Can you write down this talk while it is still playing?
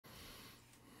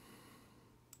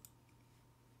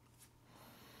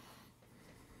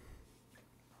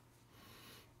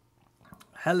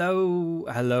Hello,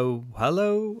 hello,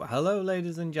 hello, hello,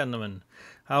 ladies and gentlemen.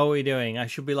 How are we doing? I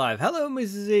should be live. Hello,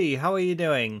 Mrs. E. How are you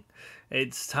doing?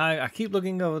 It's time. I keep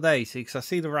looking over there, see, because I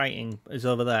see the writing is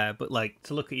over there. But like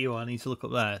to look at you, I need to look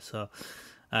up there. So,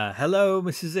 hello,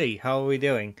 Mrs. E. How are we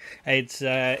doing? It's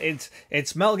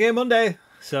Metal Gear Monday,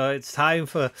 so it's time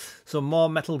for some more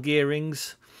Metal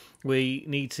Gearings. We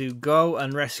need to go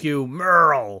and rescue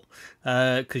Merle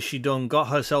because she done got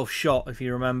herself shot, if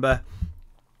you remember.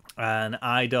 And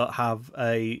I don't have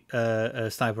a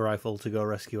sniper rifle to go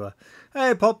rescue her.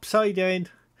 Hey, Pops, how you doing?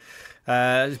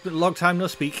 It's been a long time no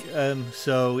speak.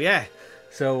 So yeah,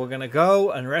 so we're gonna go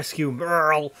and rescue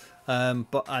Merle.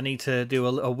 But I need to do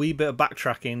a wee bit of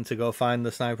backtracking to go find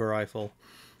the sniper rifle.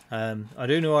 I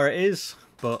do know where it is,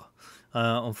 but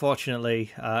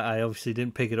unfortunately, I obviously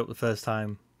didn't pick it up the first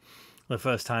time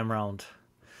round.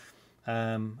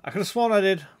 I could have sworn I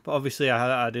did, but obviously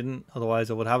I didn't. Otherwise,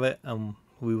 I would have it, and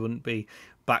we wouldn't be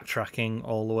backtracking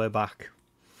all the way back.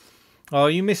 Oh,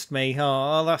 you missed me.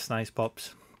 Oh, that's nice,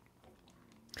 Pops.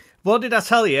 What did I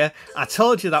tell you? I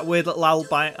told you that weird little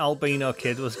albino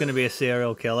kid was going to be a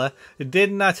serial killer.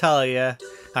 Didn't I tell you?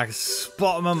 I could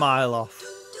spot him a mile off.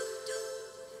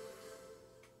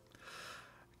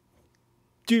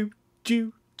 Do.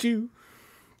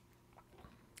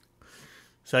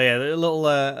 So yeah,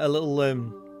 a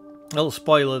little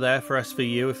spoiler there for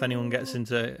SVU if anyone gets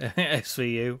into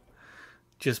SVU.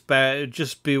 Just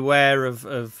beware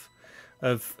of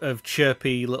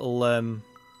chirpy little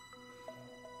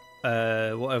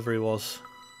whatever he was.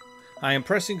 I am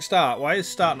pressing start. Why is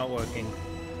start not working?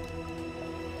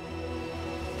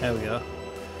 There we go.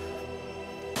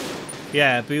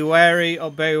 Yeah, be wary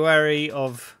of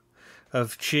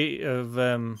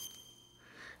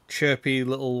chirpy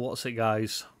little what's it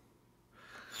guys.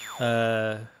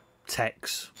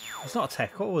 Techs. It's not a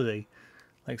tech, what was he?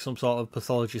 Like some sort of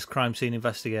pathologist crime scene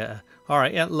investigator.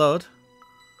 Alright, yeah, load.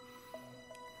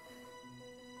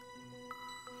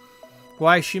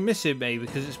 Why is she missing me?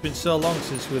 Because it's been so long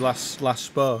since we last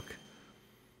spoke.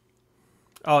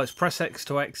 Oh, it's press X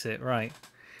to exit, right.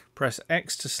 Press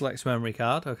X to select memory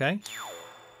card, okay.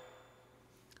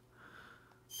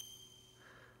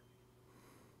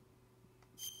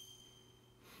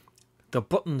 The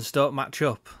buttons don't match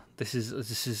up. This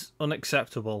is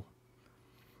unacceptable.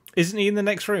 Isn't he in the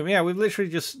next room? Yeah, we've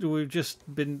just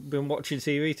been watching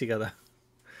TV together.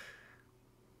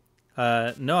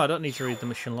 No, I don't need to read the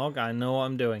mission log. I know what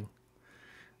I'm doing.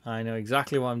 I know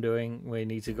exactly what I'm doing. We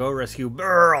need to go rescue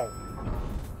Burl.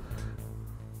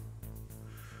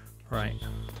 Right.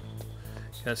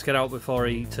 Let's get out before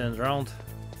he turns around.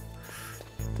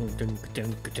 We're even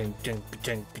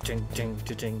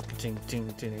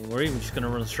just going to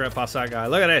run straight past that guy.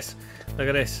 Look at this. Look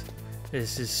at this.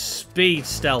 This is speed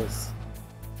stealth.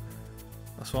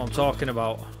 That's what I'm talking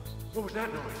about. What was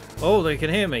that noise? Oh, they can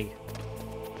hear me.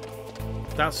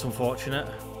 That's unfortunate.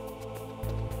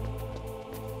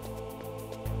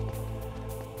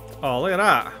 Oh, look at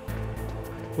that.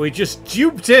 We just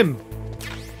duped him.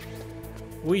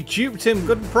 We duped him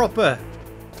good and proper.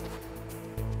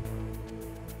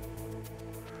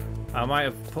 I might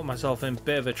have put myself in a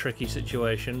bit of a tricky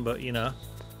situation, but you know,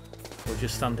 we'll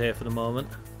just stand here for the moment.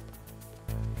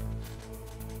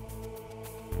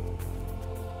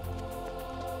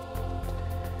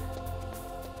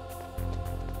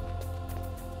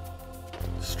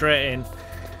 Straight in.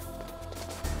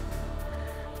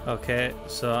 Okay,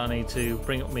 so I need to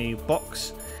bring up my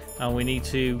box, and we need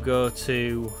to go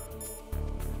to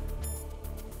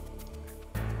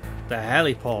the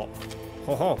heliport.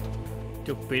 Ho ho.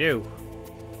 Doopy-doo.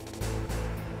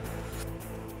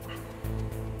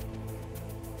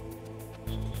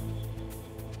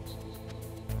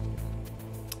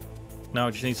 Now I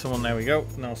just need someone. There we go.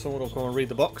 Now someone will come and read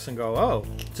the box and go, oh,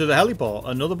 to the heliport,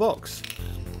 another box.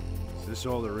 Is this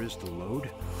all there is to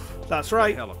load? That's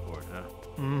right. The heliport, huh?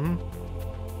 Mm-hmm.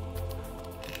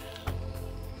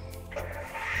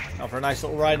 Now for a nice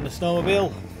little ride in the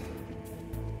snowmobile.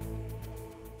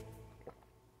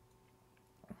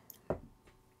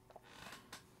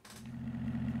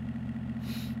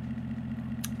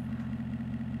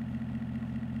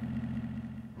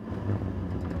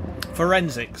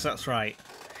 Forensics, that's right.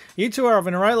 You two are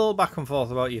having a right little back and forth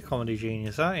about your comedy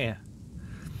genius, aren't you?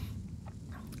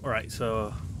 Alright,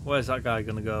 so where's that guy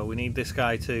going to go? We need this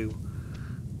guy to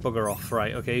bugger off.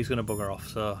 Right, okay, he's going to bugger off,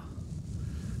 so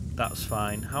that's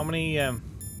fine. How many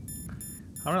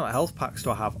like, health packs do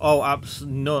I have? Oh,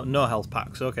 no health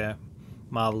packs, okay.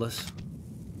 Marvellous.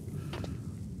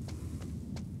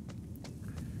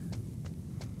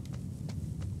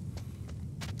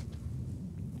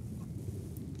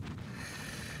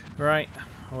 Right,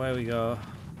 away we go.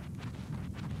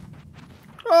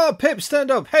 Oh, Pip's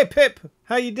turned up. Hey, Pip,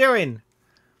 how you doing?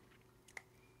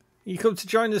 You come to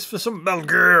join us for some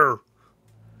Belgear.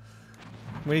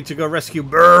 We need to go rescue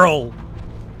Burl.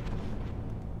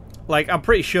 Like, I'm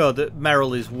pretty sure that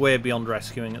Meryl is way beyond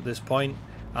rescuing at this point.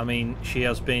 I mean, she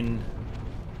has been...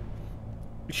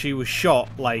 She was shot,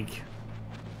 like,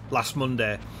 last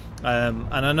Monday.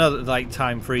 And I know that, like,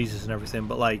 time freezes and everything,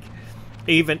 but, like,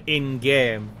 even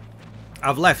in-game,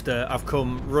 I've left her. I've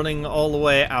come running all the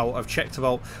way out. I've checked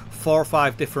about 4 or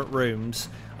 5 different rooms.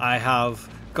 I have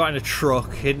got in a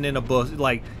truck, hidden in a bus.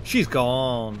 Like, she's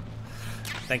gone.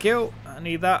 Thank you. I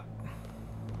need that.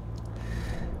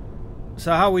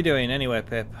 So how are we doing anyway,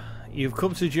 Pip? You've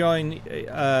come to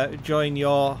join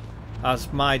your...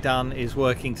 As my Dan is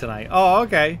working tonight. Oh,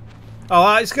 okay.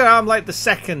 Oh, it's good. I'm like the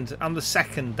second. I'm the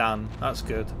second Dan. That's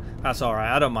good. That's all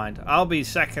right. I don't mind. I'll be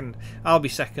second. I'll be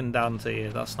second Dan to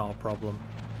you. That's not a problem.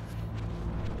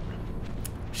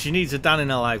 She needs a Dan in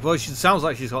her life. Well, she sounds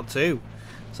like she's got 2.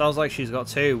 Sounds like she's got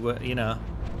 2, but you know,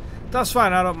 that's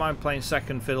fine. I don't mind playing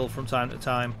second fiddle from time to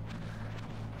time,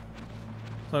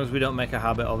 as long as we don't make a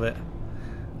habit of it.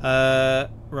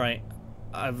 Right.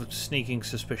 I have a sneaking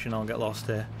suspicion I'll get lost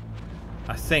here.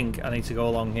 I think I need to go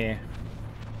along here.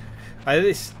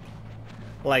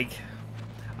 Like,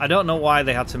 I don't know why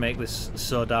they had to make this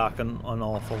so dark and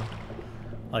awful.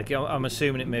 Like, I'm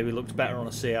assuming it maybe looked better on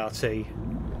a CRT.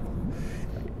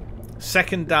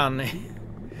 Second Dan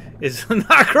is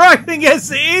that correct?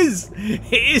 Yes, it is.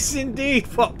 It is indeed,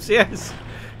 Pops. Yes,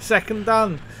 second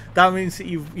Dan. That means that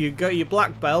you got your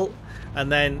black belt,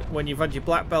 and then when you've had your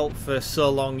black belt for so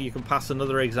long, you can pass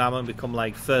another exam and become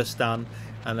like first Dan.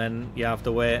 And then you have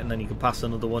to wait, and then you can pass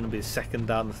another one and be the second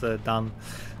Dan, the third Dan.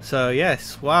 So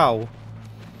yes, wow,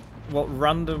 what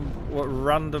random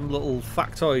little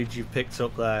factoids you picked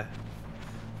up there.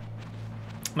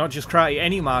 Not just karate,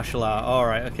 any martial art. All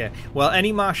right, okay. Well,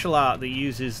 any martial art that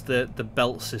uses the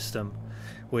belt system,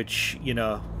 which, you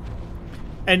know,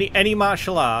 any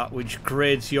martial art which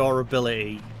grades your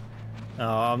ability. Oh,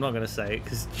 I'm not going to say it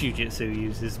because jiu-jitsu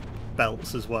uses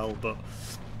belts as well, but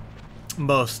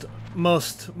most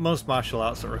martial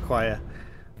arts that require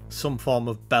some form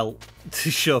of belt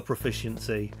to show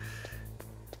proficiency.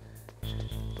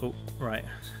 Oh, right.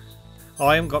 Oh,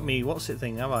 I haven't got me what's it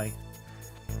thing, have I?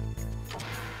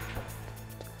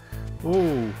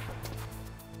 Ooh.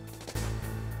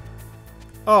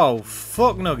 Oh,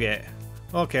 fuck nugget.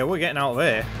 Okay, we're getting out of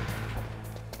here.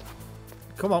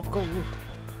 Come on, go.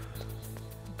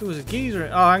 There was a geezer.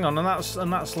 Oh, hang on, and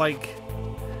that's like.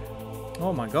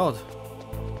 Oh my god.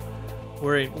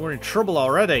 We're in trouble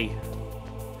already.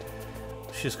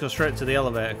 Let's just go straight to the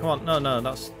elevator. Come on, no,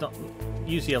 that's not.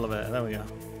 Use the elevator. There we go.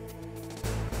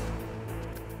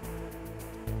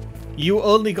 You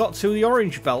only got to the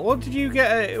orange belt. What did you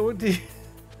get? What did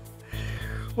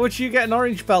you get an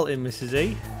orange belt in, Mrs.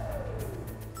 E?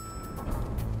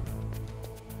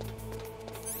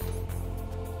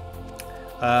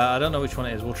 I don't know which one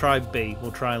it is. We'll try B.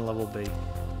 We'll try and level B.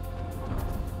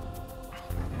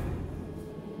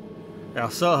 Yeah,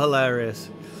 so hilarious.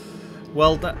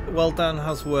 Well, Dan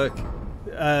has work.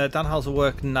 Dan has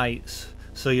work nights,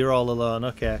 so you're all alone.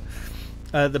 Okay.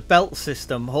 The belt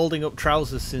system, holding up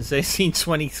trousers since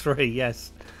 1823.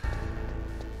 Yes.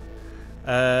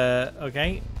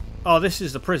 Okay. Oh, this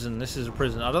is the prison. This is a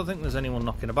prison. I don't think there's anyone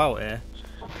knocking about here.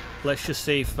 Let's just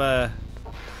see if.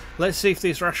 Let's see if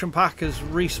this ration pack has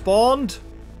respawned.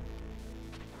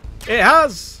 It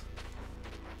has.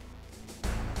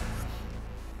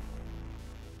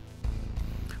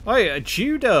 Oh yeah,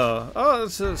 judo. Oh,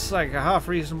 it's like a half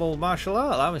reasonable martial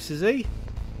art, that, Mrs. E.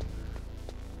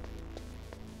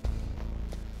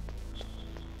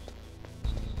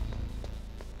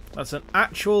 That's an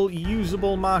actual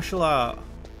usable martial art.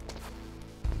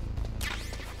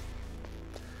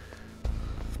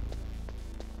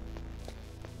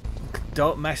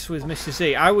 Don't mess with Mrs.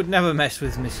 E. I would never mess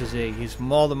with Mrs. E. He's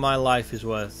more than my life is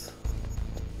worth.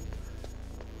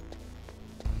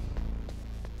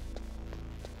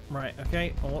 Right,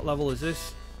 okay. On what level is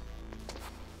this?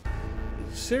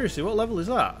 Seriously, what level is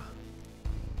that?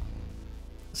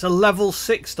 It's a level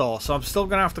 6 door, so I'm still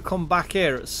going to have to come back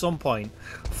here at some point.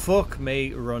 Fuck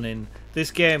me running.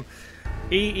 This game,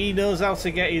 he knows how to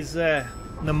get his the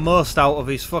most out of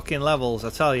his fucking levels, I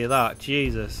tell you that.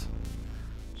 Jesus.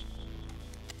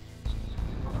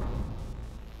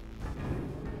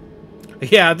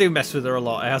 Yeah, I do mess with her a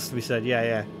lot, it has to be said. Yeah,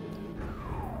 yeah.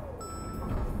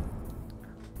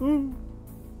 Ooh.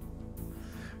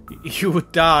 You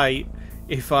would die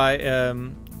if I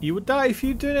you would die if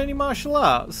you doing any martial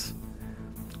arts.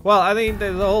 Well, I think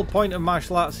the whole point of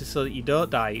martial arts is so that you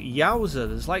don't die. Yowza,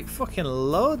 there's like fucking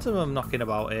loads of them knocking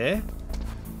about here.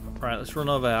 Right, let's run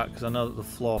over that because I know that the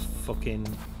floor fucking...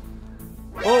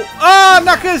 Oh! Oh!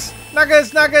 Knackers!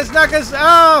 Knackers! Knackers! Knackers!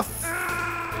 Oh!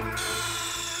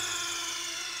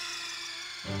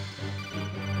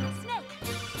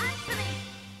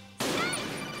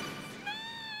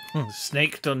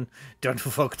 Snake done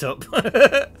fucked up.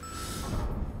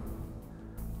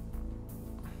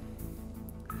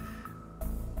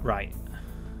 Right.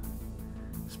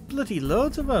 There's bloody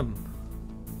loads of them.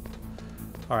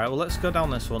 Alright, well let's go down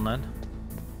this one then.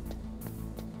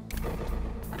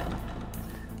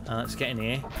 Let's get in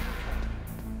here.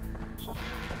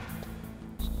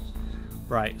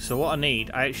 Right, so what I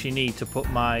actually need to put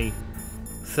my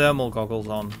thermal goggles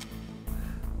on.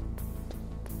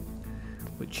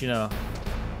 Which, you know...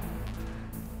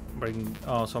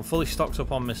 Oh, so I'm fully stocked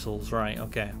up on missiles. Right,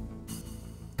 okay.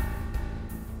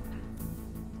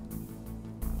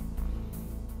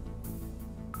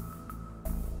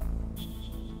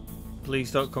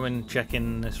 Please don't come and check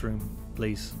in this room,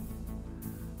 please.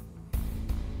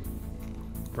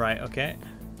 Right, okay.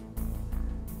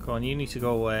 Come on, you need to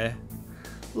go away.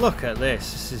 Look at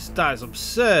this. That is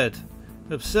absurd.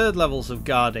 Absurd levels of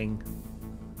guarding.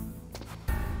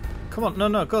 Come on,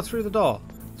 no, go through the door.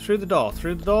 Through the door.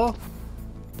 Through the door.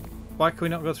 Why can we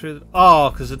not go through the... Oh,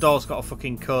 because the door's got a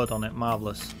fucking code on it.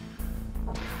 Marvellous.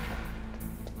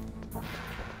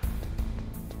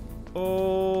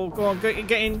 Oh, go on,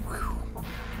 get in.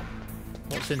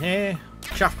 What's in here?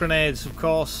 Chaff grenades, of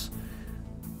course.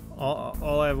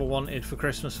 All I ever wanted for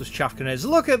Christmas was chaff grenades.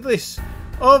 Look at this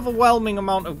overwhelming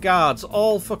amount of guards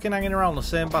all fucking hanging around the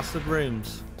same bastard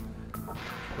rooms.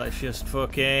 Let's just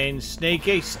fucking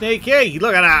sneaky.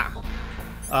 Look at that.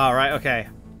 Alright, okay.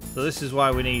 So this is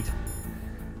why we need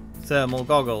thermal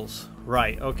goggles.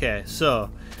 Right, okay. So,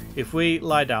 if we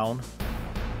lie down...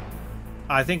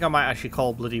 I think I might actually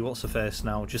call bloody what's-her-face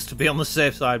now, just to be on the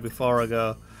safe side before I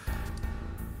go.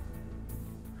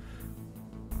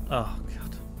 Oh,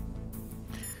 God.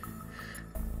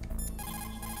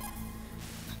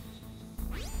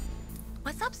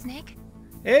 What's up, Snake?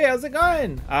 Hey, how's it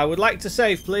going? I would like to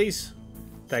save, please.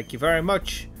 Thank you very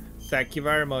much. Thank you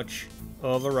very much.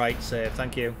 Overwrite save,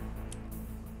 thank you.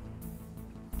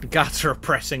 The guards are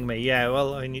oppressing me, yeah,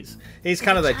 well, I mean, it's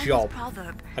kind of their job.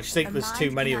 Proverb, I just think there's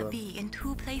too many of them. Be in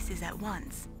two places at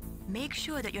once. Make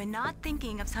sure that you're not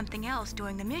thinking of something else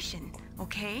during the mission,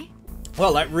 okay?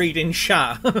 Well, like reading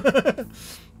chat.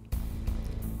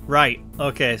 Right,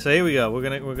 okay, so here we go. We're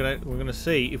gonna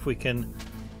see if we can...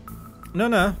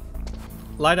 No.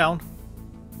 Lie down.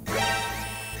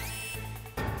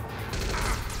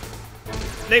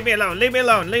 Leave me alone, leave me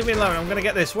alone, leave me alone. I'm gonna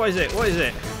get this. What is it? What is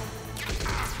it?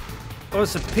 Oh,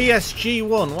 it's a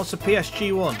PSG-1. What's a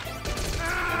PSG-1?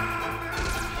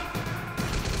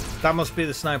 That must be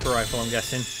the sniper rifle, I'm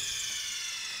guessing.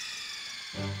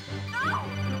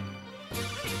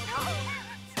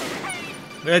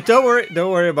 Yeah, don't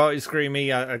worry about it,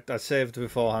 Screamy. I saved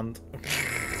beforehand.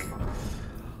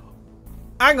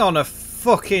 Hang on a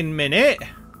fucking minute.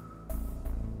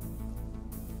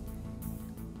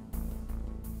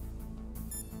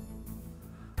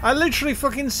 I literally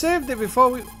fucking saved it before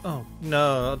we... Oh,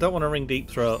 no, I don't want to ring Deep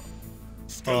Throat.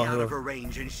 Stay out of her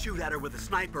range and shoot at her with a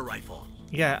sniper rifle.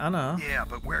 Yeah, I know. Yeah,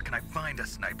 but where can I find a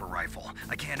sniper rifle?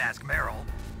 I can't ask Meryl.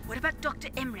 What about Dr.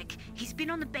 Emmerich? He's been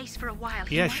on the base for a while.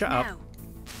 He Yeah, might shut know. up.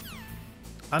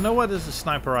 I know where there's a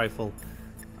sniper rifle.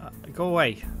 Go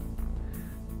away.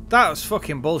 That was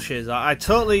fucking bullshit. I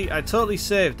totally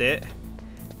saved it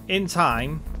in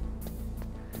time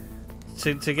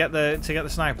to get the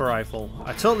sniper rifle.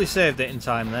 I totally saved it in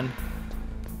time then.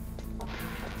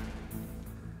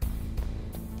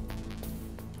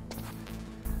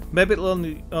 Maybe it'll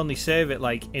only save it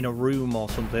like in a room or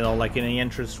something, or like in the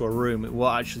entrance to a room. It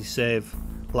won't actually save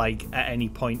like at any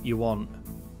point you want.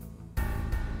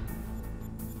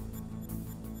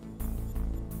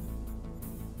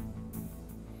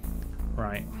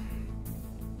 Right.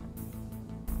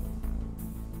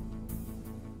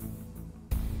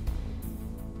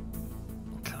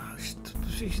 Gosh,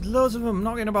 there's loads of them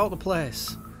knocking about the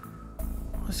place.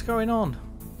 What's going on?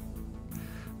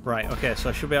 Right, okay, so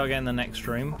I should be able to get in the next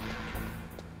room.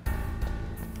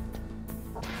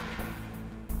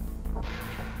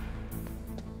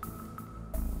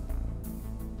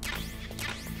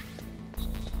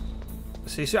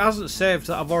 See, so it hasn't saved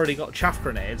that I've already got chaff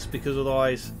grenades, because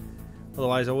otherwise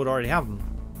I would already have them.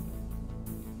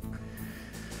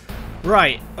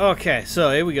 Right, okay, so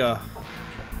here we go.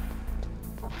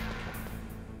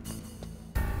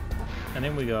 And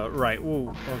in we go. Right,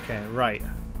 ooh, okay, right.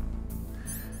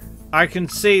 I can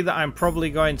see that I'm probably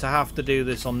going to have to do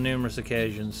this on numerous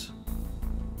occasions.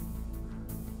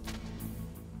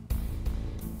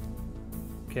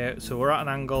 Okay, so we're at an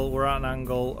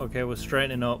angle, Okay, we're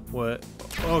straightening up,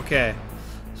 okay.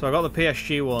 So I got the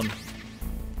PSG one.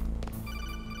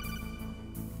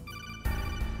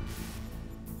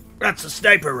 That's a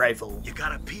sniper rifle. You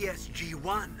got a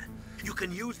PSG-1. You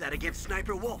can use that against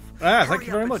Sniper Wolf. Ah, thank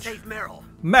you very much. Save Meryl.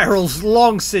 Meryl's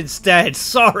long since dead,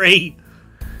 sorry!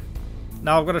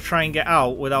 Now I've got to try and get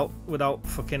out without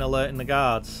fucking alerting the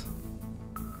guards.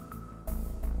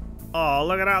 Oh,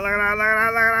 look at that, look at that, look at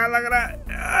that, look at that, look at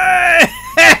that!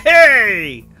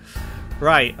 Hey!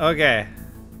 Right, okay.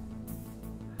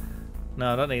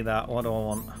 No, I don't need that. What do I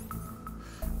want?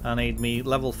 I need me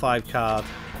level 5 card.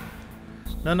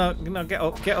 No, no, no, get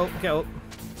up, get up, get up.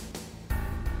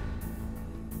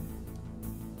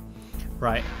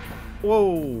 Right.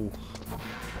 Whoa!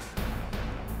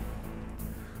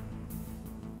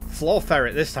 Floor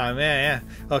ferret this time, yeah.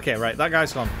 Okay, right, that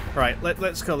guy's gone. Right,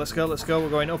 let's go. We're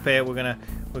going up here. We're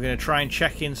gonna try and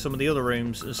check in some of the other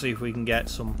rooms and see if we can get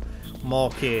some more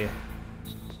key.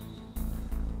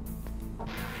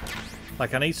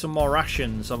 Like, I need some more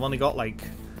rations. I've only got like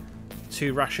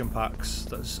 2 ration packs.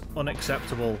 That's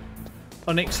unacceptable.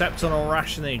 Unacceptable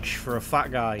rationage for a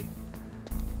fat guy.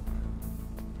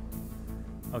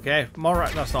 Okay, more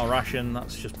that's not a ration,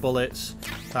 that's just bullets.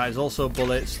 That is also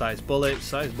bullets, that is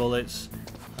bullets, that is bullets.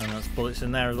 And that's bullets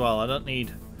in there as well. I don't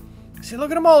need... See,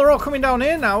 look at them all, they're all coming down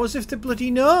here now as if they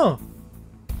bloody know.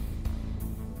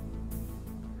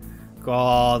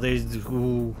 God,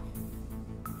 ooh.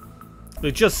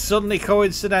 They just suddenly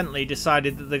coincidentally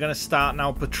decided that they're going to start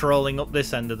now patrolling up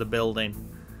this end of the building.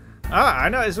 Ah, I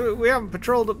noticed we haven't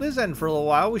patrolled up this end for a little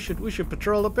while. We should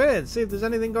patrol up here and see if there's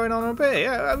anything going on up here.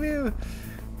 Yeah, have you...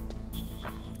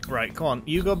 Right, come on.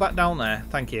 You go back down there.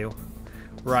 Thank you.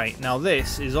 Right, now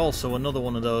this is also another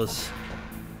one of those...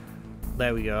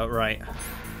 There we go, right.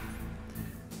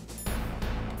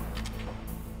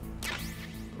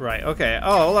 Right, okay.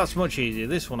 Oh, well, that's much easier.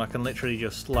 This one I can literally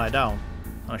just lie down.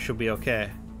 And I should be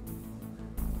okay.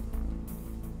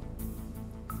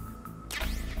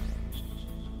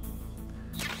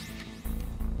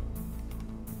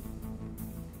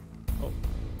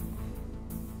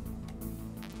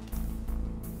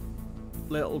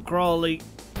 Little crawly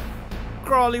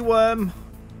worm.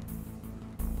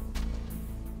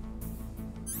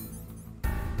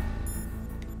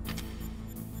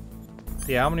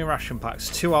 Yeah, how many ration packs?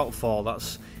 2 out of 4.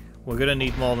 That's... We're gonna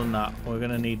need more than that. We're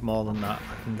gonna need more than that.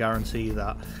 I can guarantee you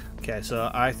that. Okay, so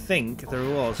I think there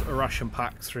was a ration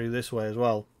pack through this way as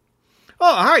well.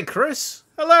 Oh, hi, Chris.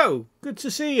 Hello. Good to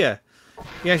see you.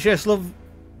 Yes. Love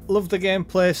the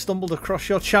gameplay. Stumbled across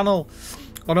your channel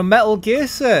on a Metal Gear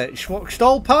search, watched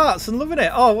all parts and loving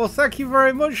it. Oh, well, thank you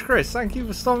very much, Chris. Thank you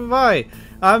for stopping by.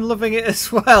 I'm loving it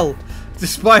as well,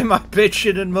 despite my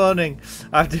bitching and moaning.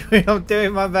 I'm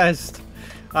doing my best.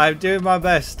 I'm doing my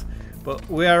best. But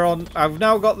we are on. I've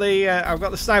now got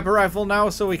the sniper rifle now,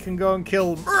 so we can go and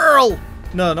kill Merle.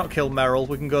 No, not kill Meryl.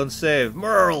 We can go and save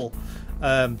Merle.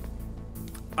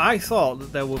 I thought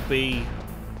that there would be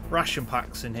ration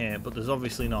packs in here, but there's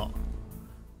obviously not.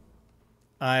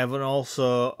 I have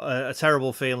also a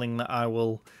terrible feeling that I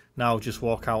will now just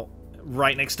walk out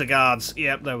right next to guards.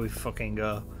 Yep, there we fucking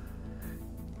go.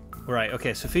 Right,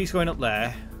 okay, so if he's going up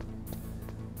there,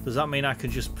 does that mean I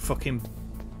can just fucking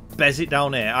bez it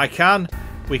down here? I can.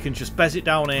 We can just bez it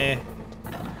down here.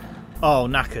 Oh,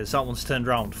 knackers, that one's turned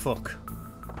round. Fuck.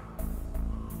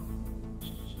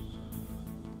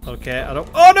 Okay, I don't...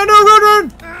 Oh, no,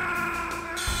 run!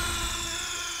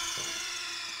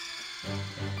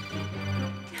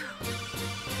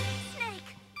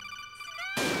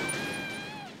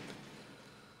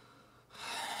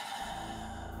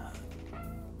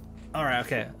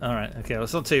 Alright, okay, well,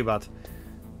 it's not too bad.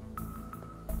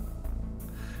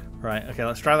 Right, okay,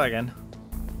 let's try that again.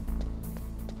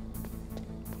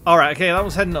 Alright, okay, that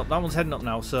one's heading up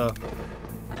now, so...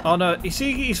 Oh no, you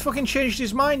see, he's fucking changed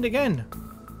his mind again.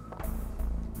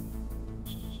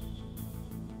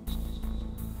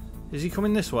 Is he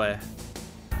coming this way?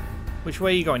 Which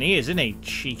way are you going? He is, isn't he?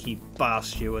 Cheeky bar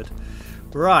steward.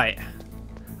 Right.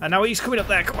 And now he's coming up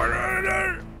there. Come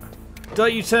on.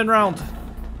 Don't you turn round.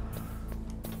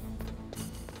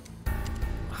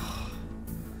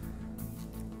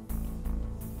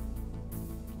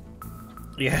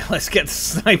 Yeah, let's get the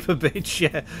sniper bitch,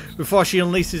 yeah, before she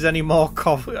unleashes any more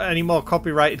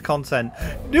copyrighted content.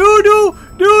 No,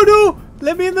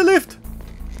 let me in the lift.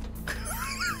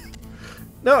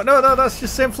 No, that's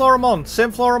just same floor I'm on.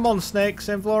 Same floor I'm on, Snake.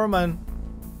 Same floor I'm on.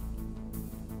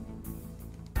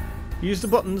 Use the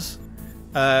buttons.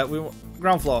 We want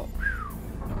ground floor.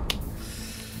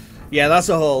 Yeah, that's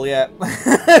a hole, yeah.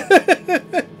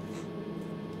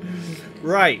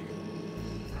 Right.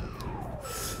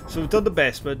 So we've done the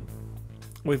basement.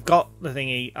 We've got the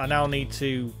thingy. I now need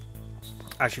to...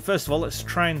 Actually, first of all, let's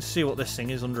try and see what this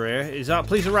thing is under here. Is that,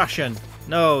 please, a ration?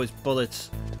 No, it's bullets.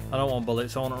 I don't want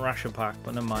bullets. I want a ration pack,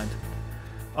 but never mind.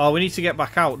 Oh, we need to get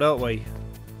back out, don't we?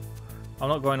 I'm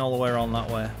not going all the way around that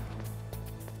way.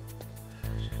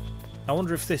 I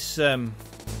wonder if this... See,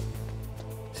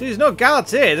 there's no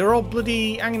guards here. They're all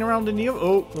bloody hanging around in the...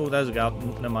 Oh, there's a guard.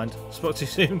 Never mind. Spoke too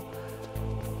soon.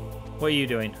 What are you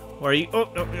doing? Where are you? Oh,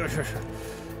 no.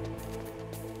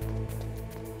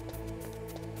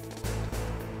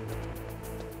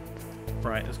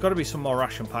 Right, there's got to be some more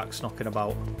ration packs knocking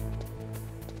about.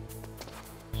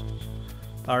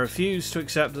 I refuse to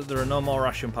accept that there are no more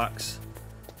ration packs.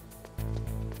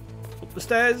 Up the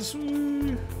stairs.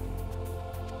 Woo.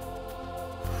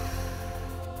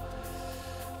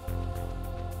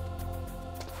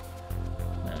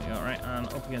 There we go, right, and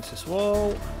up against this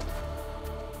wall.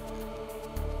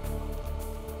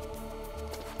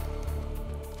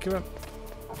 Come on.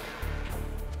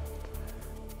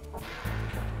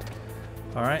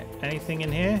 Alright, anything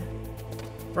in here?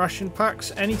 Ration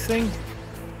packs, anything?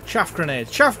 Chaff grenades.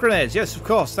 Chaff grenades, yes, of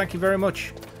course. Thank you very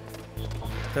much.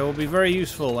 They will be very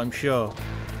useful, I'm sure.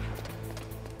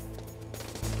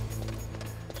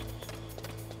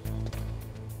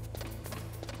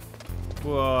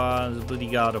 Whoa, there's a bloody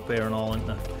guard up here and all, isn't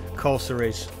there? Of course there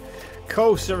is. Of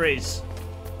course there is.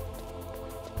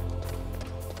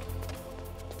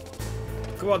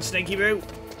 Come on, Sneaky Boo.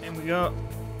 In we go.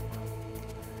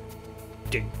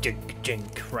 Dink, dink,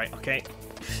 dink. Right, okay.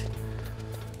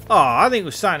 Oh, I think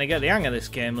we're starting to get the hang of this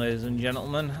game, ladies and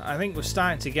gentlemen. I think we're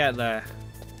starting to get there.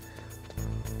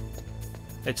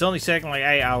 It's only taken like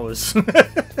 8 hours.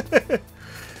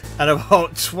 And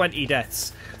about 20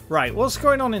 deaths. Right, what's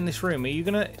going on in this room? Are you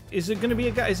gonna... Is there gonna be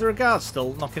a... Is there a guard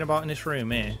still knocking about in this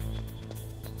room here?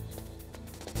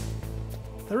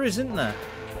 There is, isn't there?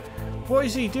 What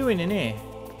is he doing in here?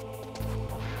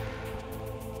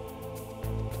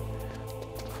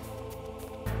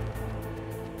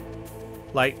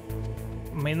 Like,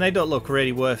 I mean, they don't look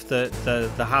really worth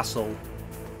the hassle.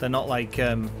 They're not like,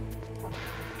 they're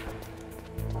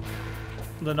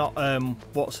not,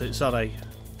 what's it, are they?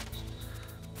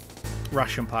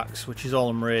 Ration packs, which is all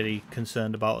I'm really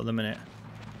concerned about at the minute.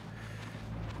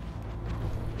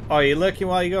 Oh, you're lurking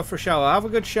while you go for a shower. Have a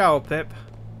good shower, Pip.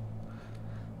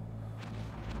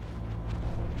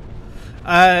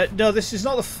 No, this is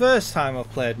not the first time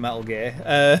I've played Metal Gear.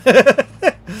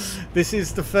 This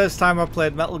is the first time I've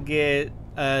played Metal Gear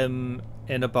in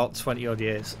about 20 odd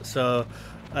years. So,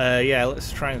 yeah,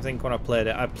 let's try and think when I played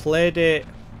it. I played it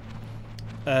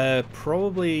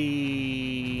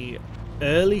probably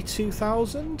early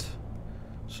 2000,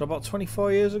 so about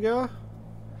 24 years ago.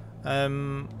 I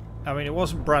mean, it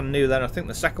wasn't brand new then. I think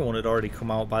the second one had already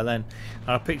come out by then. And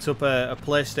I picked up a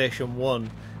PlayStation 1.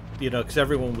 You know, because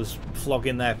everyone was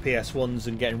flogging their PS1s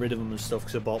and getting rid of them and stuff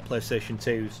because they bought PlayStation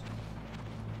 2s.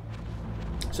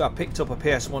 So I picked up a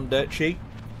PS1 dirt sheet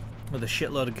with a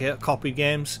shitload of copied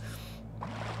games.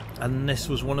 And this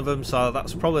was one of them, so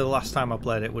that's probably the last time I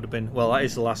played it. Would have been, well, that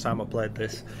is the last time I played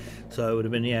this. So it would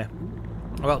have been, yeah,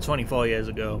 about 24 years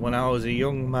ago when I was a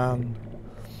young man.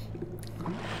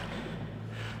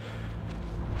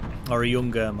 Or a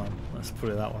younger man, let's put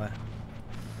it that way.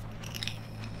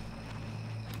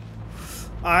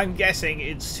 I'm guessing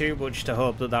it's too much to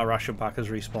hope that that ration pack has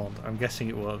respawned. I'm guessing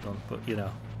it won't have done, but you know.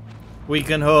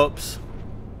 Weekend hopes.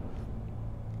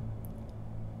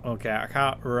 Okay, I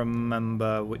can't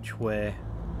remember which way.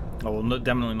 Oh, well,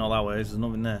 definitely not that way. There's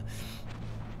nothing there.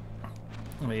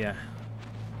 But yeah.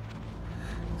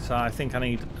 So I think I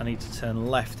need to turn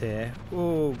left here.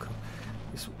 Oh,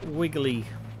 it's wiggly.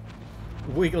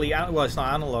 Well, it's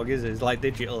not analog, is it? It's like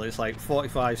digital. It's like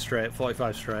 45 straight,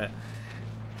 45 straight.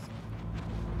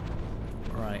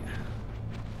 Right.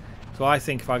 So I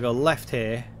think if I go left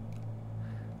here,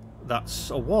 that's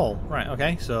a wall. Right,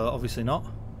 okay, so obviously not.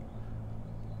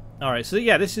 Alright, so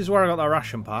yeah, this is where I got that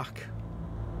ration pack.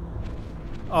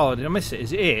 Oh, did I miss it?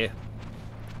 Is it here?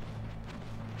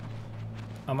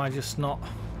 Am I just not...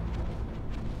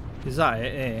 Is that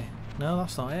it here? No,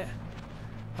 that's not it.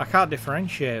 I can't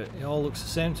differentiate. It all looks the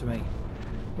same to me.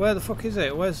 Where the fuck is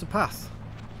it? Where's the path?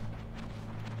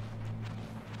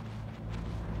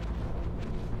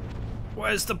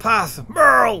 Where's the path?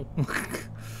 Merle!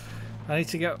 I need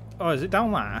to get... Oh, is it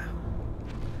down there?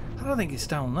 I don't think it's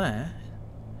down there.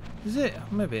 Is it?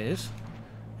 Maybe it is.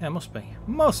 Yeah, it must be.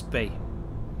 Must be.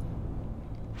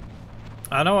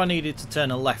 I know I needed to turn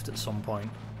a left at some point.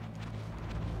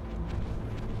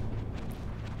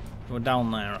 We're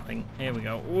down there, I think. Here we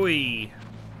go. Whee!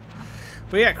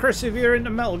 But yeah, Chris, if you're into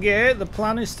Metal Gear, the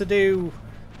plan is to do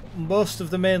most of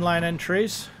the mainline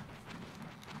entries.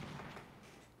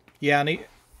 Yeah, I need to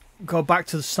go back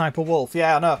to the Sniper Wolf.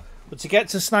 Yeah, I know. But to get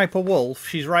to Sniper Wolf,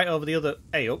 she's right over the other...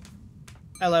 Hey, up.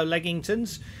 Hello,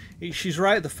 Leggingtons. She's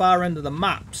right at the far end of the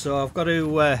map, so I've got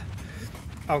to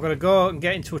go and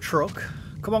get into a truck.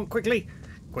 Come on, quickly.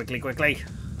 Quickly, quickly.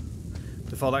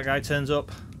 Before that guy turns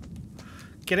up.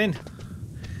 Get in.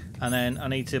 And then I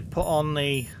need to put on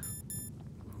the...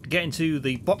 Get into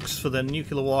the box for the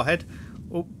nuclear warhead.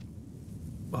 Oh.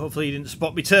 Hopefully you didn't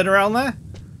spot me turn around there.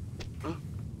 Huh?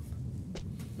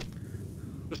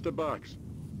 Just a box.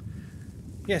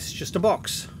 Yes, just a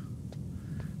box.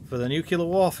 For the nuclear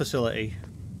war facility.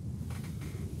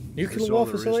 Nuclear war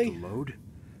facility? Load?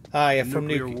 Ah, yeah, from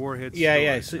nuclear warhead.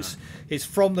 Yeah, storage, so it's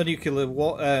from the nuclear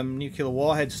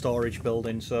warhead storage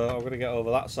building. So I'm gonna get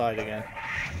over that side again,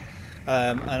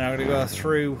 and I'm gonna go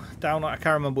through down. I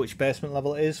can't remember which basement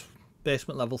level it is.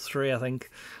 Basement level 3, I think.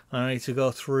 And I need to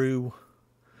go through.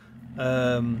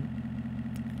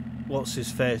 What's his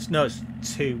face? No, it's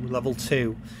 2, level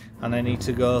 2, and I need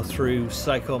to go through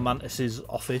Psycho Mantis's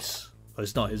office. Well,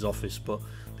 it's not his office, but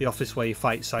the office where you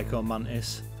fight Psycho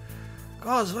Mantis.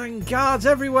 God, there's fucking guards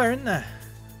everywhere, isn't there?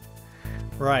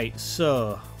 Right,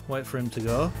 so wait for him to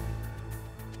go.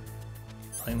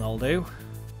 I think that'll do.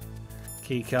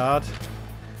 Key card,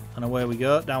 and away we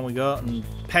go. Down we go, and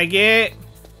Peggy,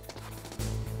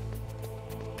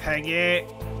 Peggy.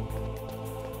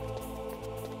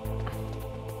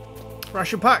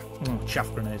 Ration pack.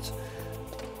 Chaff grenades.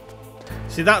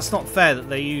 See, that's not fair that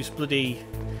they use bloody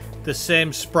the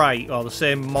same sprite or the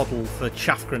same model for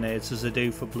chaff grenades as they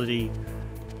do for bloody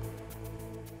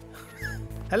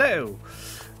hello,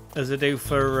 as they do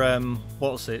for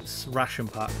what's it? Ration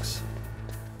packs.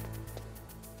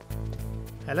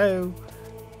 Hello.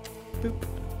 Boop.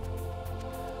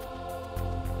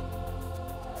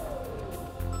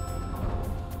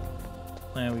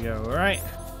 There we go. All right.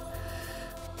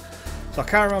 So I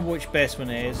can't remember which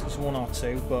basement it is. It's 1 or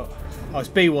 2, but oh, it's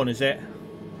B1, is it?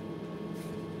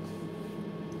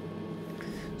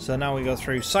 So now we go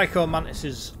through Psycho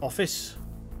Mantis's office.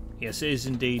 Yes, it is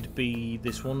indeed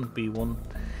this one, B1.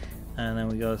 And then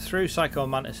we go through Psycho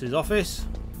Mantis's office.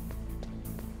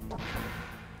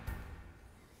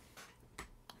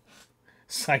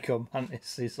 Psycho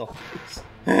Mantis's office.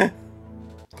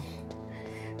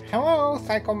 Hello,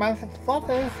 Psycho Mantis's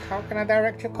office. How can I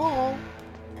direct your call?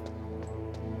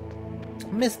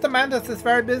 Mr. Mantis is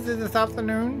very busy this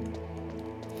afternoon.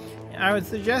 I would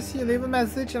suggest you leave a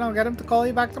message and I'll get him to call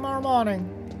you back tomorrow morning.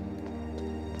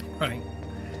 Right.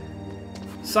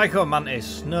 Psycho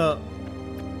Mantis. No.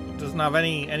 Doesn't have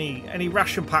any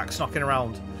ration packs knocking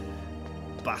around.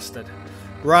 Bastard.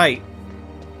 Right.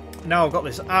 Now I've got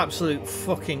this absolute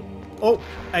fucking... Oh!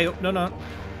 Hey, up. No, no.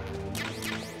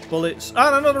 Bullets.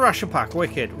 And another ration pack.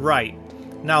 Wicked. Right.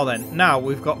 Now then. Now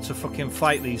we've got to fucking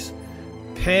fight these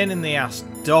pain in the ass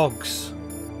dogs.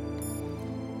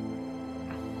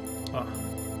 Oh.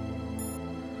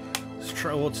 Let's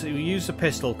try to use the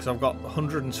pistol because I've got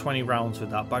 120 rounds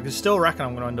with that, but I can still reckon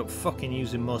I'm going to end up fucking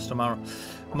using most of my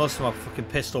fucking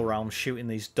pistol rounds shooting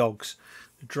these dogs.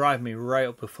 They drive me right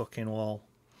up the fucking wall.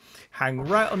 Hang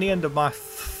right on the end of my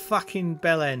fucking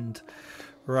bell end.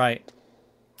 Right.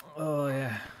 Oh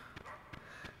yeah.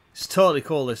 It's totally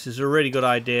cool. This is a really good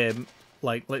idea.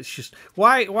 Like, let's just...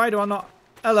 Why do I not...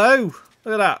 Hello!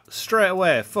 Look at that. Straight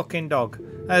away. Fucking dog.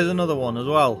 There's another one as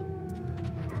well.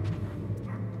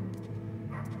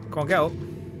 Come on, get up.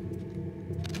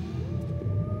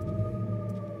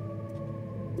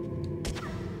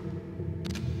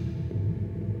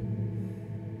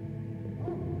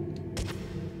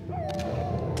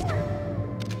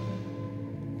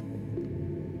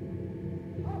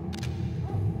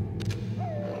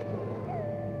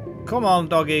 Come on,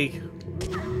 doggy.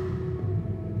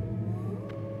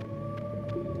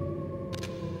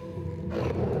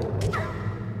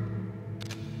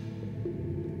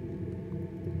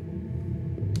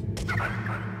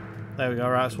 There we go,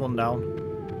 right, that's one down.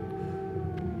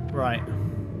 Right.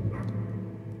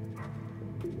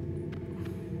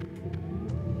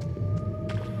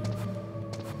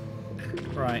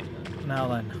 Right, now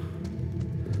then.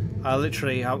 I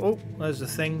literally have... Oh, there's the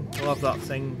thing. I love that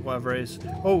thing, whatever it is.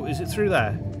 Oh, is it through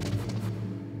there?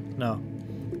 No.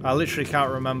 I literally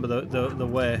can't remember the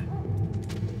way.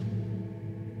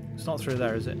 It's not through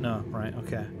there, is it? No. Right,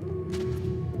 okay.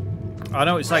 I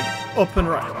know it's like up and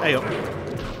right. Hey, up.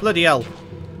 Bloody hell.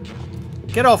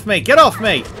 Get off me! Get off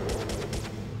me!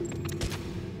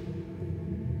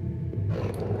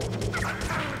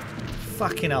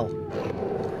 Fucking hell.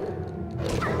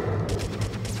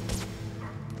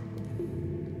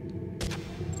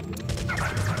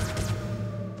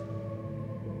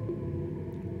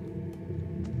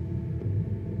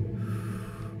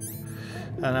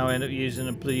 And now I end up using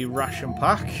a bloody ration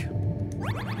pack.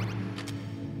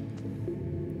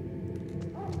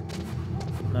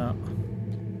 No.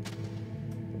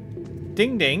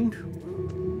 Ding ding.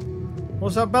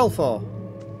 What's that bell for?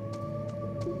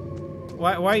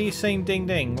 Why are you saying ding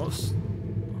ding? What's...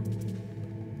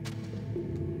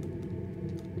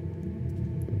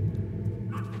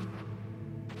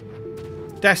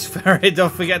 Desk ferry,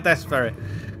 don't forget desk ferry.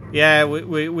 Yeah,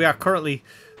 we are currently...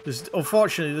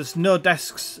 Unfortunately, there's no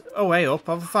desks... Oh, way up,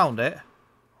 have I found it?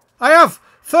 I have!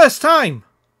 First time!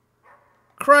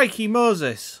 Crikey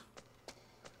Moses.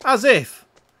 As if.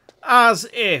 As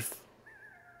if.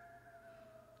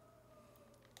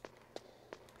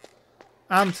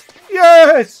 And...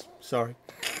 Yes! Sorry.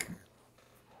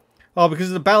 Oh, because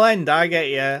of the bell end, I get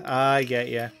you. I get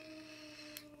you.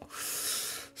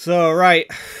 So, right...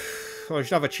 I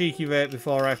should have a cheeky vape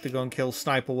before I have to go and kill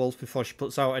Sniper Wolf before she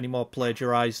puts out any more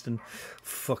plagiarised and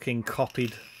fucking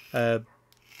copied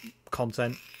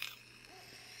content.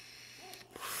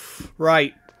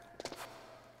 Right.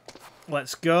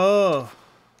 Let's go.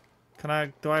 Do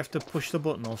I have to push the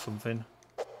button or something?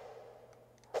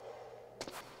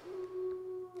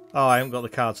 Oh, I haven't got the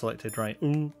card selected, right.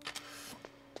 Ooh.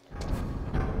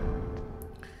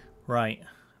 Right.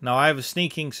 Now, I have a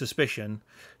sneaking suspicion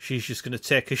she's just going to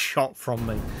take a shot from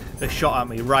me. A shot at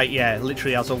me. Right, yeah,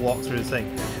 literally as I walk through the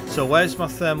thing. So, where's my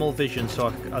thermal vision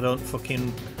so I don't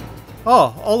fucking...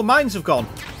 Oh, all the mines have gone.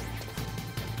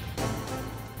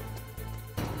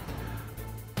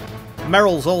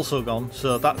 Meryl's also gone,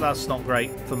 so that's not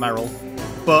great for Meryl.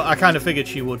 But I kind of figured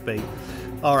she would be.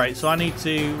 Alright, so I need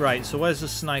to... Right, so where's the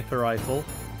sniper rifle?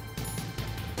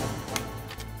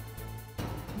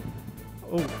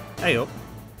 Oh, hey up.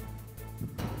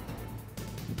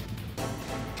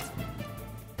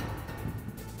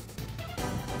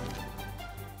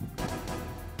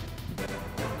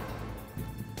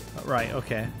 Right,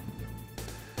 okay.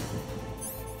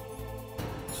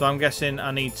 So I'm guessing I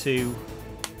need to...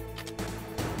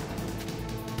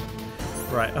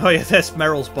 Right, oh yeah, there's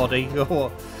Meryl's body.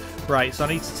 Oh, right, so I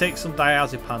need to take some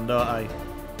diazepam, don't I?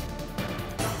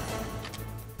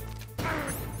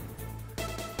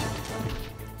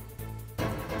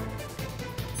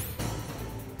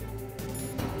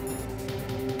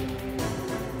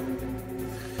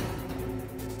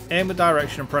 Aim a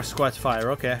direction and press square to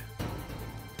fire, okay.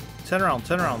 Turn around,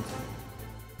 turn around.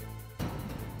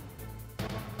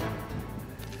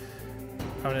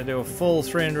 I'm going to do a full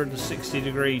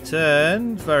 360-degree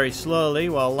turn, very slowly,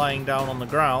 while lying down on the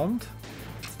ground.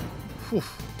 Whew.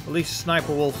 At least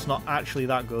Sniper Wolf's not actually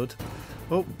that good.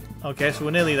 Oh, okay, so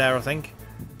we're nearly there, I think.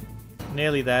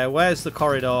 Nearly there. Where's the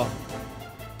corridor?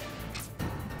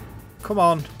 Come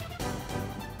on.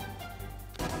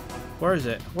 Where is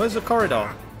it? Where's the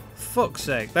corridor? Fuck's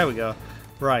sake. There we go.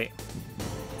 Right.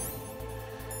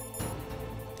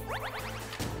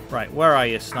 Right, where are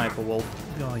you, Sniper Wolf?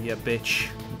 Oh, you bitch.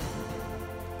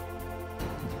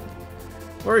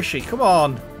 Where is she? Come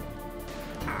on!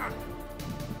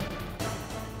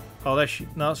 Oh, there she...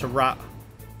 No, that's a rat.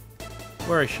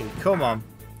 Where is she? Come on.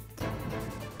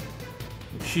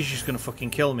 She's just gonna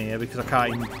fucking kill me here because I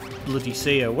can't even bloody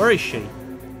see her. Where is she?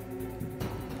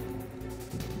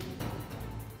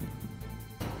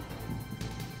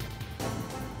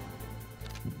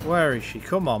 Where is she?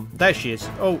 Come on. There she is.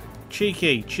 Oh,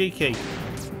 cheeky, cheeky.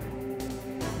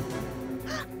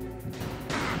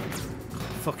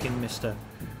 Fucking missed her.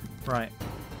 Right.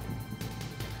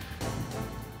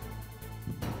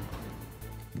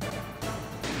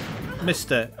 Missed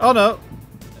her. Oh no!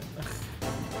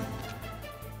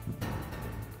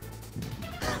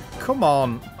 Come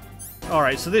on!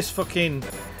 Alright, so this fucking...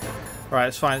 Right,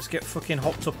 it's fine. Let's get fucking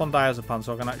hopped up on diazepam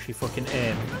so I can actually fucking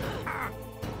aim.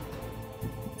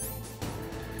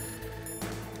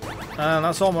 And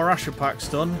that's all my ration packs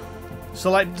done.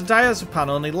 So, like, the diazepam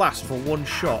only lasts for one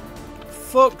shot.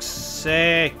 Fuck's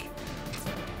sake.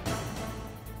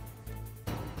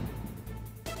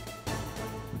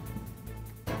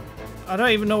 I don't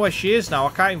even know where she is now.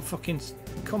 I can't even fucking...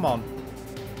 Come on.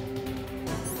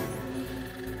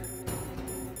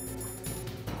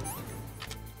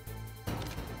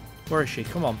 Where is she?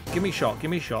 Come on. Give me a shot.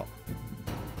 Give me a shot.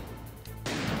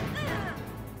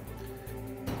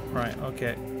 Right,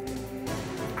 okay.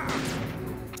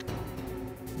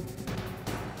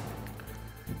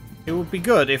 It would be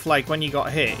good if, like, when you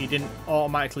got hit, you didn't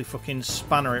automatically fucking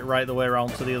spanner it right the way around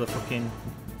to the other fucking...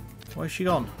 Where's she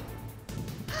gone?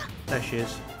 There she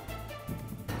is.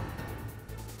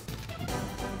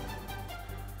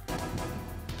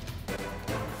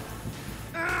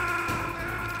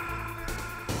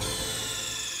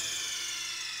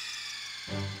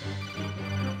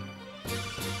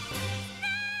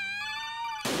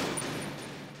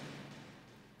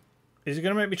 Is it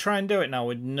going to make me try and do it now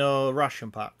with no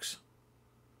ration packs?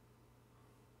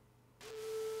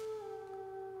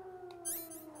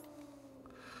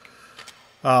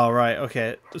 Oh, right,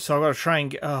 okay. So I've got to try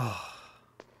and get... Oh,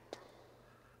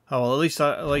 well, at least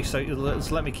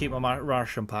let's let me keep my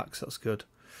ration packs. That's good.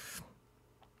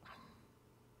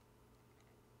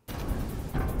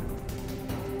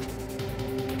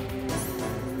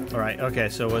 Alright, okay,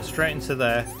 so we're straight into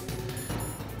there.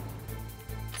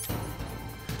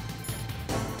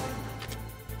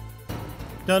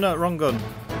 No, wrong gun.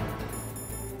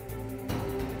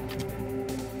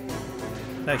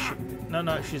 There she...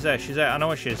 No, she's there. She's there. I know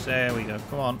where she is. There we go.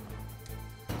 Come on.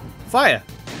 Fire!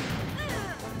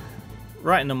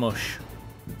 Right in the mush.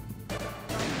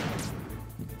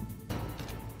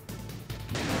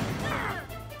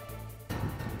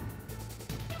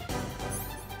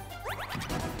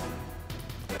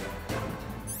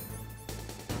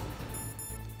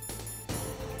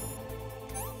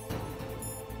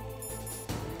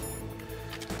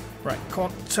 Right, come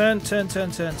on. Turn.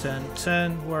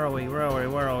 Where are we?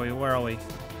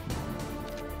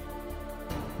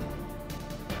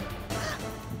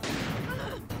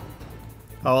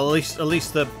 Oh, at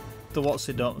least the what's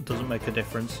it doesn't make a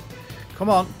difference. Come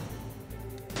on.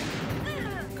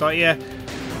 Got ya.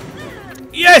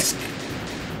 Yes!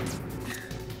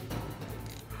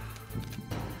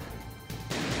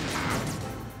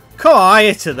 Come on, I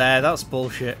hit her there. That's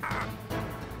bullshit.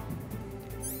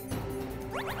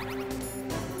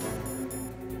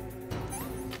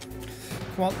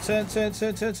 Come on, turn,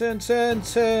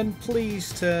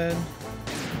 please turn.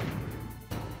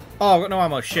 Oh, I've got no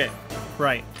ammo, shit.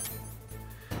 Right.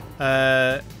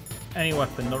 Any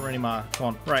weapon, don't really matter. Come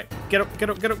on, right. Get up,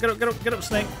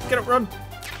 Snake. Get up, run.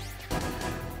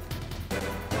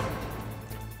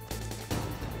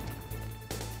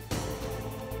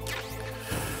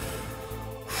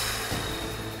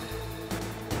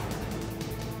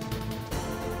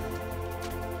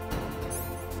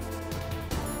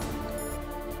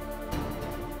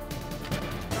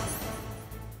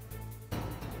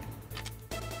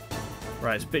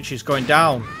 Right, this bitch is going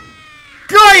down.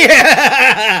 Got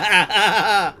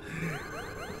ya!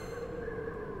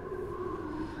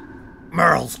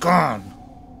 Merle's gone.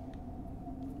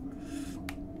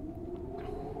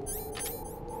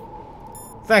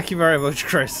 Thank you very much,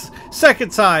 Chris.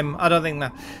 Second time, I don't think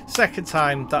that. Second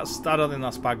time, I don't think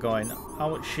that's bad going. How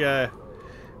much?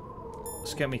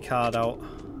 Let's get my card out.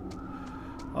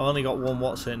 I've only got one.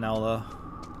 What's it now, though?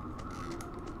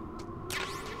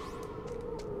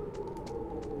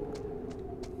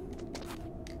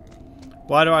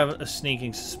 Why do I have a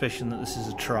sneaking suspicion that this is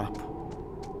a trap?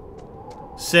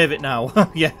 Save it now.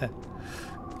 Yeah.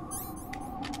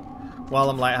 While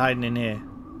I'm like hiding in here.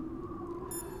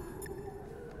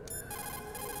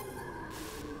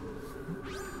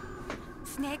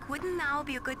 Snake, wouldn't now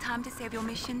be a good time to save your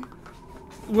mission?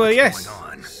 Well, yes.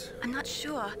 Going on? I'm not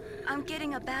sure. I'm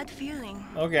getting a bad feeling.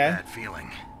 Okay. Bad feeling.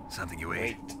 Something you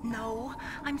ate. No,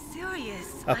 I'm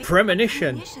serious. A Like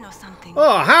premonition. A premonition or something.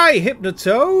 Oh, hi,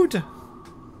 Hypnotoad.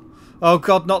 Oh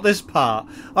god, not this part.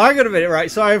 Hang on a minute,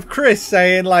 right? So I have Chris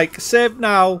saying, like, save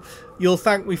now, you'll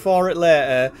thank me for it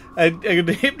later. And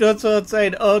Hypnotoad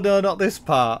saying, oh no, not this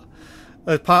part.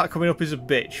 The part coming up is a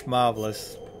bitch.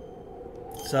 Marvellous.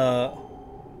 So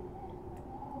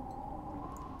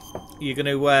you're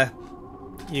gonna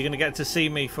get to see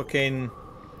me fucking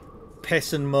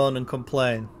piss and moan and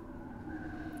complain.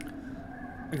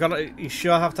 You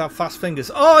sure have to have fast fingers.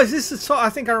 Oh, is this the I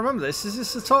think I remember this. Is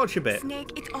this the torture bit?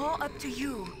 Snake, it's all up to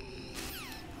you.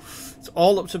 It's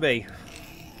all up to me.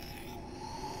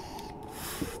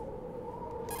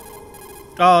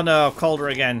 Oh no, I've called her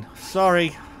again.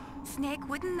 Sorry. Snake,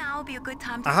 wouldn't now be a good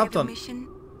time to I have save your done. mission?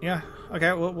 Yeah.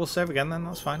 Okay, we'll save again then.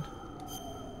 That's fine.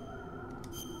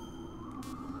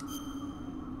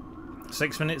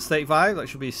 6 minutes 35. That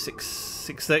should be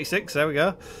 6:36. There we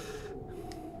go.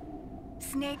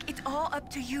 Snake, it's all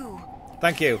up to you.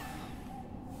 Thank you.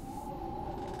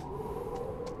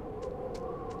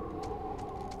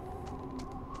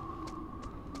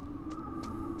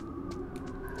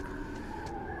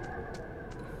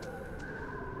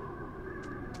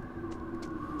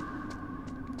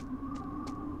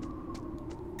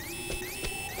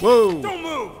 Whoa! Don't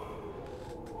move!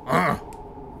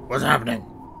 What's happening?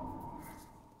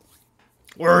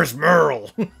 Where's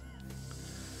Merle?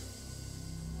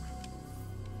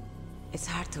 It's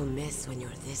hard to miss when you're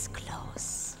this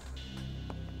close.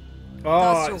 Oh,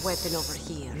 Toss your weapon over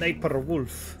here. Sniper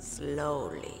Wolf.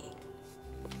 Slowly.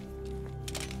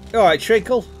 Alright,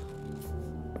 Treacle.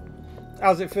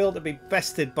 How's it feel to be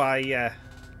bested by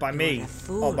me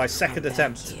on my second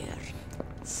attempt? Here.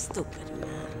 Stupid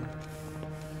man.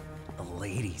 A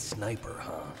lady sniper,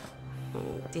 huh?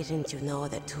 Didn't you know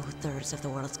that 2/3 of the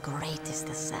world's greatest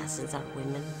assassins are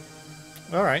women?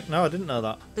 Alright, no, I didn't know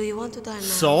that. Do you want to die now?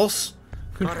 Sauce?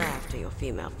 Or after your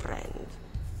female friend?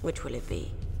 Which will it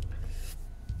be?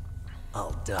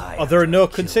 I'll die. Oh, there are no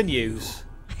continues.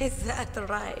 Is that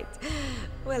right?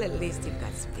 Well, at least you've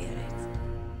got spirit.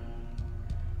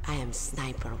 I am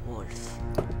Sniper Wolf,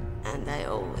 and I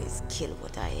always kill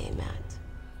what I aim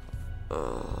at.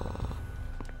 Oh,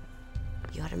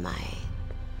 you're my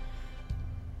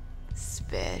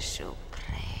special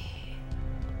prey.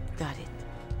 Got it?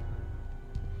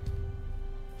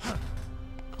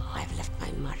 Oh, I've left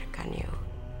my mark on you.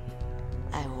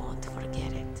 I won't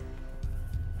forget it.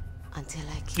 Until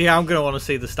I kill Yeah, I'm going to want to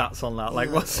see the stats on that. Like,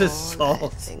 you. what's this All I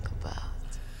sauce? think about.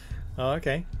 Oh,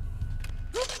 okay.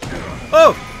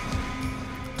 Oh!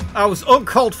 I was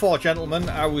uncalled for, gentlemen.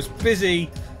 I was busy.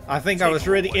 I think I was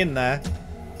really in there.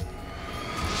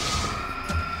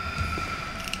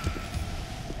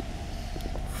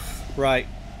 Right.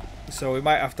 So we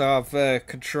might have to have a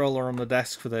controller on the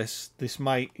desk for this.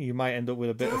 You might end up with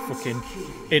a bit of fucking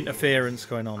interference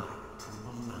going on.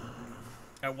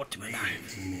 I want to be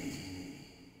alive.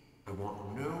 I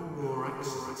want no more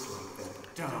accidents like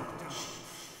that. Don't.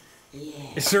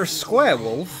 Is there a square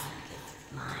wolf?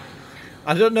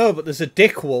 I don't know, but there's a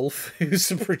dick wolf who's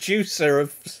the producer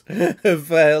of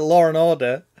Law and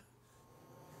Order.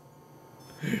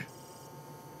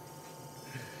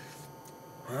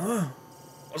 Huh?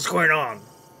 What's going on?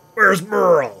 Where's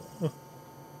Merle?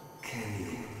 Can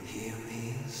you hear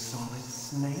me, Solid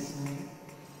Snake?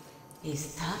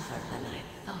 He's tougher than I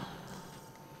thought.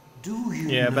 Do you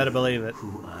Yeah, know better believe it.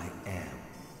 who I am?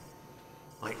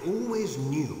 I always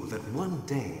knew that one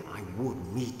day I would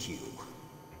meet you.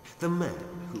 The man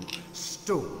who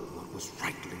stole what was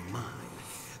rightly mine.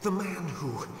 The man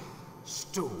who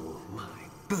stole my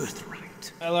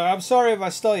birthright. Hello, I'm sorry if I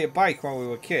stole your bike when we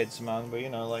were kids, man, but you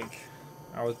know, like,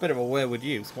 I was a bit of a wayward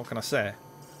youth, what can I say?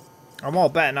 I'm all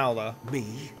better now, though.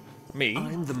 Me? Me?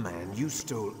 I'm the man you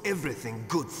stole everything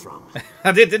good from.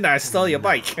 I did, didn't I? I stole your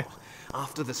bike.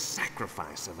 After the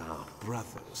sacrifice of our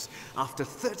brothers, after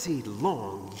 30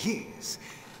 long years,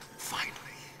 finally,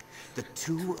 the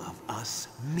two of us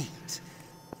meet.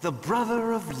 The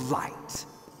brother of light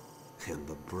and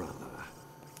the brother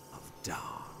of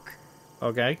dark.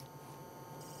 Okay.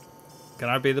 Can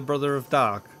I be the brother of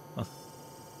dark?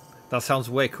 That sounds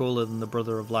way cooler than the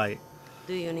brother of light.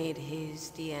 Do you need his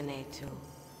DNA too?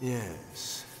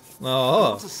 Yes. I Oh.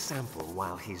 want a sample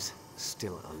while he's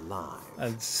still alive.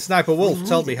 And Sniper Wolf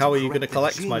told me, needed how to are you going to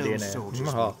correct collect the my genome DNA?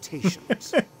 soldiers' Oh.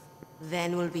 mutations.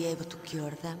 Then we'll be able to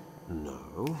cure them?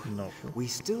 No. No. We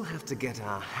still have to get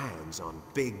our hands on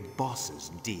Big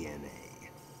Boss's DNA.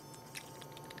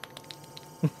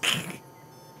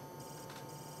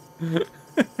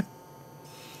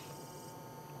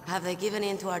 Have they given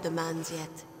in to our demands yet?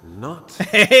 Not.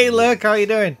 Hey, look, how you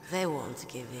doing? They won't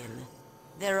give in.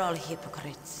 They're all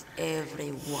hypocrites, every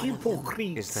one of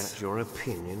them. Is that your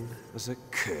opinion as a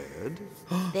Kurd?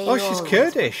 They Oh, she's always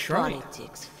Kurdish, put right.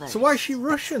 politics So why is first. she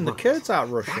Russian? The Kurds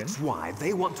aren't Russian. That's why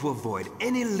they want to avoid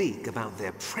any leak about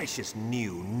their precious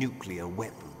new nuclear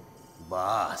weapon.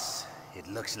 Boss, it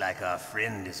looks like our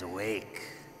friend is awake.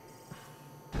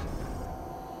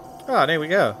 Oh, there we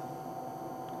go.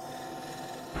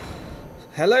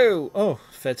 Hello. Oh,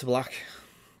 fade to black.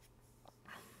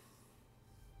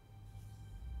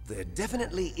 There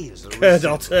definitely is a Kurd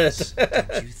or turd. resemblance,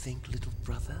 don't you think, little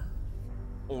brother?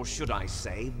 Or should I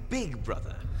say, big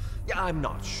brother? Yeah, I'm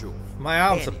not sure. My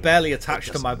arms are Anyway, barely it attached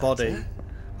to doesn't my body. matter.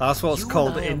 That's what's You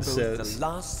called and I are both inserts. the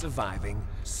last surviving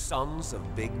sons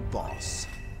of Big Boss.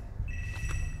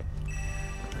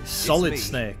 Solid me.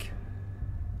 Snake.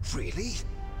 Really?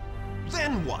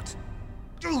 Then what?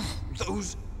 Oof,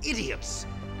 those idiots!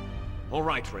 All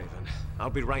right, Raven. I'll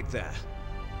be right there.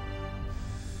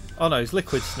 Oh no, he's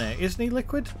Liquid Snake. Isn't he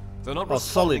Liquid? They're not Or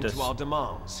responding Solidus. to our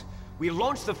demands. We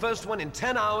launched the first one in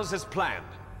 10 hours as planned.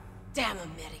 Damn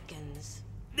Americans.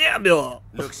 Damn it.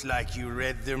 Looks like you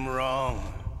read them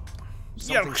wrong.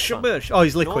 Something's Yeah, funny. oh,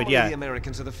 he's Liquid, Normally yeah. the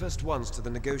Americans are the first ones to the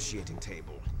negotiating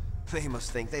table. They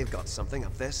must think they've got something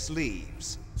up their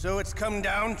sleeves. So it's come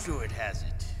down to it, has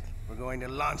it? We're going to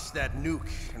launch that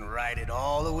nuke and ride it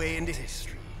all the way into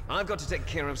history. I've got to take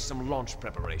care of some launch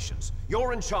preparations.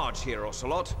 You're in charge here,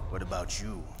 Ocelot. What about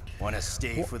you? Wanna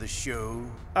stay for the show?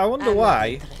 I wonder I'm not why,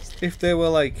 interested. if they were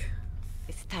like...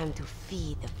 It's time to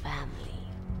feed the family.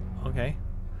 Okay.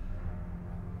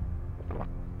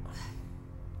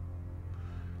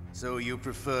 So you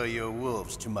prefer your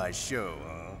wolves to my show,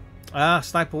 huh? Ah,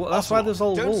 Sniper. That's why there's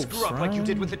all Don't wolves, screw up right? like you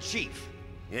did with the chief.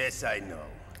 Yes, I know.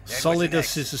 That was Solidus an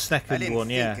is the accident. I second didn't one,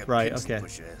 yeah. think a Right, pinch okay.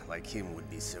 pusher like him would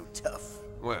be so tough.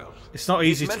 Well, It's not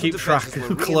easy to keep track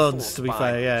of clones, to be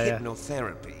fair, yeah.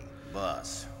 Hypnotherapy.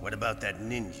 Boss, what about that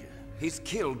ninja? He's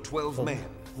killed 12 men.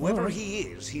 Whoever he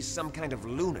is, he's some kind of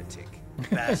lunatic.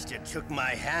 Bastard took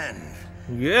my hand.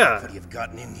 Yeah. Could he have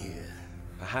gotten in here?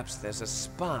 Perhaps there's a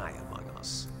spy among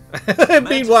us.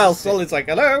 Meanwhile, Solid's like,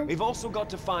 hello. We've also got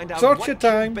to find out Torture what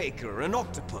time. killed Baker, an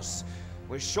octopus.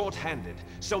 We're short-handed,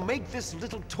 so make this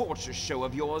little torture show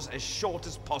of yours as short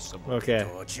as possible. Okay.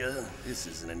 Torture? This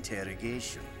is an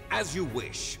interrogation. As you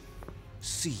wish.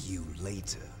 See you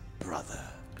later, brother.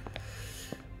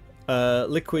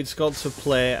 Liquid's got to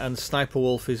play, and Sniper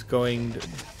Wolf is going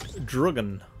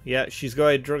drugging. Yeah, she's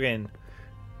going drugging.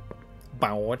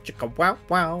 Bow, chicka, wow,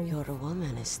 wow. Your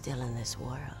woman is still in this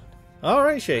world. All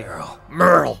right, she.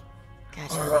 Merle.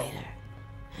 Catch you later,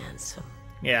 handsome.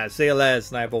 Yeah, see you later,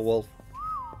 Sniper Wolf.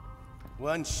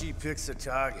 Once she picks a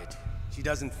target, she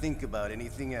doesn't think about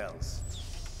anything else.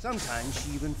 Sometimes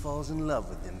she even falls in love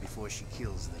with them before she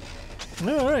kills them.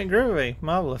 All right, groovy,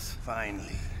 marvelous.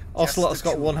 Finally. Ocelot's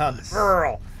got one hand.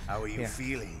 How are you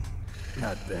feeling?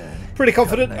 Not bad. Pretty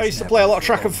confident. I used to play a lot of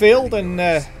track and field and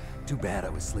Too bad I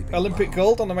was sleeping. Olympic well.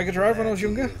 Gold on the Mega Drive when I was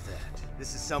younger.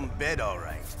 This is some bed, all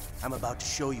right. I'm about to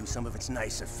show you some of its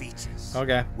nicer features.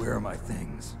 Okay. Where are my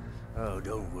things? Oh,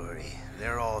 don't worry.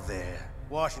 They're all there.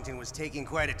 Washington was taking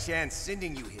quite a chance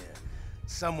sending you here.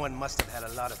 Someone must have had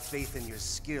a lot of faith in your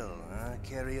skill, huh,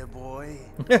 carrier boy?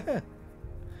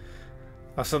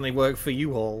 I suddenly work for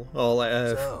you all. Or like,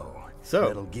 so.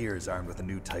 Metal Gear's armed with a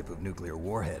new type of nuclear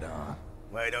warhead, huh?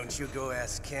 Why don't you go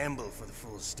ask Campbell for the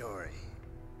full story?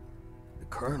 The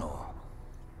Colonel.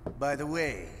 By the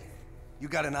way, you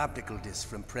got an optical disc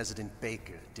from President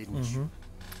Baker, didn't you?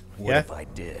 What Yeah. if I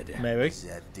did? Maybe. Is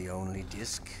that the only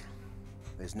disc?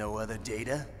 There's no other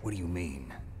data? What do you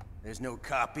mean? There's no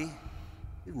copy?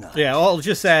 You've not. Yeah, I'll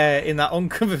just in that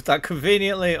that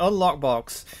conveniently unlocked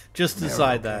box just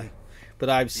inside there. But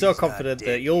I'm so He's not confident that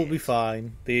dead you'll yet. be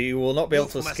fine. That you will not be able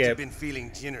Wolf to must have escape. been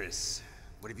feeling generous.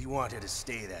 But if you want her to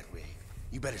stay that way,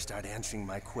 you better start answering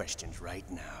my questions right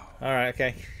now. All right,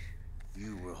 okay.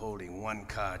 You were holding one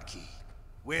card key.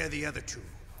 Where are the other two?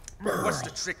 What's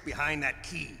the trick behind that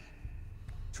key?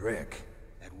 Trick?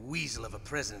 That weasel of a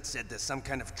president said there's some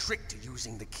kind of trick to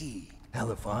using the key. Hell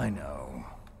if I know.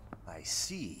 I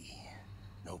see.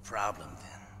 No problem then.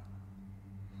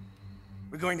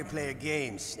 We're going to play a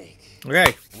game, Snake.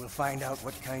 Okay. We'll find out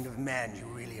what kind of man you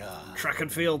really are. Track and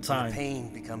field When time. the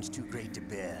pain becomes too great to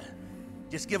bear,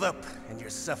 just give up and your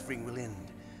suffering will end.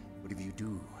 But if you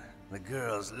do, the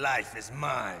girl's life is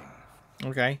mine.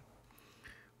 Okay.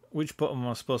 Which button am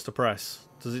I supposed to press?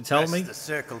 Does it tell Press me? the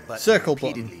circle button Circle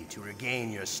button. repeatedly to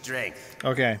regain your strength.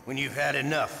 Okay. When you've had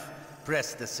enough,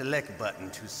 press the select button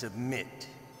to submit.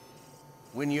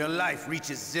 When your life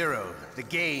reaches 0, the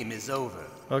game is over.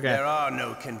 Okay. There are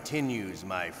no continues,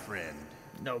 my friend.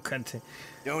 No continue.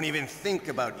 Don't even think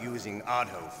about using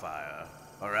auto fire,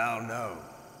 or I'll know.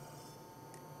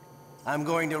 I'm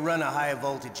going to run a high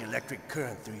voltage electric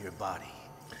current through your body.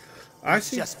 I It's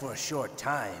see. just for a short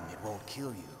time, it won't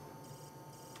kill you.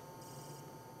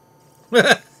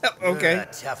 Okay. You're a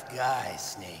tough guy,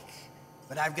 Snake.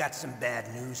 But I've got some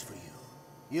bad news for you.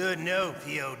 You're no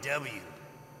POW.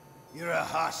 You're a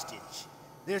hostage.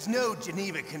 There's no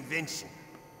Geneva Convention.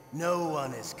 No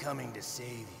one is coming to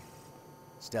save you.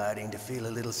 Starting to feel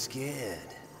a little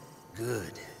scared.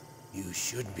 Good. You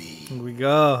should be. Here we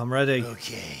go. I'm ready.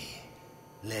 Okay.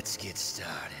 Let's get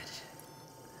started.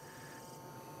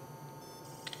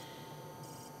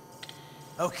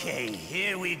 Okay,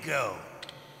 here we go.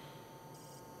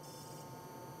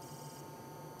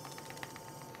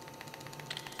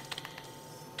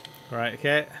 Right,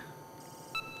 okay.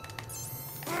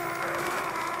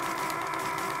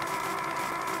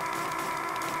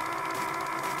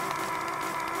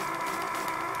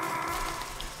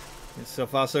 So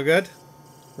far, so good.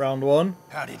 Round one.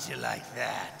 How did you like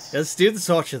that? Let's do the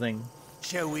torture thing.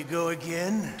 Shall we go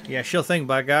again? Yeah, sure thing,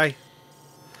 bad guy.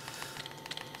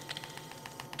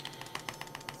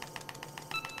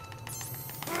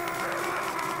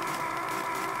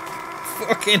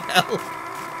 Fucking hell.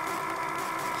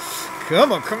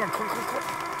 Come on, come on, come on, come on.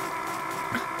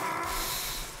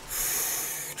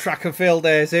 Track and field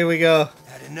days, here we go.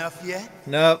 Had enough yet?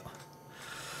 Nope.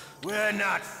 We're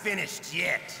not finished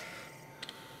yet.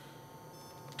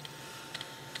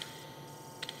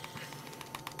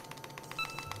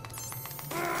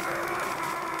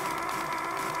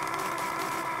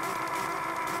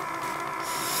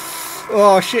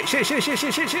 Oh, shit, shit, shit, shit,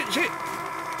 shit, shit, shit, shit.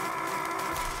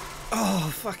 Oh,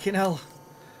 fucking hell.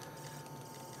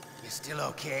 You still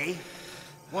okay?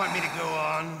 Want me to go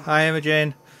on? Hi,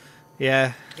 Imogen.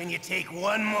 Yeah. Can you take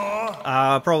one more?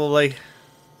 Probably.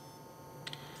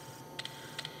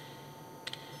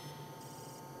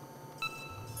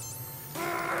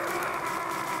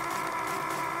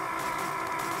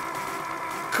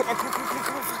 Come on, come on, come on, come on,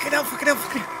 come on. Fucking hell, fucking hell,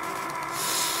 fucking hell.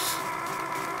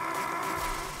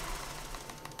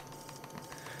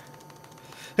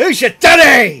 Who's your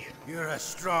daddy? You're a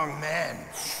strong man.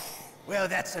 Well,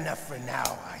 that's enough for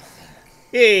now, I think.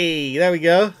 Hey, there we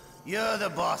go. You're the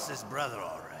boss's brother,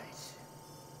 all right.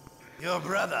 Your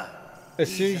brother.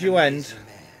 As soon as you end,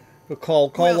 we'll call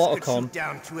Otacon.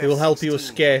 He will help you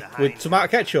escape with tomato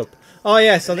ketchup. Oh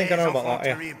yes, I think I know about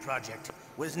that. Yeah. Project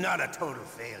was not a total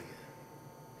failure.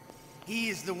 He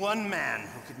is the one man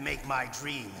who could make my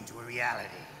dream into a reality.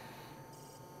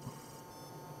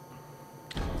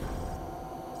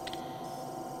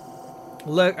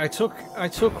 Look, I took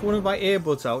one of my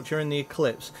earbuds out during the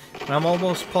eclipse, and I'm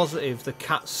almost positive the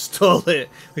cat stole it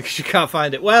because you can't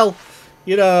find it. Well,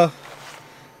 you know,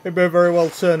 it may very well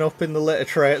turn up in the litter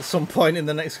tray at some point in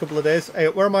the next couple of days. Hey,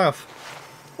 where am I off?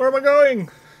 Where am I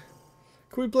going?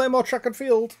 Can we play more track and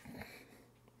field?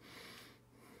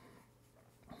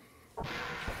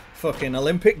 Fucking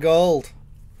Olympic gold.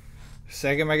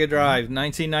 Sega Mega Drive,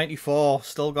 1994.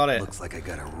 Still got it. Looks like I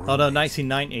got a room. Oh no,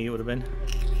 1990 it would have been.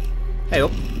 Hey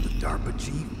up. The DARPA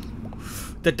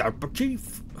chief? The DARPA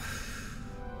chief.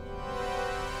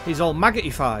 He's all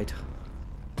maggotified.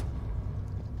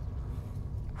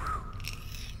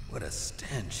 What a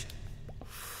stench.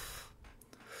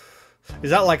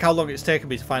 Is that like how long it's taken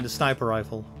me to find a sniper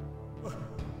rifle?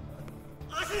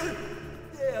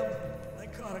 Damn, I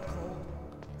caught a cold.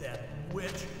 That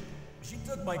witch. She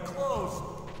took my clothes.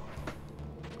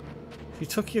 She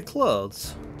took your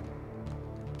clothes?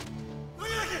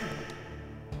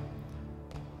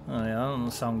 Oh yeah, that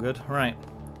doesn't sound good. Right.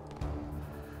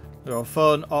 Go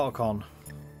phone Otacon.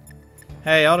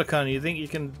 Hey Otacon, you think you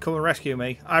can come and rescue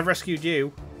me? I've rescued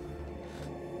you.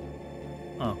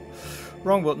 Oh.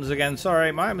 Wrong buttons again,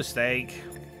 sorry, my mistake.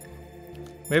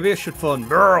 Maybe I should phone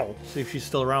Burl, see if she's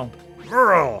still around.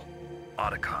 Burl!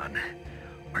 Otacon,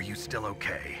 are you still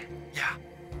okay? Yeah,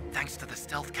 thanks to the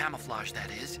stealth camouflage,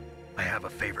 that is. I have a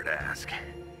favor to ask.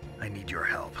 I need your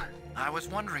help. I was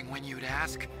wondering when you'd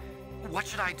ask. What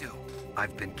should I do?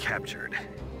 I've been captured.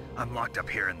 I'm locked up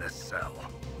here in this cell.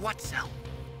 What cell?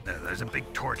 There's a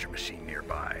big torture machine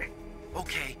nearby.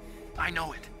 Okay, I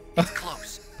know it. It's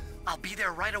close. I'll be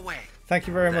there right away. Thank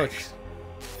you very much.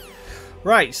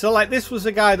 Right, so like this was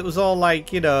a guy that was all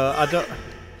like, you know, I don't,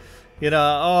 you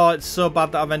know, oh, it's so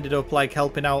bad that I've ended up like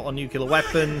helping out on nuclear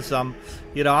weapons.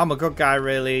 You know, I'm a good guy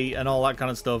really, and all that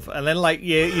kind of stuff. And then like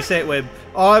you say it with him,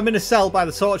 oh, I'm in a cell by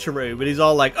the torture room, and he's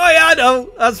all like, oh yeah, I know,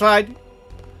 that's fine.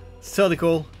 It's totally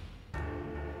cool.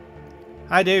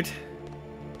 Hi, dude.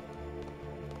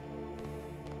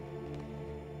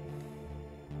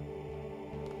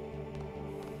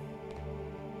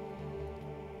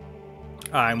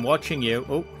 I'm watching you.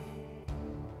 Oh.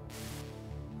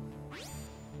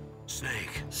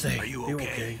 Snake, are you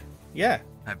okay? Yeah.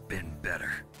 I've been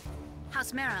better.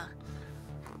 How's Meryl?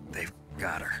 They've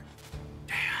got her.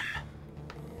 Damn.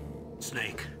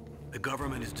 Snake, the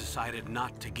government has decided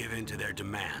not to give in to their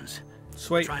demands.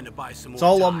 Sweet. Trying to buy some more it's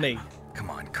all time. on me. Come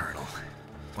on, Colonel.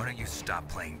 Why don't you stop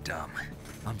playing dumb?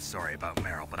 I'm sorry about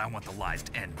Meryl, but I want the lies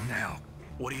to end now.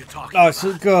 What are you talking Oh,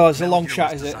 about? it's a long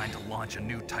chat, is it? Designed to launch a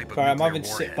new type of Sorry, I'm having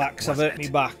nuclear to sit warhead, back because I've hurt me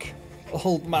back.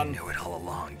 Old man. You knew it all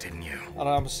along, didn't you? And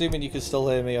I'm assuming you can still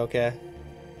hear me okay.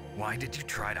 Why did you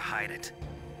try to hide it?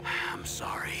 I'm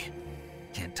sorry.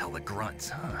 Can't tell the grunts,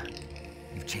 huh?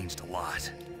 You've changed a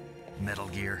lot. Metal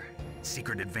Gear,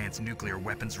 secret advanced nuclear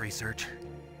weapons research.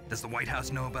 Does the White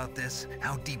House know about this?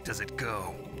 How deep does it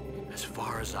go? As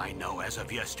far as I know, as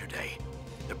of yesterday,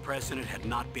 the president had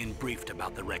not been briefed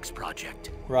about the Rex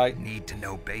project. Right. Need to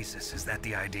know basis, is that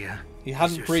the idea? He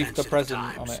hadn't briefed the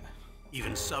president on it.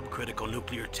 Even subcritical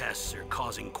nuclear tests are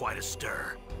causing quite a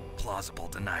stir. Plausible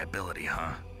deniability,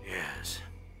 huh? Yes.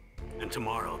 And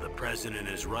tomorrow, the president and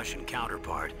his Russian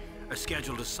counterpart are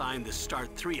scheduled to sign the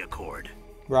START 3 Accord.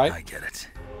 Right. I get it.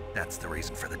 That's the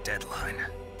reason for the deadline.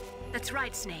 That's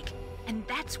right, Snake. And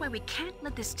that's why we can't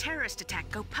let this terrorist attack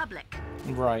go public.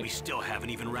 Right. We still haven't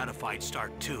even ratified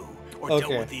START 2 or dealt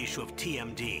with the issue of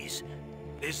TMDs.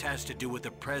 This has to do with the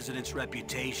president's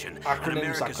reputation and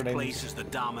America's place as the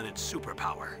dominant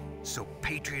superpower. So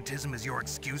patriotism is your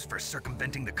excuse for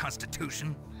circumventing the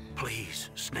Constitution? Please,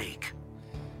 Snake.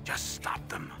 Just stop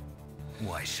them.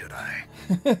 Why should I?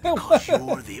 Because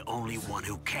you're the only one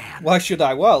who can. Why should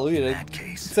I? Well, you know, In that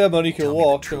case, thermonuclear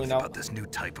war tell me killing the truth about out. this new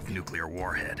type of nuclear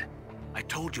warhead. I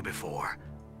told you before.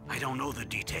 I don't know the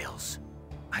details.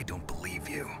 I don't believe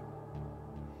you.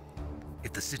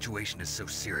 If the situation is so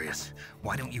serious,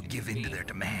 why don't you give in to their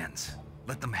demands?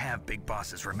 Let them have Big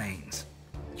Boss's remains.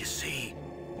 You see?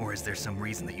 Or is there some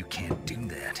reason that you can't do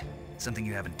that? Something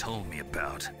you haven't told me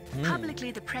about.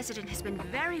 Publicly, the president has been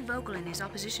very vocal in his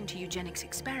opposition to eugenics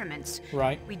experiments.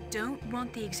 Right. We don't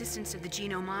want the existence of the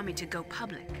genome army to go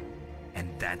public. And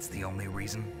that's the only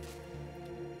reason?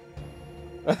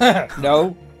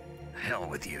 No. Hell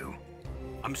with you.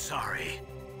 I'm sorry.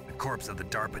 The corpse of the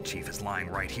DARPA chief is lying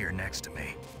right here next to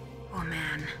me. Oh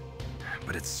man.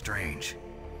 But it's strange.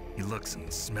 He looks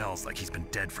and smells like he's been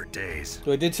dead for days.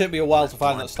 So it did take me a while to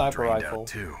find that Blood's sniper drained rifle. out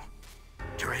too.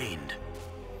 Drained.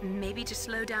 Maybe to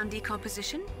slow down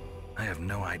decomposition? I have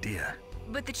no idea.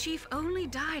 But the chief only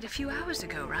died a few hours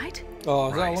ago, right? Oh,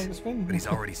 is that how Right. long it's been? But he's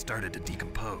already started to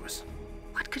decompose.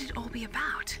 What could it all be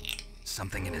about?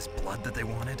 Something in his blood that they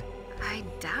wanted? I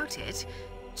doubt it.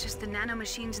 Just the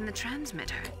nanomachines in the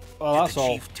transmitter. Oh, Did that's the all.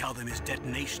 chief tell them his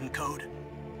detonation code?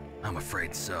 I'm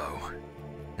afraid so.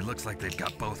 It looks like they've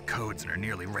got both codes and are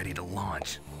nearly ready to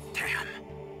launch. Damn.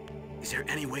 Is there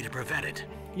any way to prevent it?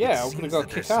 Yeah, It I'm gonna seems go that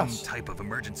kick there's ass. some type of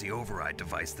emergency override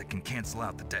device that can cancel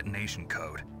out the detonation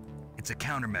code. It's a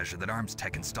countermeasure that Arms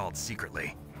Tech installed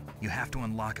secretly. You have to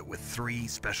unlock it with 3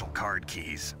 special card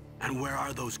keys. And where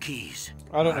are those keys?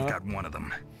 I don't know. I've got one of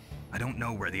them. I don't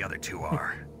know where the other 2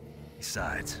 are.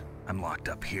 Besides, I'm locked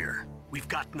up here. We've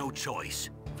got no choice.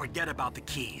 Forget about the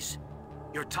keys.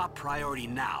 Your top priority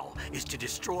now is to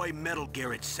destroy Metal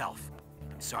Gear itself.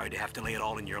 Sorry to have to lay it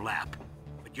all in your lap,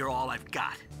 but you're all I've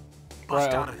got. Bust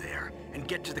Right. out of there and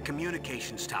get to the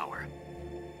communications tower.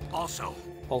 Also,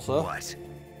 What?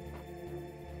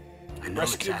 I know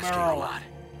Rescue it's asking Meryl. a lot.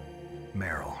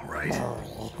 Meryl, right?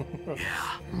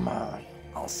 Yeah,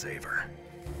 I'll save her.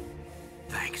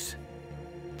 thanks.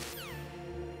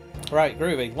 Right,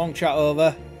 groovy. Long chat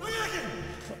over.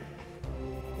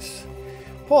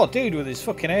 Poor dude with his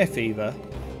fucking hay fever.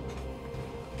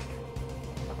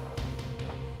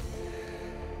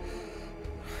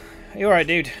 You alright,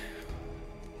 dude?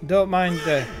 Don't mind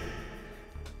the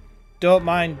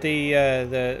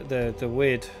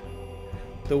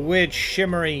weird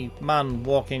shimmery man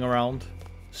walking around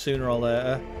sooner or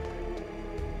later.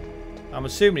 I'm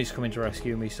assuming he's coming to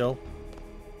rescue me still.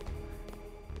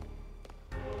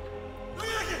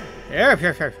 Yeah.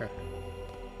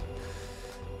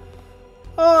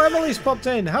 Oh, Emily's popped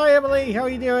in. Hi, Emily. How are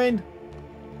you doing?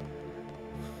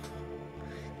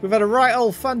 We've had a right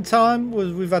old fun time.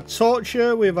 We've had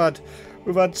torture. We've had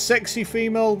sexy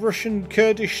female Russian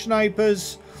Kurdish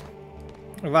snipers.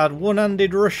 We've had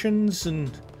one-handed Russians,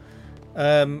 and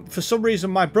for some reason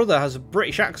my brother has a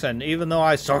British accent, even though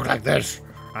I talk like this.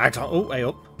 I talk. Oh, hey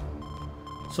up.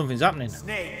 Something's happening.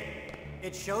 Snake,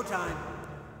 it's showtime.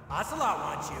 Ocelot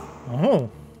wants you. Oh.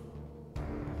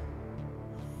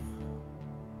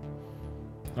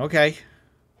 Okay.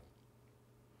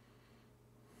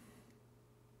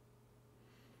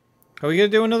 Are we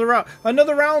going to do another round?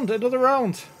 Another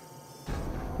round!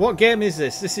 What game is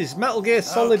this? This is Metal Gear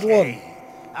Solid 1.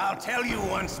 I'll tell you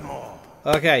once more.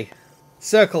 Okay.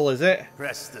 Circle, is it?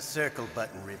 Press the circle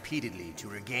button repeatedly to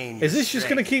regain your Is this just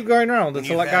going to strength. keep going around When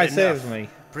until you've that guy had saves enough, me?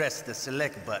 Press the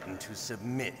select button to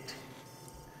submit.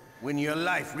 When your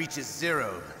life reaches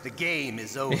 0, the game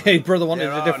is over. Hey, brother wanted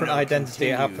There a are different no identity,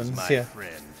 it continues, happens, my yeah.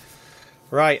 friend.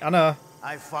 Right, I know.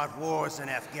 I fought wars in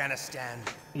Afghanistan,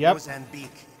 Yep.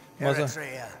 Mozambique, Moza-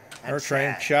 Eritrea, and Eritrea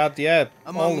and Chad. Chad, yeah.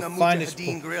 All Among the the finest.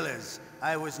 Mujahideen guerrillas,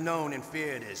 I was known and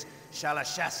feared as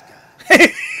Shalashaska.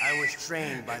 I was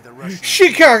trained by the Russian.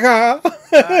 Chicago!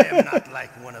 I am not like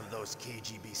one of those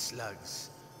KGB slugs.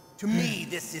 To me,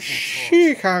 this isn't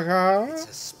torture. Chicago! It's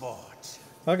a sport.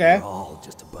 Okay. We're all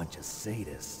just a bunch of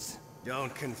sadists.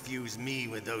 Don't confuse me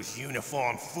with those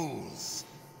uniformed fools.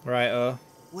 Right,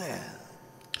 Well,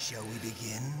 shall we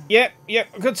begin? Yep,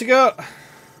 good to go.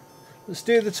 Let's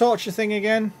do the torture thing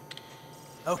again.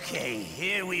 Okay,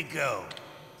 here we go.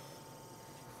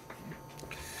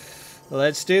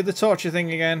 Let's do the torture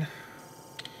thing again.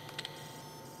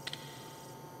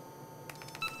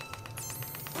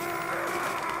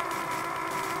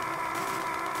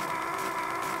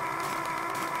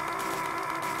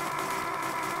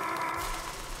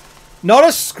 Not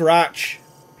a scratch.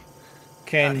 How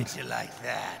Can did you like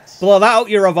that? blow that out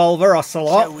your revolver,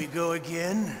 Ocelot. Shall we go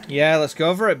again? Yeah, let's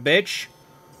go for it, bitch.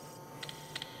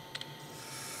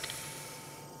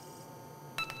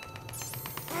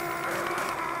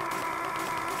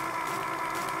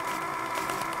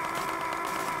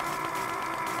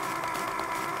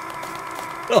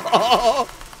 Oh,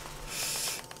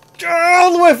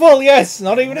 all the way full, yes.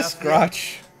 Not even a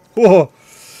scratch. Whoa.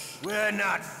 We're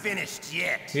not finished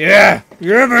yet. Yeah,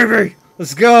 yeah, baby.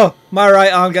 Let's go. My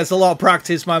right arm gets a lot of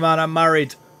practice, my man. I'm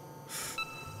married.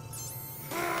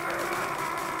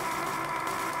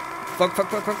 Fuck, fuck,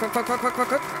 fuck, fuck, fuck, fuck, fuck, fuck, fuck,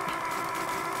 fuck.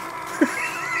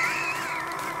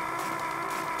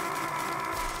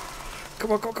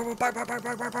 Come on, come on, come on. Back, back, back,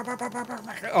 back, back, back, back, back,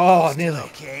 back. Oh, nearly.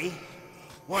 Okay.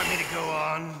 Want me to go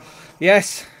on?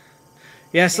 Yes.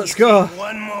 Yes, Can let's you go. take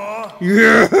one more?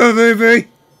 Yeah,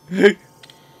 baby.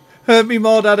 Hurt me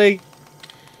more, daddy.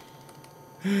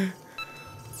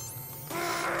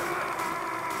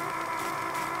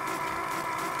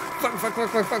 Fuck, fuck, fuck,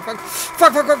 fuck, fuck, fuck.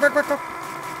 Fuck, fuck, fuck, fuck, fuck, fuck.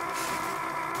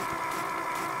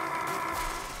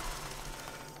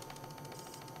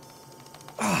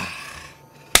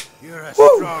 You're a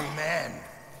strong man.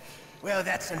 Well,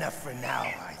 that's enough for now,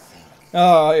 I think.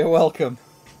 Oh, you're welcome.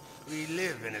 We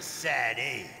live in a sad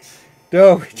age.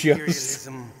 No, just.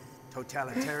 Imperialism,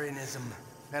 totalitarianism,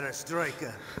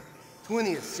 perestroika.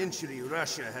 20th century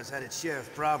Russia has had its share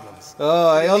of problems.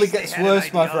 Oh, But it at only least they gets had an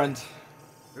worse, my ideology. friend.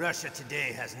 Russia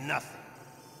today has nothing.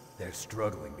 They're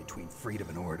struggling between freedom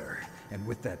and order, and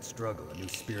with that struggle, a new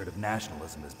spirit of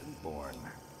nationalism has been born.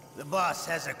 The boss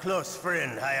has a close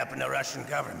friend high up in the Russian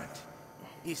government.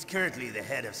 He's currently the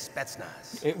head of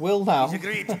Spetsnaz. It will now. He's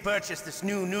agreed to purchase this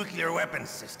new nuclear weapons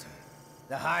system.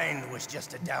 The Hind was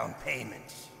just a down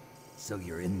payment. So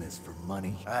you're in this for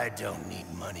money? I don't need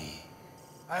money.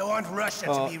 I want Russia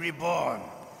Oh. to be reborn,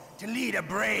 to lead a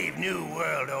brave new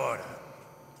world order.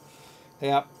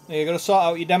 Yeah, you're going to sort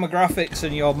out your demographics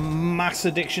and your mass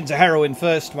addiction to heroin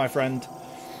first, my friend.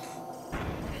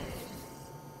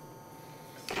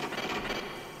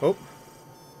 Oh.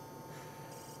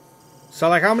 So,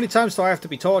 like, how many times do I have to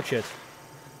be tortured?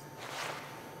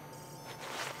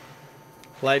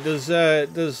 Like, does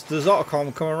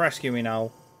Otacon come and rescue me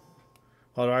now?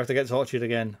 Or do I have to get tortured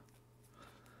again?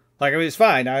 Like, I mean, it's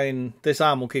fine. I mean, this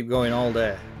arm will keep going all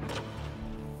day.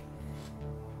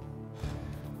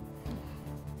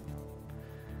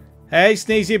 Hey,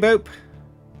 sneezy boop.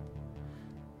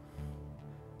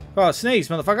 Oh, sneeze,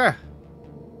 motherfucker.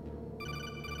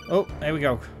 Oh, there we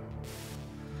go.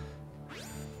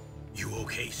 You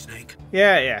okay, Snake?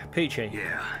 Yeah, Peachy.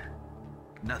 Yeah.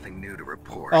 Nothing new to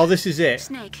report. Oh, this is it.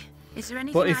 Snake, is there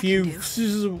anything But if I can you do?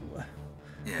 fizzle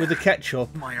with the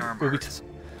ketchup, My arm will be hurts.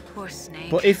 Poor Snake.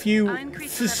 but if you I'll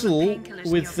increase the level of fizzle painkillers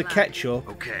in with your the blood. ketchup,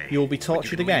 Okay, you'll be but you tortured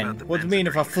can leave again. out the What do you mean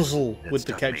if I benzodiazepines. fizzle That with the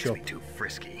stuff ketchup? Makes me too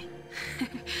frisky.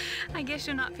 I guess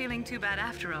you're not feeling too bad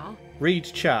after all. Read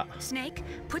chat. Snake,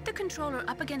 put the controller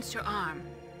up against your arm.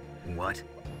 What?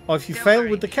 Or if you Don't fail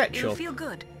worry, with the It'll ketchup. feel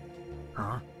good.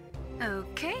 Huh?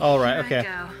 Okay. All right, here I okay.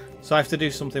 go. So I have to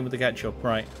do something with the ketchup,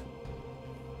 right?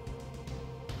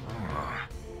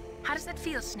 How does that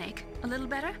feel, Snake? A little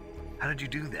better? How did you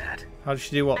do that? How did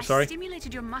she do what? I Sorry.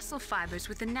 stimulated your muscle fibers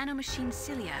with the nanomachine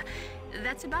cilia.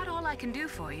 That's about all I can do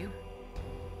for you.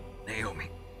 Naomi,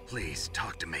 please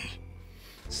talk to me.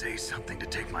 Say something to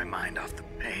take my mind off the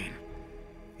pain.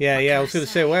 Yeah, What I can was I going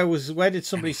to say, where did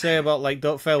somebody say about, like,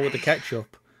 don't fail with the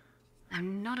ketchup?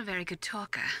 I'm not a very good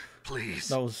talker.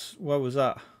 Please. Where was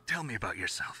that? Tell me about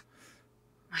yourself.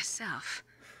 Myself.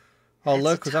 Oh, That's a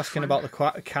Lurk was tough asking one. about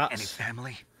the Any cats.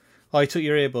 family? Oh, he took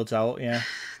your earbuds out, yeah.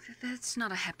 That's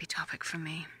not a happy topic for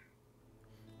me.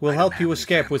 We'll I don't help have you any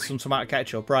escape with family. some tomato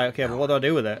ketchup. Right, okay, but No. what do I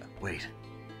do with it? Wait.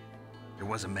 There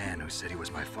was a man who said he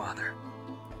was my father.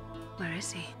 Where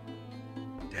is he?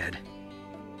 Dead.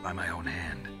 By my own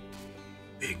hand.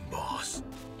 Big boss.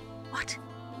 What?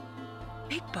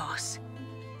 Big Boss?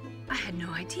 I had no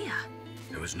idea.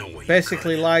 There was no way you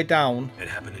Basically, could. lie down. It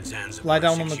happened in Zanzibar Lie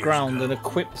down 6 on the years ground ago. and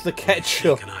equip the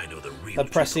ketchup. Snake and I know the real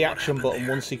And press truth the of what action happened button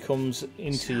there. once he comes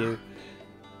into you.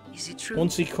 Is it true?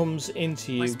 Once he comes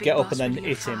into you, Was Big get up Boss and then really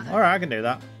your hit him. father? Alright, I can do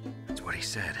that. That's what he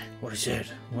said. What he said?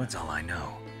 That's all I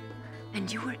know.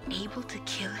 And you were able to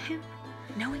kill him?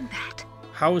 Knowing that?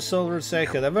 How is Solar and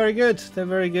Seika? They're very good. They're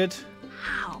very good.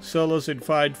 How? Solo's in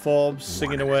fine form,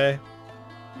 singing away.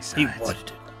 He Besides, wanted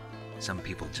it. some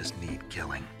people just need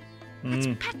killing. That's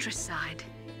patricide.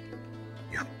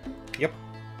 Yep. Yep.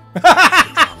 The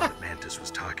trauma that Mantis was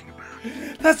talking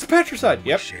about. That's patricide. We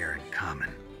Yep. share in common.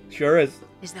 Sure is.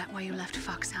 Is that why you left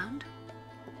Foxhound?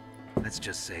 Let's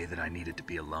just say that I needed to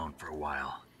be alone for a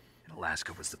while. And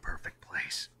Alaska was the perfect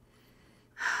place.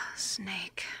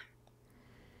 Snake.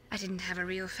 I didn't have a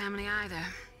real family either.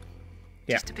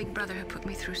 Yeah. Just a big brother who put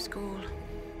me through school.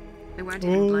 We weren't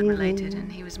even blood related, and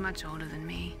he was much older than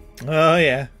me. Oh,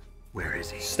 yeah. Where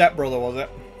is he? Stepbrother, was it?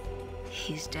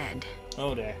 He's dead.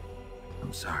 Oh, dear.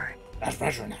 I'm sorry. That's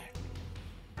patricide.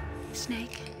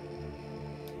 Snake,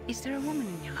 is there a woman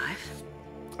in your life?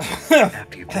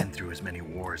 After you've been through as many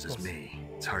wars as me,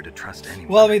 it's hard to trust anyone.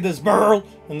 Well, I mean, there's Burl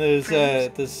and there's Roy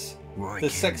the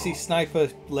sexy Campbell. sniper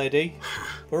lady.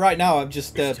 But right now, I'm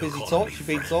just busy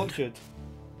being tortured.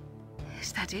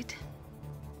 Is that it?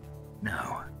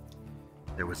 No.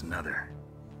 There was another.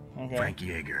 Okay. Frank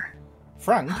Yeager.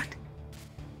 Frank? What?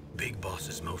 Big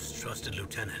Boss's most trusted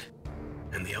lieutenant.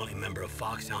 And the only member of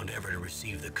Foxhound ever to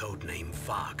receive the code name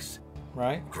Fox.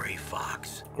 Right. Gray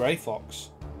Fox. Grey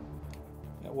Fox.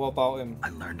 Yeah, what about him? I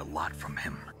learned a lot from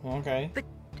him. Okay. But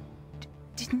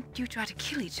didn't you try to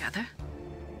kill each other?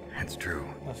 It's true.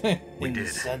 We did.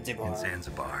 Zanzibar. In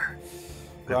Zanzibar.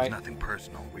 There Right. was nothing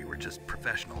personal. We were just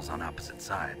professionals on opposite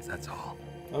sides, that's all.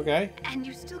 Okay. And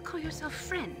you still call yourself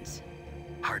friends?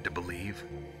 Hard to believe.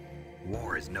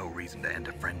 War is no reason to end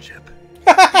a friendship.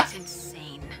 That's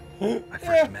insane. I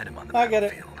first met him on the I get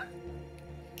it. battlefield.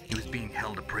 He was being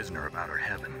held a prisoner of outer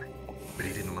heaven, but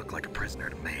he didn't look like a prisoner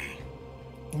to me.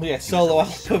 Yeah, solo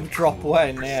album drop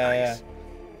when. precise. Yeah.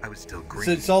 I was still green.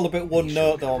 So it's all a bit one He note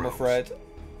showed me though, the I'm ropes. afraid.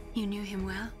 You knew him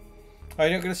well? Oh,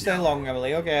 you're not going to stay long,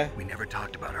 Emily. Okay. We never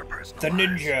talked about our personal The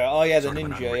lives. ninja. Oh yeah, the Sort of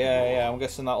an ninja. unwritten Yeah. rule. I'm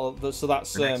guessing that. So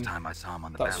that's The next time I saw him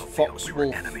on the that's battlefield, Fox we were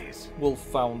Wolf. enemies.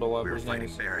 Wolfhound or We whatever were his name fighting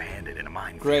is. barehanded in a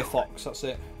minefield. Grey Fox. That's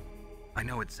it. I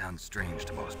know it sounds strange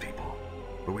to most people,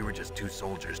 but we were just two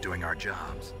soldiers doing our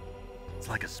jobs. It's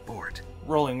like a sport.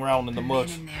 Rolling around in the mud,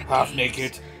 in their half caves.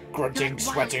 naked, grunting,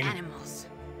 Like wild sweating, animals.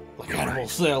 like You're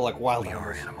animals. right. They're like wild We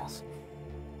are animals. animals.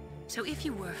 So if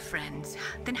you were friends,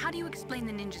 then how do you explain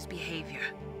the ninja's behavior?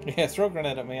 Yeah, throw a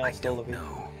grenade at me. I'll I still don't love you.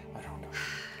 know. I don't know.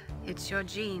 It's your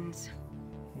genes.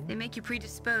 They make you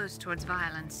predisposed towards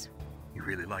violence. You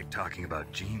really like talking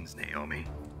about genes, Naomi.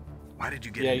 Why did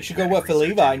you get Yeah, into you should go genetic work for research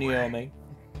Levi, anyway? Naomi.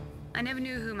 I never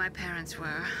knew who my parents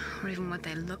were, or even what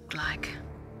they looked like.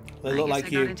 They look I like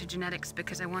guess I you. got into genetics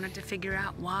because I wanted to figure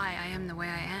out why I am the way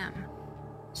I am.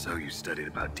 So you studied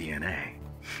about DNA.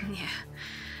 Yeah.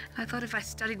 I thought if I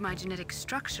studied my genetic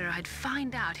structure, I'd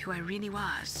find out who I really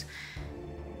was.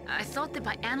 I thought that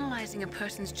by analyzing a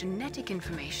person's genetic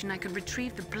information, I could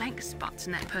retrieve the blank spots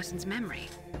in that person's memory.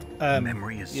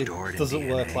 Memory is It stored in doesn't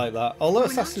work DNA. like that. Although We're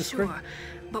not Assassin's Creed. sure,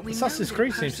 but we Assassin's know that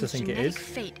Creed a seems to person's think it genetic is.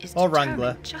 fate is Or determined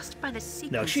Wrangler. just by the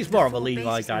sequence No, she's of the more of a full Levi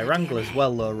bases guy. of the Wrangler's DNA.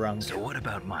 well low rank. So what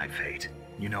about my fate?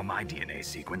 You know my DNA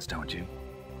sequence, don't you?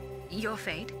 Your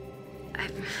fate?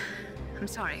 I'm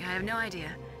sorry, I have no idea.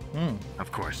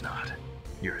 Of course not.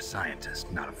 You're a scientist,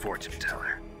 not a fortune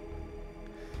teller.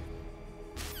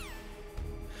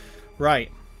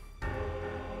 Right.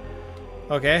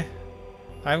 Okay.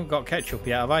 I haven't got ketchup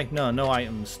yet, have I? No, no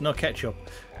items. No ketchup.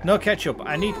 No ketchup.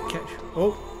 I need ketchup.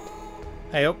 Oh.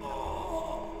 Hey up.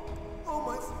 Oh,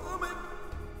 my stomach.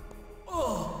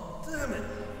 Oh, damn it.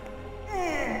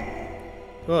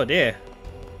 Oh dear.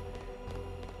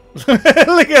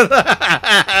 Look at that.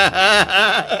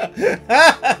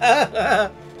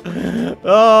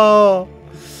 Oh.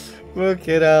 Look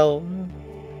at hell.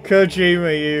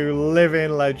 Kojima, you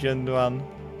living legend, man.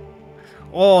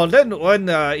 Oh, then when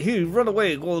he run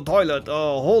away, go to the toilet,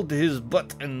 hold his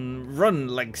butt and run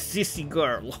like sissy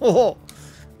girl.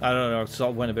 I don't know,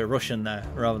 sort of went a bit Russian there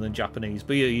rather than Japanese,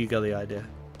 but you got the idea.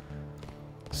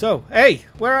 So, hey,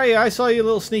 where are you? I saw you,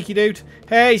 little sneaky dude.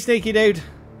 Hey, sneaky dude.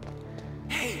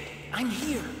 Hey, I'm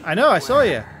here. I know, I saw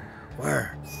you.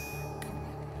 Where?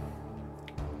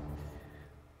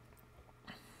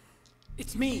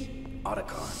 It's me,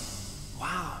 Otacon.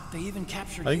 Wow, they even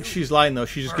captured I think you. she's lying though,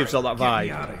 she just gives out that Get me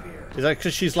vibe. out of here. Is that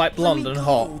because she's like blonde and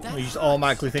hot? You just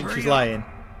automatically think she's lying.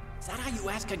 Is that how you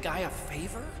ask a guy a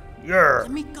favor? Yeah.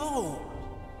 Let me go.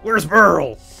 Where's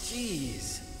Burl?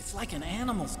 Jeez, it's like an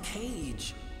animal's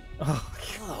cage. Oh,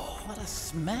 Oh, what a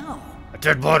smell. a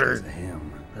dead body. It's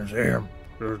him. There's him.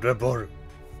 There's a dead body.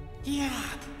 Yeah.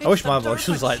 I wish it's my the voice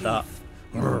was DARPA like chief. that.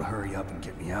 You don't hurry up and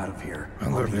get me out of here.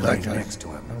 I'm gonna I'll be right like that. next to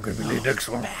him. I'm gonna be the next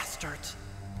one. Bastards.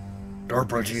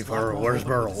 DARPA chief, Lock one where's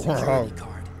over Burl? with a security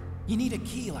card. You need a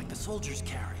key like the soldiers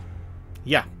carry.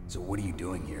 Yeah. So what are you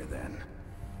doing here then?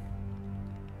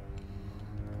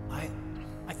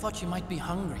 I thought you might be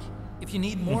hungry. If you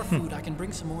need more food, I can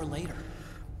bring some more later.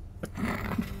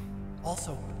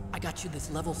 Also, I got you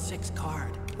this level 6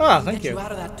 card. Ah, It'll thank get you. you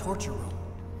out of that torture room.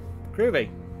 Groovy.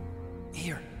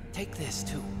 Here, take this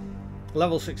too.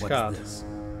 Level 6 What's card. this?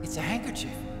 It's a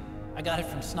handkerchief. I got it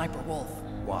from Sniper Wolf.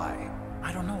 Why?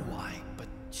 I don't know why, but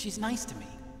she's nice to me.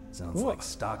 Sounds What? like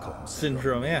Stockholm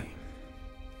Syndrome, yeah.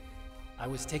 I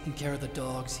was taking care of the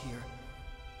dogs here.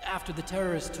 After the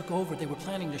terrorists took over, they were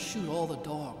planning to shoot all the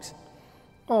dogs.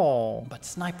 Oh. But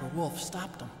Sniper Wolf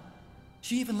stopped them.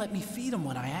 She even let me feed them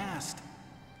when I asked.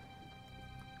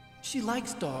 She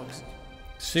likes dogs.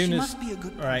 Soon She as must be a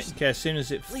good right, person. okay, as soon as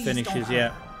it Please finishes, don't hurt yeah.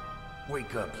 her.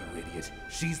 Wake up, you idiot.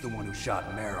 She's the one who shot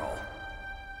Meryl.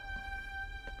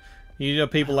 You know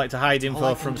people like to hide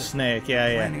info I from can do. Snake, yeah,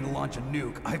 yeah. Planning to launch a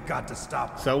nuke. I've got to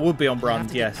stop her. So it would be on You have brand,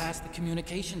 to get yes. past the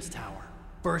communications tower.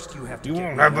 First, you have to You get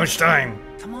won't rid have of much her. time.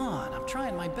 Come on, I'm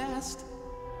trying my best.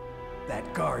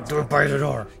 That guard's Do it by the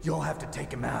door. You'll have to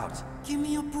take him out. Give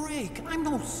me a break. I'm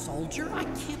no soldier. I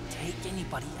can't take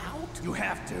anybody out. You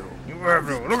have to. You have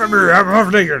to. Look at me, I'm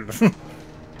half naked.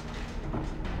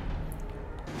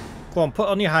 Go on, put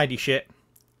on your hidey shit.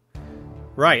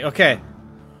 Right, okay.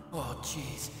 Oh,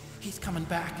 jeez. He's coming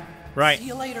back. Right. See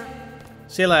you later.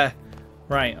 See you later.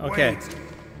 Right, okay. Wait.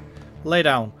 Lay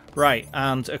down. Right,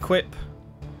 and equip.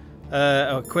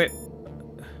 Equip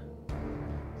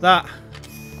that.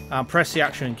 And press the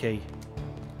action key.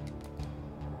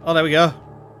 Oh, there we go.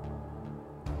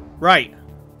 Right.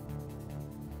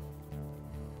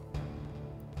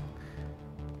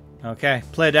 Okay,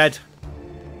 play dead.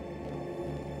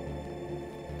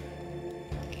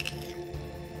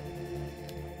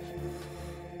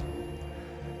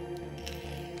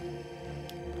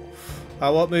 I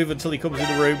won't move until he comes in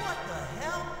the room.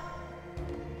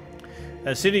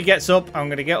 As soon as he gets up, I'm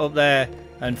going to get up there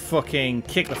and fucking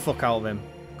kick the fuck out of him.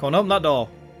 Come on, open that door.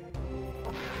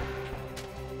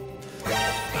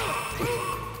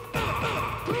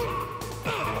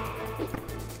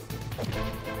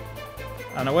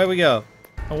 And away we go.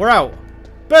 And we're out.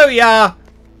 Booyah!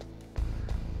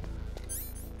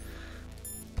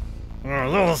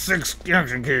 Level 6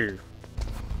 action key.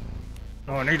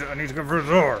 Oh, I need to go through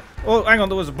the door. Oh, hang on,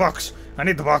 there was a box. I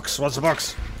need the box. What's the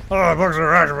box? Oh, the box is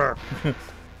right there.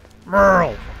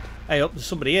 Merle. Hey, up, there's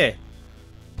somebody here.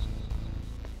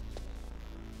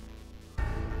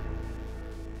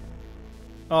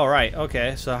 All right,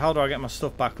 okay. So how do I get my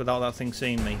stuff back without that thing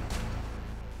seeing me?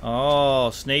 Oh,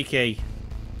 sneaky.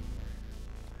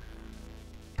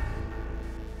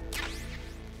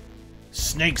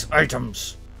 Snake's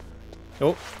items.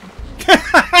 Oh.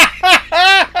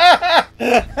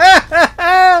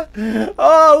 Oh,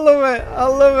 I love it. I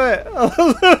love it. I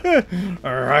love it.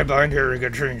 Alright, behind here to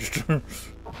get changed. Oh,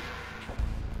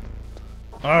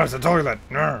 it's a toilet.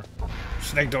 No.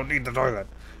 Snake don't need the toilet.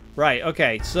 Right,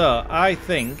 okay, so I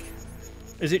think...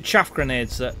 Is it chaff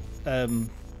grenades that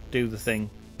do the thing?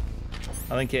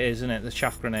 I think it is, isn't it? The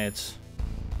chaff grenades.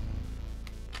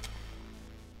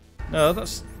 No,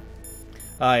 that's...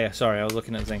 Ah, yeah, sorry, I was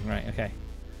looking at the thing. Right, okay.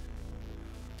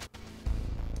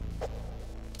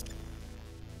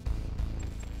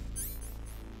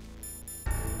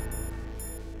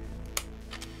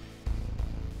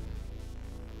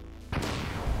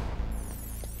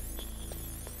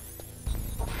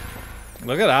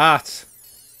 Look at that.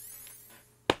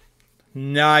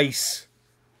 Nice.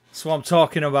 That's what I'm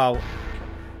talking about.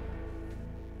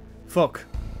 Fuck.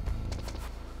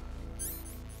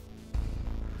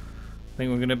 I think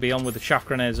we're going to be on with the chaff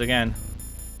grenades again.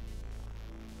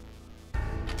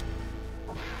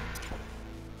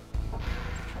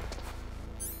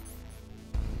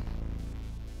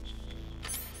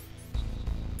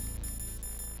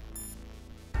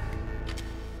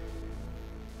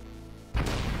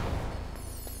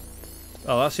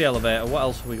 Oh, that's the elevator. What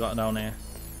else have we got down here?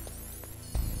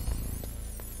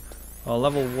 Oh,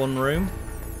 level 1 room.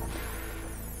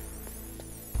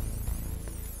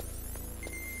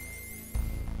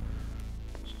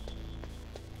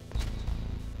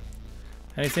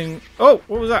 Anything? Oh,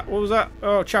 what was that? What was that?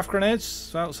 Oh, chaff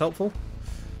grenades. That was helpful.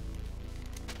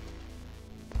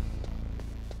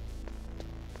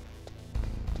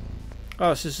 Oh,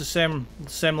 this is the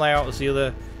same layout as the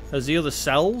other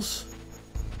cells.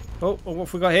 Oh, what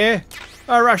have we got here?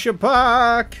 A ration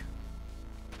pack.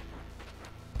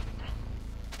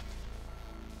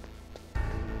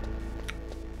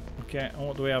 Okay, and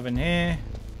what do we have in here?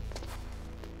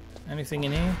 Anything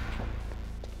in here?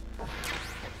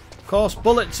 Of course,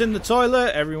 bullets in the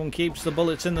toilet. Everyone keeps the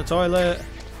bullets in the toilet.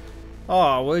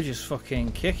 Oh, we're just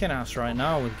fucking kicking ass right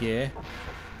now with gear.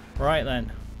 Right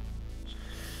then.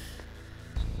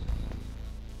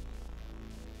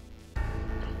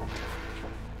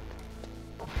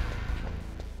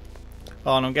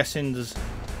 Oh, and I'm guessing there's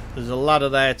a ladder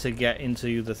there to get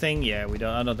into the thing. Yeah,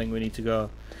 I don't think we need to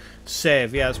go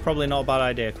save. Yeah, it's probably not a bad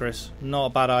idea, Chris. Not a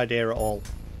bad idea at all.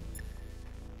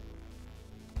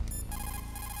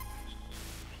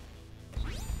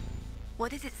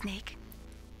 What is it, Snake?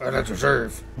 I'd have to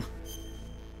save.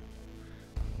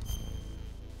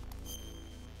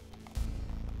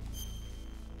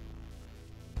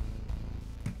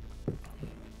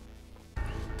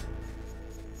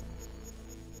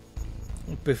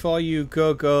 Before you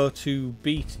go to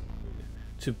beat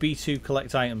To B2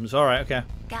 collect items. Alright, okay.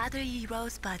 Gather ye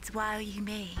rosebuds while ye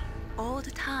may.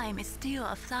 Old time is still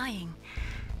a-flying.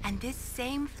 And this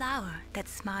same flower that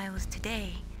smiles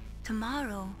today,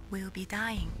 tomorrow will be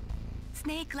dying.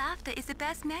 Snake laughter is the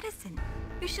best medicine.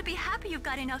 You should be happy you've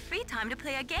got enough free time to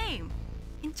play a game.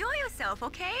 Enjoy yourself,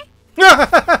 okay?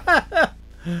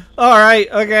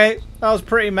 Alright, okay. That was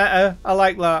pretty meta. I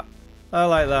like that. I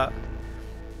like that.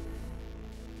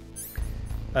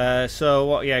 So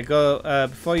what? Yeah, go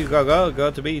before you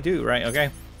go to B2, right? Okay.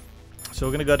 So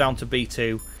we're gonna go down to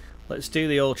B2. Let's do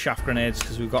the old chaff grenades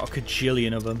because we've got a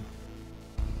cajillion of them.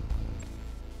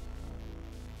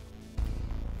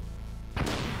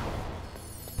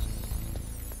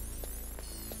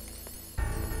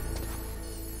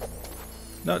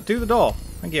 No, do the door.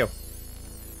 Thank you.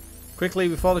 Quickly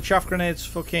before the chaff grenades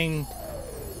fucking.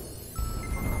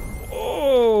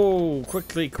 Oh,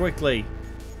 quickly, quickly.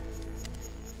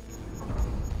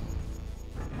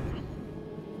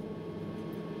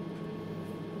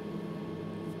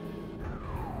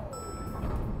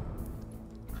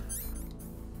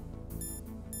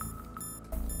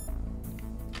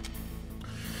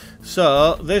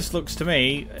 So, this looks to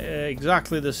me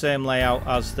exactly the same layout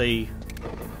as the...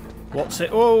 What's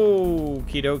it? Oh,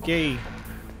 okie dokie.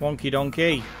 Wonky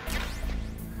donkey.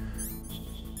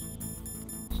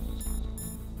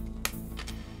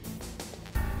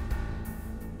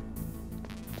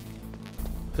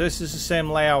 This is the same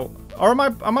layout. Or am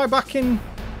I back in...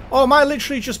 Oh, am I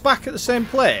literally just back at the same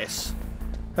place?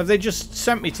 Have they just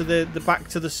sent me to the back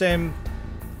to the same...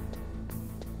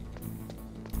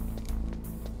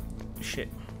 Shit.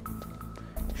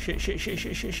 Shit.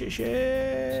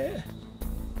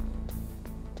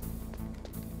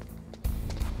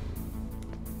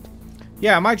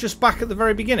 Yeah, am I just back at the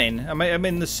very beginning? I'm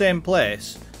in the same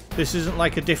place. This isn't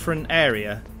like a different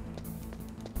area.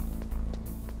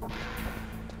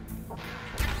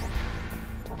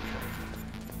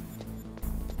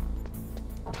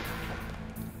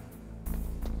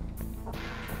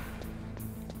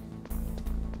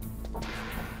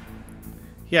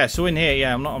 Yeah, so in here,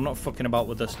 yeah, I'm not fucking about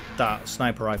with that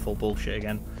sniper rifle bullshit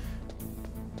again.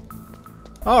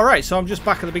 Oh, right, so I'm just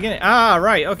back at the beginning. Ah,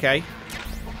 right, okay.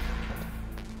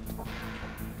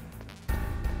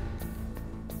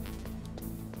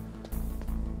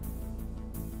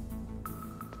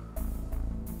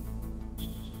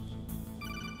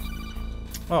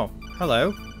 Oh,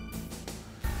 hello.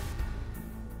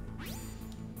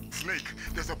 Snake,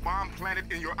 there's a bomb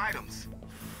planted in your items.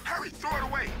 Hurry, throw it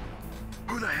away.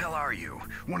 Who the hell are you?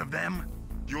 One of them?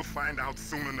 You'll find out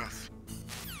soon enough.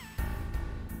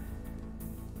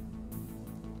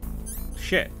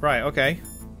 Shit, right, okay.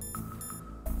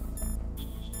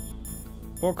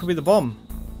 What could be the bomb?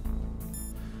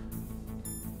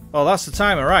 Oh, that's the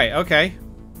timer, right, okay.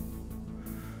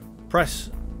 Press...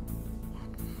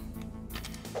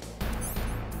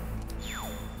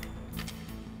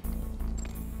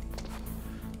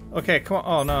 Okay, come on.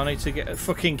 Oh no, I need to get a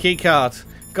fucking keycard.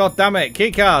 God damn it,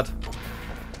 keycard.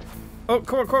 Oh,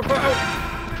 come on.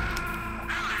 Oh.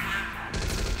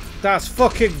 That's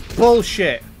fucking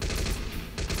bullshit.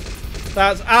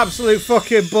 That's absolute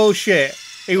fucking bullshit.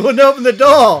 He wouldn't open the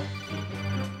door.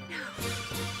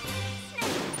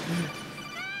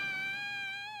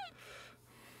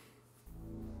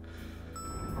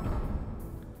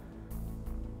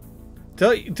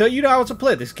 Don't you know how to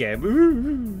play this game?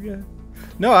 Ooh, yeah.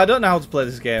 No, I don't know how to play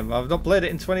this game. I've not played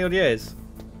it in 20 odd years.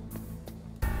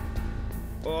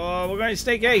 Oh, we're going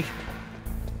sneaky.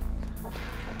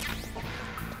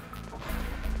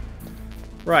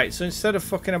 Right, so instead of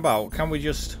fucking about, can we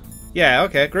just... Yeah,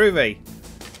 okay, groovy.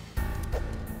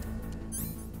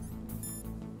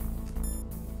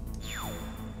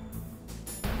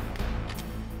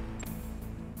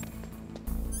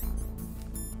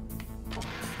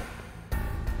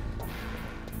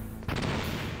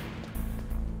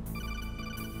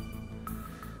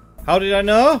 How did I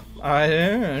know? I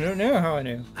don't know how I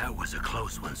knew. That was a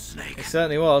close one, Snake. It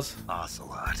certainly was.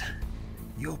 Ocelot,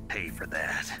 you'll pay for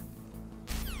that.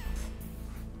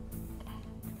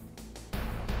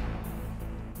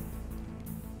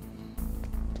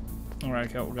 Alright,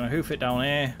 okay, we're going to hoof it down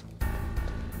here.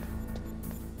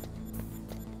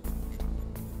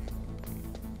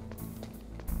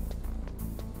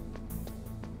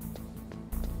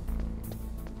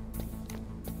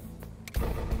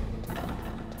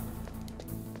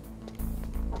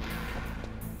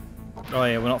 Oh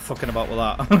yeah, we're not fucking about with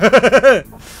that.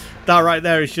 That right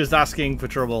there is just asking for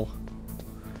trouble.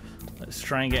 Let's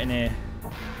try and get in here.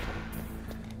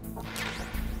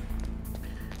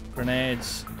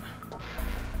 Grenades.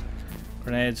 I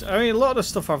mean, a lot of the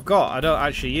stuff I've got I don't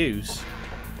actually use.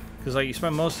 Because like you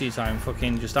spend most of your time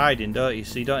fucking just hiding, don't you?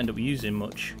 So you don't end up using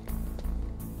much.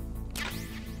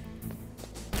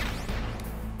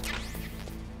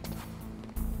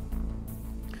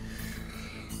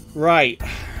 Right.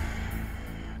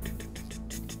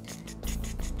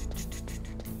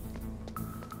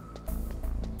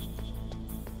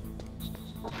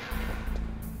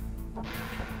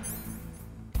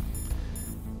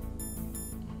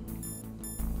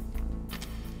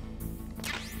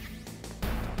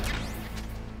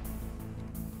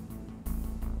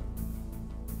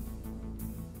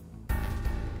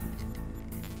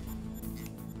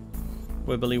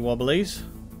 Wibbly wobblies.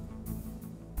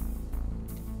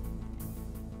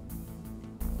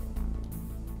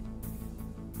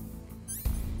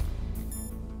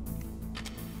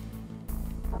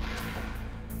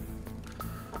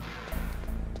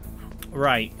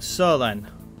 Right, so then,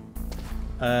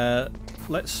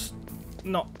 let's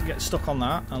not get stuck on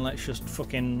that and let's just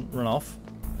fucking run off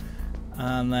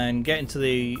and then get into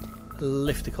the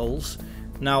lifticals.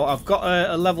 Now I've got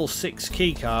a level 6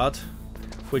 key card,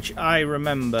 which I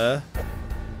remember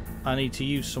I need to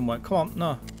use somewhere. Come on,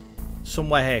 no.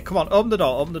 Somewhere here. Come on, open the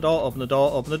door, open the door, open the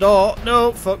door, open the door.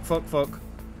 No, fuck, fuck, fuck.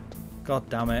 God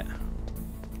damn it.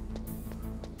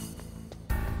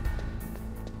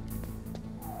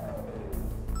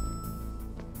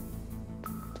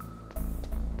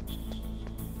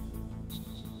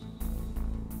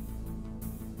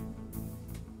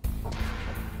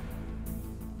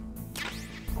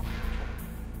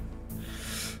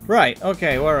 Right,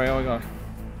 okay, where are we going?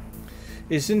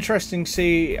 It's interesting to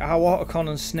see how Otacon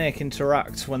and Snake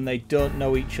interact when they don't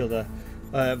know each other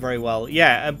very well.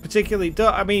 Yeah, and particularly,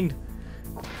 I mean,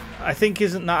 I think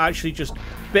isn't that actually just a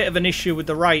bit of an issue with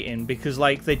the writing? Because,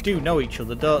 like, they do know each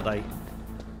other, don't they?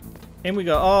 In we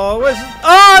go. Oh, where's...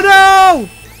 Oh,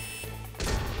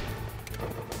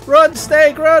 no! Run,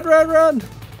 Snake, run, run, run!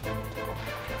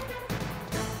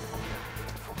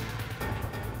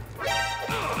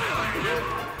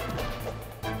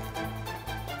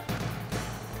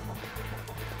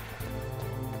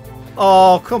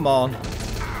 Oh, come on.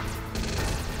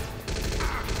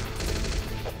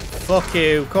 Fuck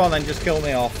you. Come on then, just kill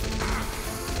me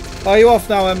off. Are you off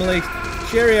now, Emily?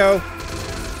 Cheerio.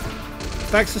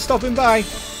 Thanks for stopping by.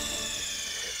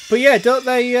 But yeah, don't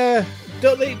they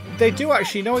do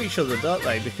actually know each other, don't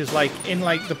they? Because like in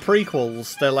like the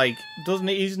prequels, they're like,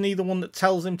 isn't he the one that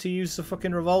tells him to use the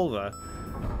fucking revolver?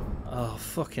 Oh,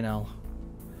 fucking hell.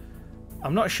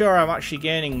 I'm not sure I'm actually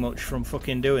gaining much from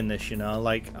fucking doing this, you know.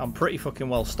 Like, I'm pretty fucking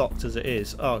well stocked as it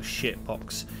is. Oh, shit,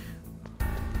 box.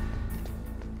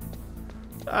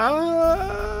 That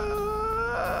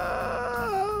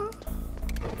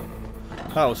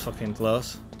was fucking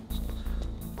close.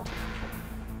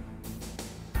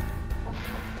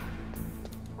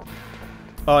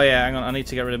 Oh yeah, hang on. I need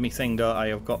to get rid of my thing, don't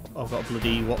I? I've got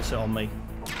bloody what's it on me.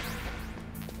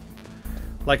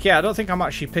 Like, yeah, I don't think I'm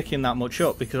actually picking that much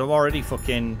up because I'm already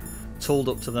fucking tooled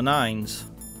up to the nines.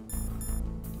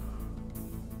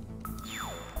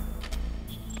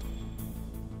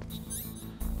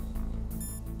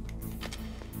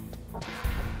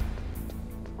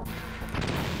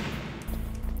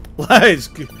 Let's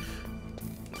go.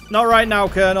 Not right now,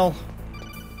 Colonel.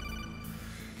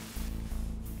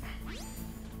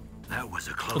 That was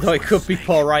a close Although it could be Snake.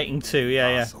 poor writing too,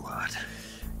 yeah, Lost a lot.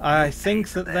 I think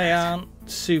that they aren't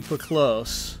super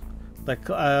close. They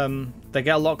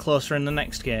get a lot closer in the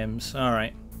next games. All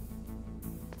right.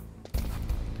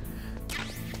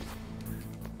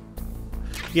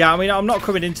 Yeah, I mean, I'm not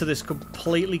coming into this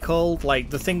completely cold.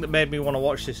 Like, the thing that made me want to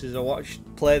watch this is I watched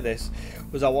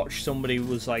somebody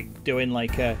was like doing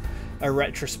like a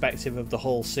retrospective of the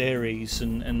whole series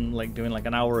and like doing like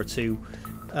an hour or two,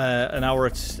 an hour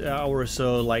or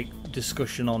so like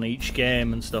discussion on each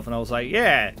game and stuff, and I was like,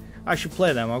 yeah, I should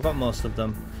play them. I've got most of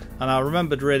them, and I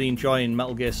remembered really enjoying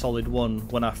Metal Gear Solid 1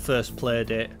 when I first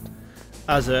played it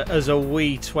as a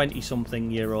wee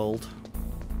 20-something-year-old.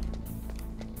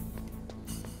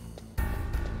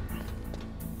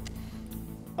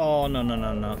 Oh no no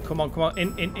no no! Come on come on!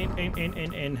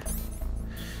 In!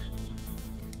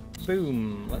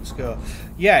 Boom! Let's go.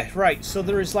 Yeah, right. So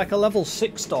there is like a level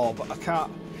 6 door, but I can't.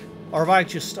 Or have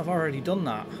I've already done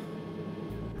that?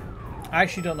 I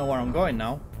actually don't know where I'm going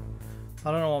now.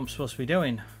 I don't know what I'm supposed to be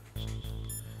doing.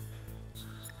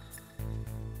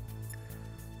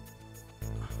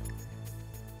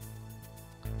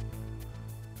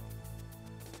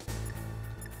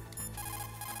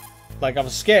 Like, I've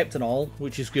escaped and all,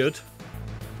 which is good.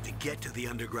 To get to the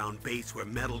underground base where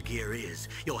Metal Gear is,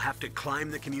 you'll have to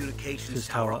climb the communications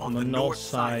tower on the north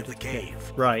side of the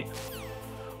cave. Right.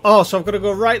 Oh, so I've got to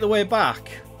go right the way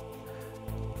back.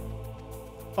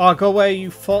 Oh, go where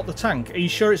you fought the tank. Are you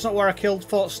sure it's not where I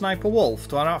fought Sniper Wolf?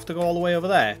 Do I not have to go all the way over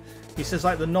there? He says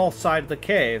like the north side of the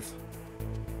cave.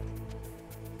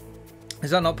 Is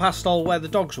that not past all where the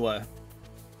dogs were?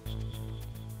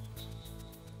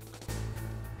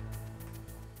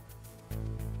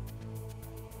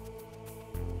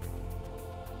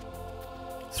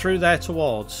 Through there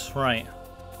towards, right?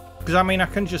 Because I mean, I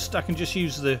can just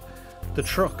use the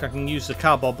truck. I can use the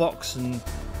cardboard box and.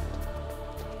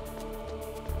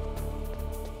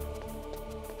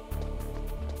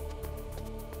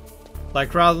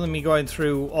 Like, rather than me going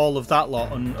through all of that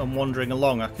lot and wandering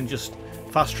along, I can just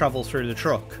fast travel through the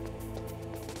truck.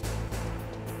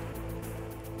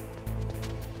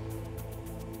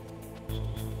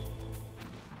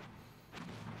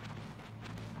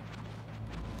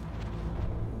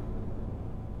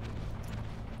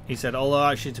 He said, although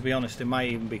actually, to be honest, it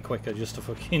might even be quicker just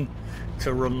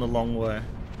to run the long way.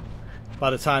 By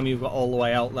the time you've got all the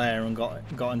way out there and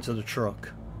got into the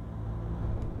truck.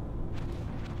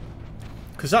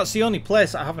 Because that's the only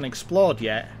place I haven't explored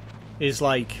yet, is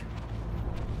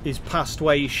past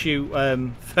where you shoot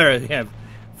ferret, yeah,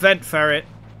 vent ferret.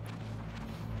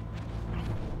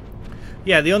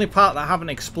 Yeah, the only part that I haven't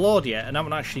explored yet, and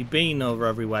haven't actually been over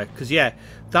everywhere, because yeah,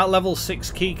 that level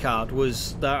 6 keycard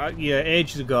was that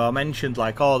ages ago I mentioned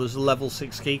like, oh, there's a level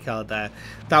 6 keycard there.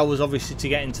 That was obviously to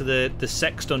get into the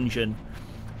sex dungeon.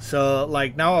 So,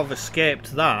 like, now I've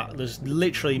escaped that, there's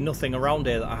literally nothing around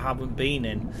here that I haven't been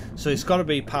in. So it's got to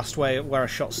be past where I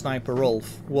shot Sniper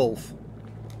Wolf.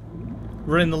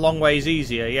 Running the long way is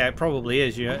easier. Yeah, it probably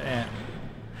is. Yeah.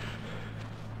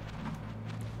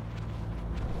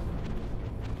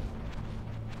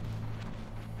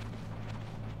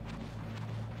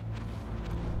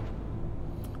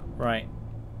 Right.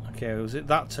 Okay, was it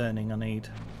that turning I need?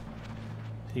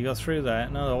 Did you go through there?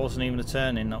 No, that wasn't even a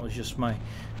turning. That was just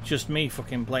me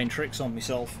fucking playing tricks on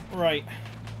myself. Right.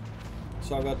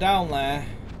 So I go down there.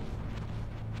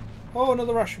 Oh,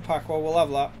 another ration pack. Well, we'll have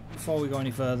that before we go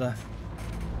any further.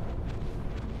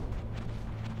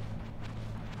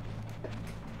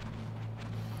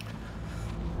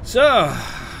 So,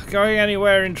 going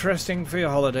anywhere interesting for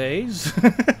your holidays?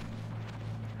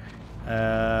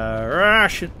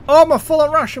 Ration. Oh, I'm full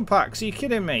of ration packs. Are you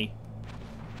kidding me?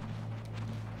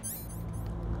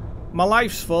 My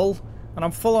life's full, and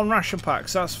I'm full on ration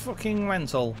packs. That's fucking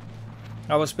mental.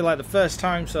 That must be like the first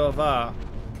time so far.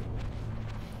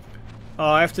 Oh,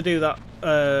 I have to do that.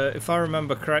 If I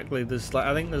remember correctly, there's like,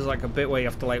 I think there's like a bit where you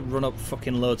have to like run up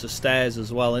fucking loads of stairs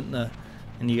as well, isn't there?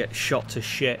 And you get shot to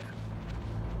shit.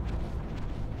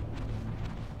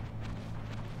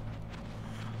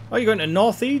 Oh, you're going to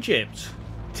North Egypt?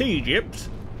 To Egypt?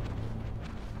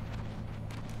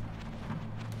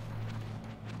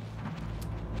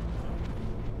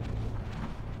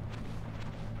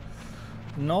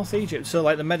 North Egypt, so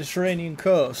like the Mediterranean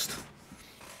coast.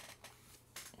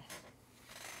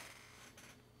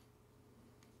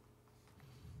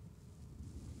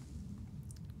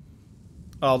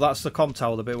 Oh, that's the comm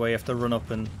tower, the bit where you have to run up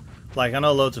and... Like, I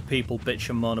know loads of people bitch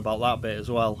and moan about that bit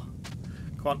as well.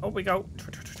 Come on, up we go.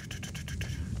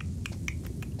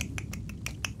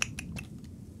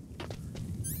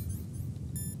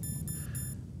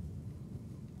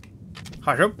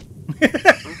 Hush up.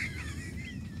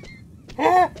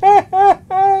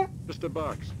 Just a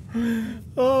box.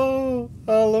 Oh,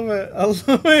 I love it. I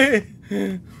love it.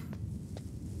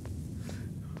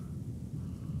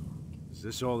 Is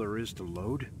this all there is to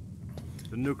load?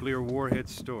 The nuclear warhead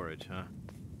storage, huh?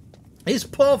 This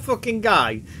poor fucking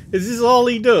guy. Is this all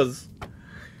he does?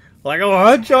 Like, oh,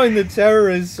 I joined the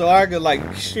terrorists so I could,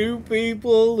 like, shoot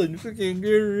people and fucking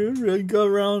go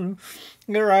around.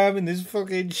 Here I am in this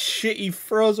fucking shitty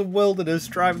frozen wilderness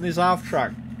driving this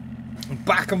half-track.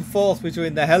 Back and forth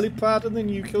between the helipad and the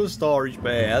nuclear storage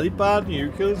bay. Helipad,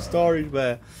 nuclear storage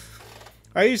bay.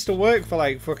 I used to work for,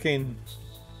 like, fucking,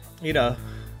 you know...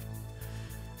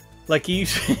 Like, he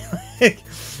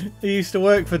used to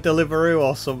work for Deliveroo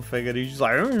or something, and he's just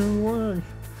like, oh,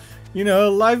 you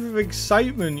know, life of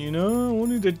excitement, you know? I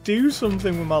wanted to do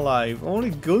something with my life. I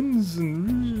wanted guns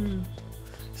and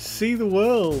see the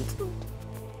world.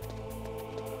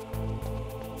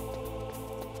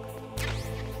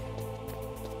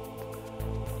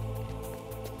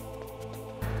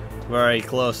 Very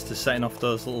close to setting off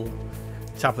those little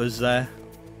tappers there.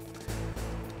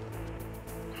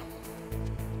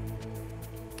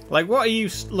 Like, what are you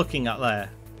looking at there?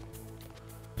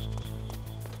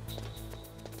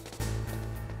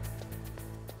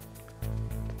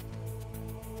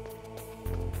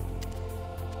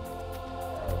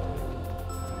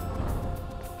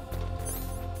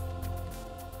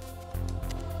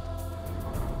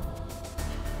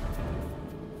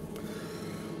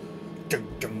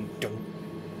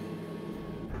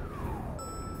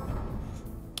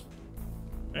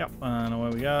 and away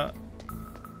we go.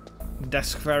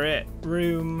 Desk ferret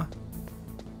room.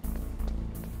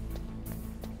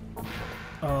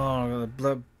 Oh,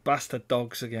 the bastard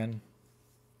dogs again.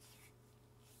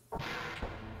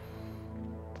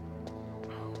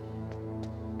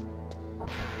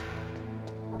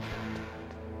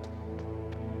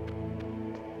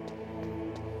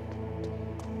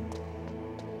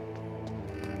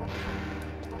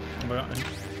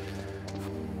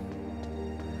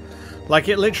 Like,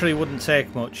 it literally wouldn't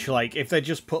take much. Like, if they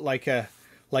just put like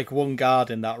one guard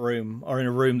in that room, or in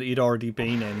a room that you'd already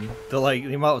been in,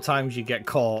 the amount of times you get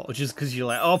caught just because you're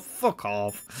like, oh, fuck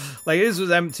off. Like, this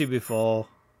was empty before.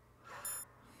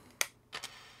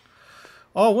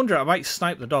 Oh, I wonder, I might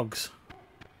snipe the dogs.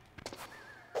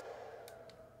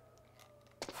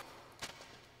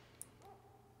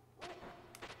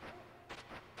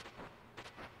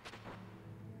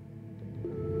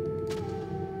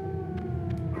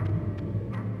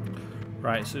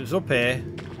 Right, so it's up here.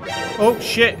 Oh,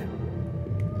 shit!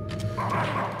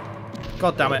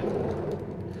 God damn it.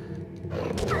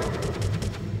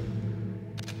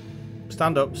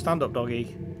 Stand up,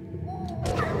 doggy.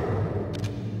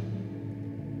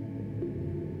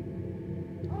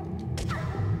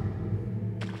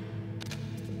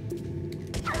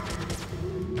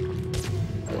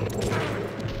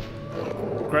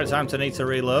 Great time to need to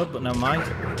reload, but never mind.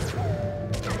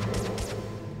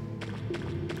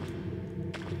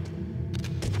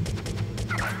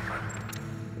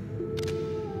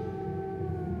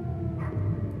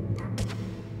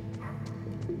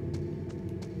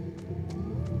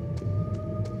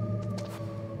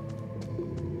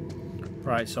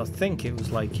 Right, so I think it was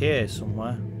like here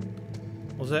somewhere.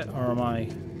 Was it? Or am I?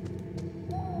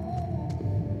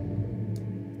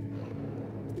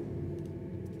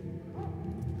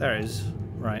 There it is.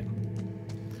 Right.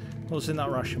 What's in that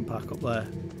ration pack up there?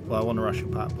 Well, I want a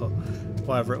ration pack, but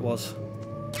whatever it was.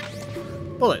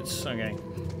 Bullets. Okay.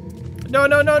 No,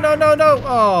 no, no, no, no, no!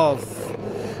 Oh,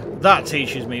 that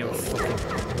teaches me.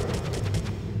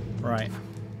 Right.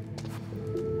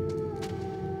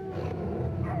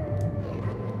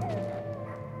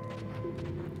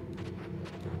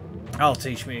 That'll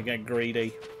teach me to get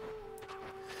greedy.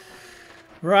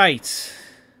 Right.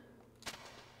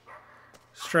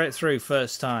 Straight through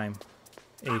first time.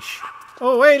 Ish.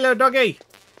 Oh, hey, little doggy!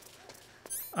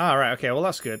 Ah, right, okay, well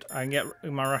that's good. I can get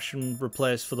my ration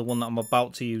replaced for the one that I'm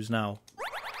about to use now.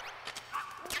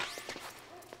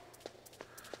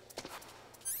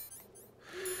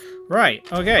 Right,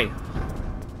 okay.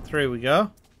 Through we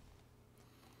go.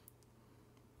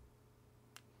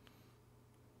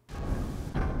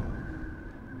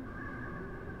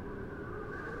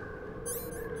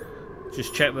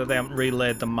 Just check that they haven't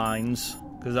relayed the mines,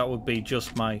 because that would be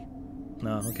just my...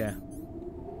 No, okay.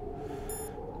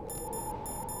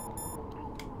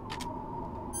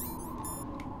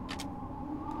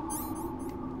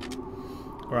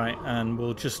 Right, and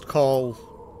we'll just call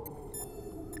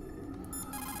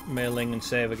mailing and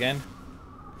save again.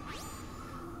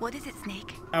 What is it,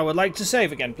 Snake? I would like to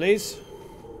save again, please.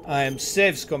 I am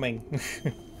save scumming.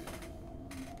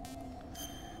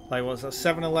 Like, what's that?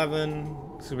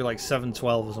 7:11. It's gonna be like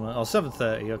 7:12 or something. Oh,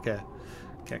 7:30. Okay.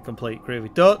 Okay, complete.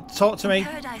 Groovy. Don't talk to me.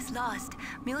 Paradise Lost,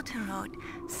 Milton wrote,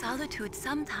 "Solitude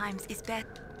sometimes is better."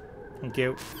 Thank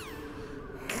you.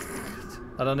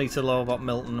 I don't need to know about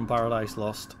Milton and Paradise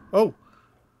Lost. Oh!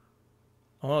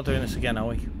 I'm not doing this again, are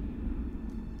we?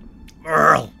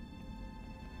 Earl!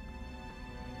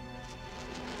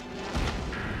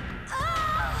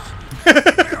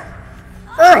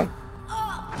 Earl!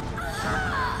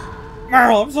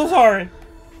 Earl, I'm so sorry.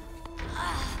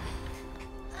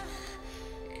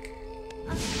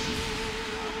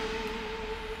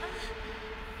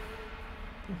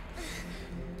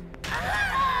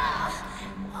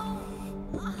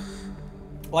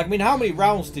 Like, I mean, how many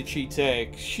rounds did she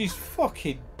take? She's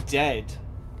fucking dead.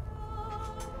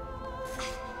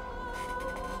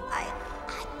 I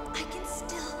can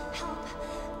still help.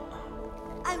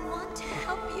 I want to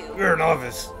help you. You're a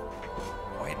novice.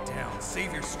 Quiet down.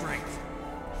 Save your strength.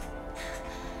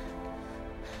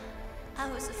 I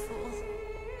was a fool.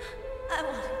 I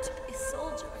wanted to be a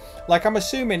soldier. Like, I'm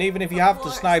assuming even if you have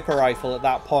the sniper rifle at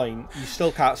that point, you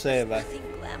still can't save her. Nothing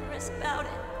glamorous about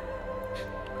it.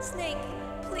 Snake,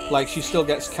 please. Like, she still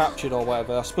gets captured or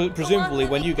whatever. I suppose, presumably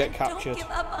when you get captured. Don't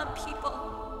give up on people.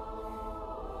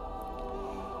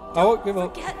 I won't give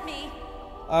up. Forget me.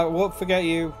 I won't forget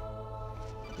you.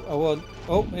 I won't.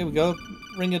 Oh, here we go.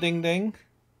 Ring a ding ding.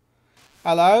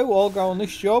 Hello, all go on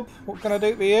this job. What can I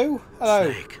do for you?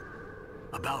 Hello. Snake,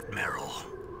 about Meryl.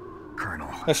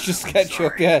 Colonel. Let's just sketch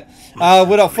up, yeah.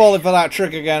 We're not falling for that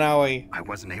trick again, are we? I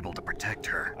wasn't able to protect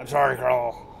her. I'm sorry,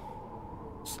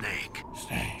 Colonel. Snake.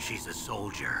 She's a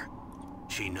soldier.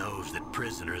 She knows that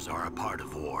prisoners are a part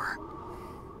of war.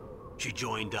 She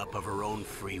joined up of her own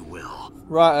free will.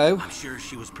 Righto. I'm sure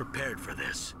she was prepared for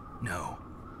this. No.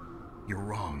 You're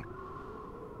wrong.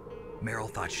 Meryl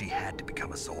thought she had to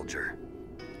become a soldier.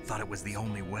 Thought it was the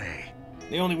only way.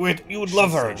 The only way you would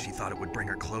love her. She thought it would bring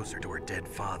her closer to her dead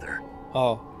father.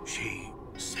 Oh. She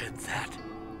said that?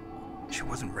 She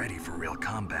wasn't ready for real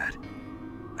combat.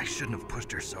 I shouldn't have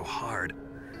pushed her so hard.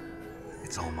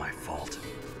 It's all my fault.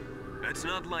 That's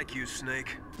not like you,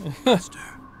 Snake. Master,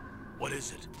 what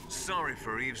is it? Sorry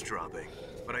for eavesdropping,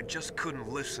 but I just couldn't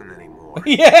listen anymore.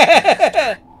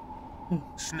 Yeah!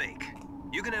 Snake,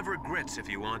 you can have regrets if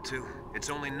you want to. It's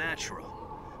only natural.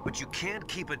 But you can't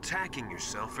keep attacking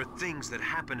yourself for things that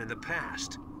happened in the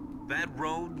past. That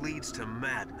road leads to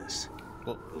madness.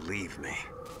 Believe me.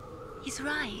 He's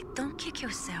right. Don't kick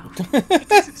yourself. It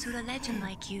doesn't suit a legend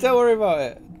like you. Don't worry about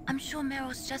it. I'm sure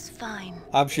Meryl's just fine.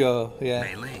 I'm sure, yeah.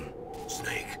 Mei-Ling,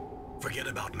 Snake, forget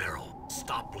about Meryl.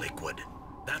 Stop Liquid.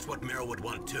 That's what Meryl would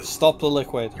want too. Stop the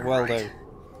liquid. You're well right. done.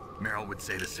 Meryl would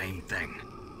say the same thing.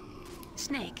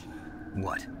 Snake.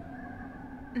 What?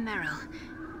 Meryl.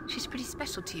 She's pretty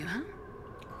special to you, huh?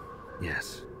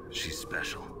 Yes, she's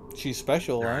special. She's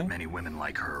special, There right? aren't many women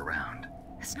like her around.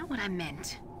 That's not what I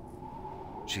meant.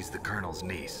 She's the Colonel's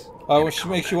niece. Oh, which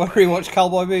makes you want to rewatch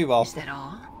Cowboy Bebop. Is that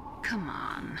all? Come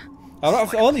on.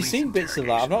 I've only seen bits of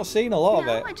that. I've not seen a lot of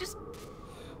it.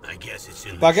 I guess it's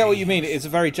in But I get what you mean. It's a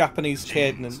very Japanese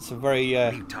cadence, a very,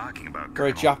 What are you talking about,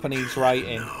 very Colonel? Japanese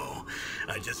writing. No,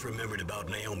 I just remembered about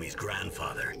Naomi's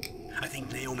grandfather. I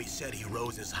think Naomi said he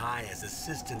rose as high as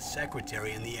assistant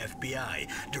secretary in the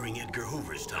FBI during Edgar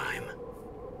Hoover's time.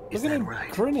 Look at him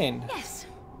grinning. Yes.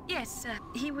 Yes,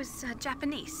 he was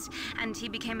Japanese, and he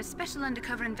became a special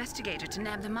undercover investigator to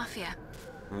nab the mafia.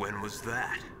 When was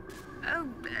that? Oh,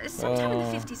 sometime in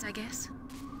the 50s, I guess.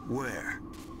 Where?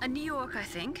 New York, I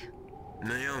think.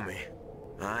 Naomi,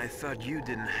 I thought you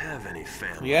didn't have any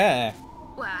family. Yeah.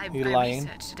 Well, I lying.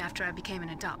 researched it after I became an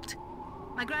adult.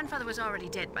 My grandfather was already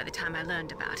dead by the time I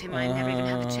learned about him. I never even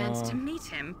had the chance to meet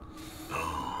him.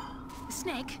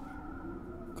 Snake.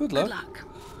 Good luck. Good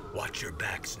luck. Watch your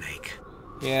back, Snake.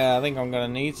 Yeah, I think I'm gonna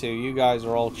need to. You guys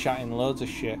are all chatting loads of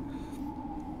shit.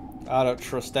 I don't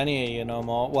trust any of you no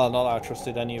more. Well, not that I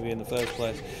trusted any of you in the first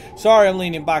place. Sorry, I'm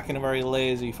leaning back in a very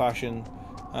lazy fashion.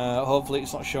 Hopefully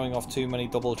it's not showing off too many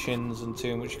double chins and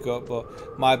too much gut,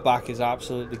 but my back is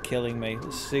absolutely killing me.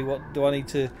 Let's see, what do I need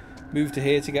to move to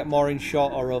here to get more in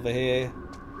shot, or over here?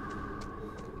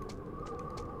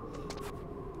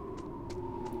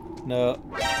 No.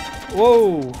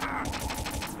 Whoa!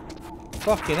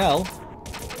 Fucking hell.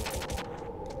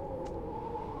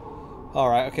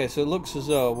 Alright, okay, so it looks as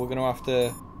though we're going to have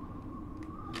to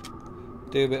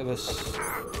do a bit of a...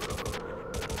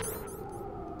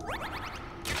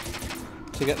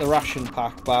 to get the ration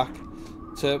pack back,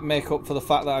 to make up for the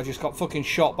fact that I just got fucking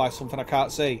shot by something I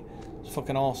can't see. It's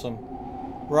fucking awesome.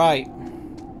 Right.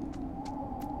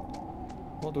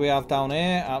 What do we have down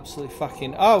here? Absolutely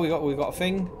fucking... Oh, we got a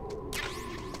thing.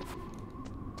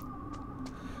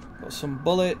 Got some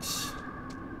bullets.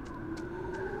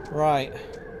 Right.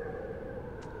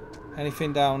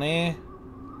 Anything down here?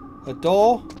 A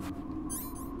door?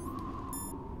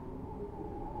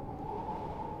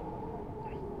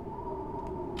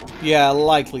 Yeah,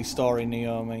 likely story,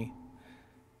 Naomi.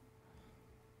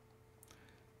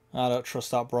 I don't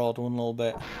trust that broad one little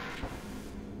bit.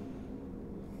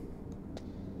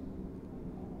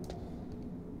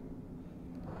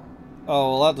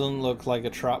 Oh, well, that doesn't look like a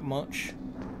trap much.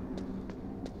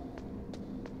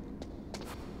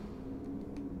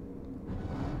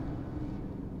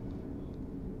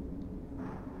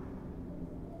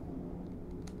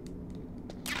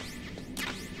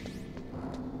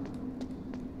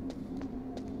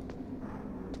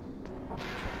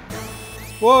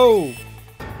 Whoa!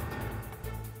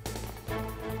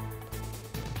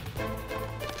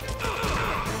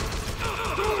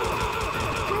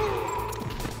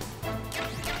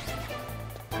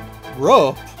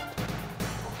 Rope?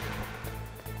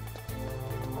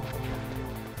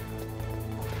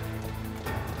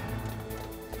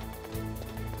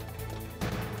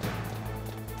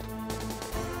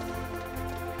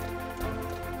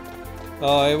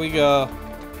 Oh, here we go.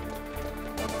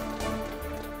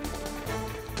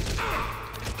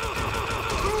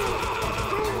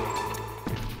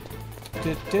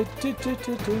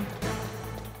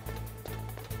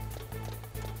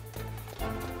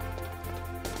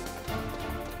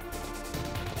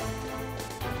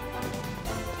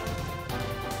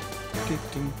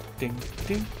 Ding, ding,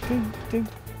 ding, ding, ding.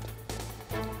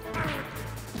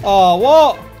 Oh,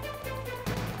 what?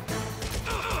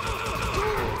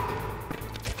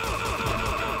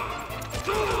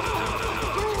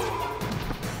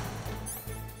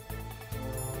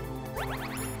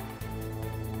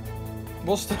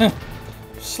 What's the...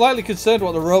 Slightly concerned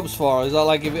what the rope's for. Is that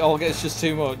like if it all gets just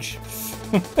too much?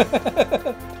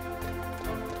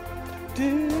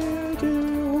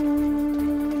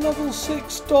 Level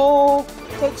 6 door.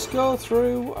 Let's go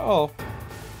through. Oh.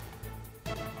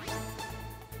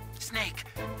 Snake,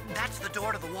 that's the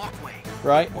door to the walkway.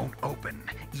 Right. It won't open,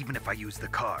 even if I use the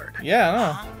card. Yeah, I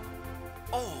know. Huh?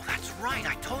 Oh, that's right.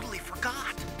 I totally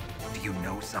forgot. Do you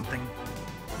know something?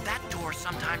 That door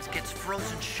sometimes gets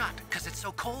frozen shut because it's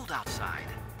so cold outside.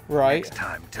 Right. Next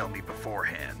time, tell me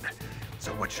beforehand.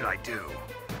 So what should I do?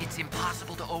 It's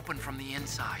impossible to open from the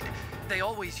inside. They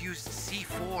always used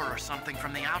C4 or something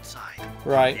from the outside.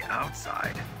 Right. The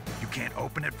outside? You can't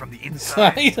open it from the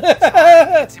inside?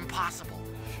 It's impossible.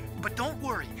 But don't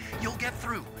worry, you'll get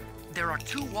through. There are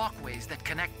 2 walkways that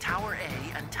connect Tower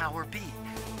A and Tower B.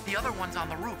 The other one's on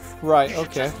the roof. Right, you should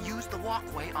okay. Just use the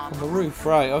walkway on the roof.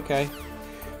 Right, okay.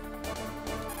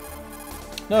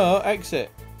 No,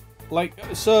 exit. Like,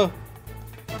 so...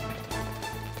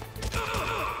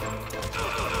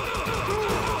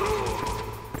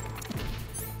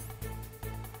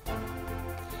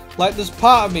 Like, there's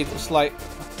part of me that's like...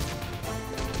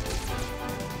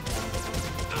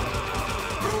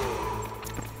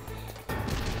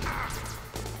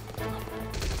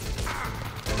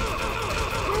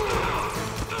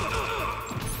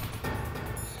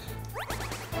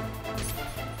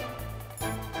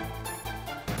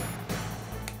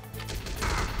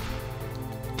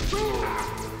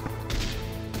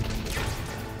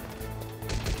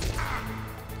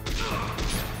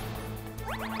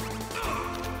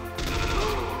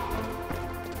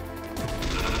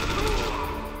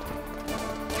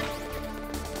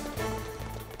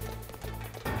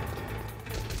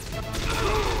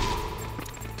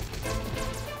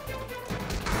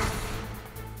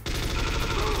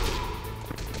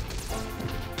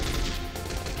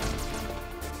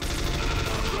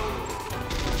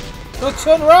 No,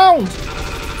 turn around!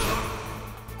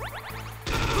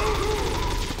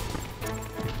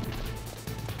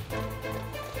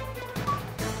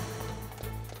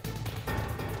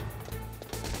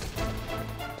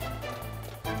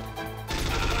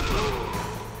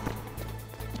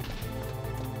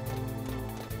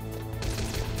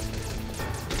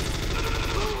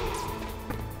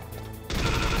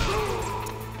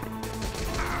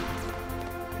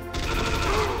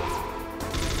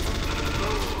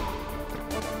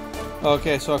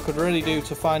 Okay, so I could really do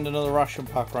to find another ration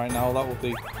pack right now. That would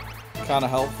be kind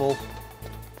of helpful.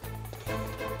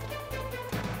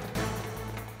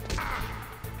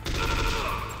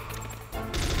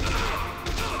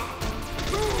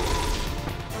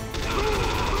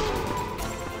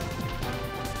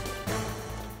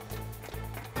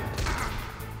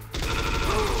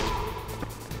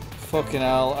 Fucking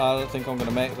hell, I don't think I'm going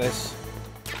to make this.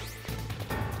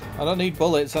 I don't need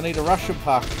bullets, I need a ration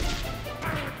pack.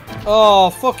 Oh,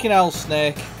 fucking hell,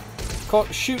 Snake.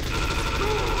 Shoot.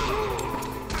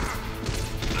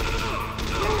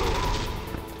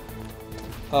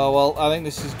 Oh, well, I think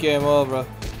this is game over.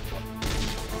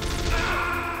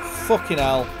 Fucking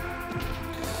hell.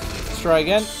 Let's try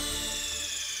again.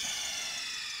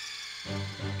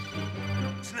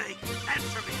 Snake,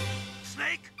 answer me.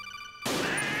 Snake?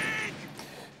 Snake!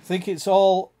 Think it's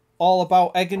all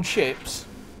about egg and chips?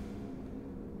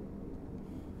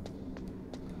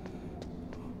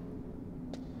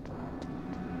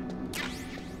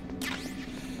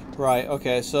 Right,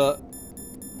 okay, so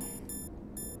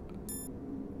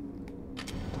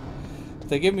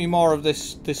they give me more of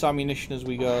this ammunition as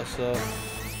we go, so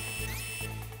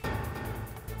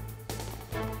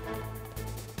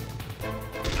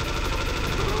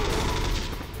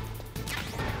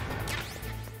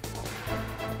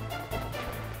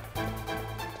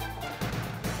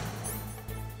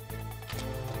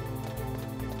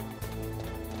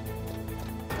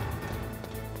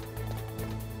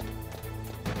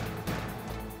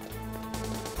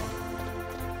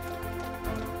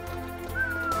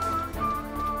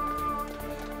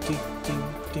ding, ding,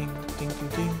 ding, ding, ding,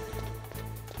 ding.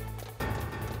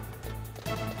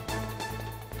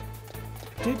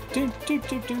 Ding, ding, ding,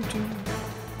 ding, ding, ding.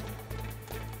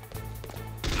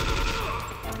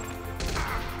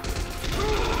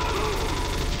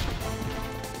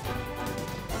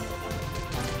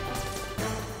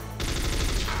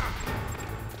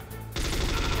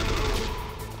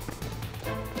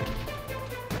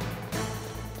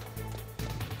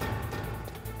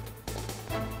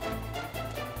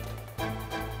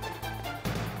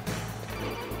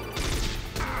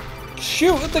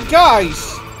 Shoot at the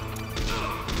guys!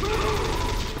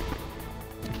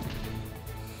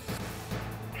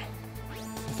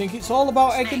 I think it's all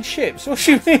about egg and chips. What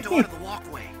do you mean?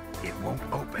 It won't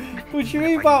open. What do you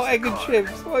mean about egg and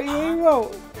chips? What do you mean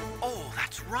about? Oh,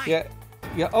 that's right. Yeah.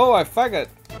 Yeah. Oh, I faggot.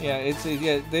 Yeah, it's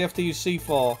yeah. They have to use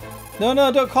C4. No,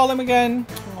 no, don't call him again.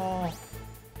 Oh.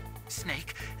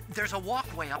 Snake, there's a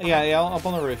walkway up. Yeah, yeah, up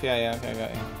on the roof. Yeah, yeah. Okay, I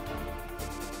got you.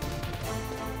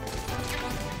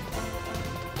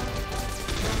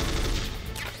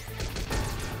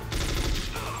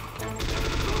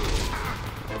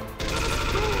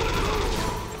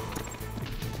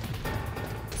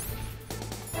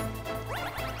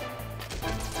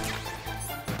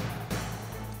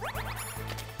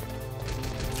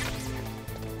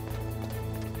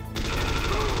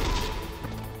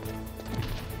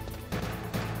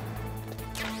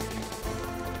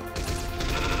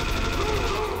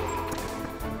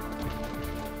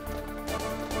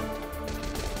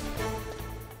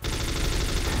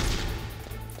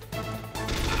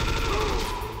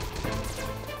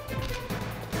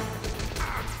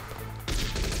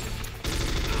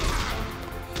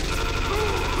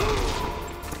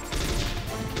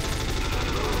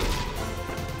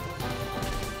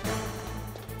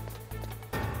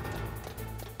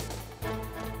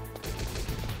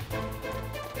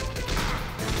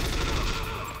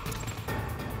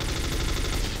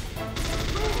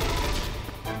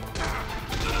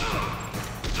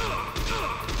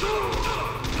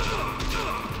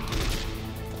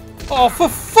 Oh, for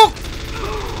fuck!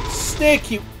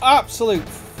 Snake, you absolute...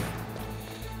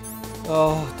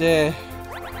 Oh, dear.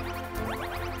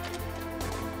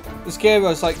 This game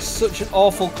was like such an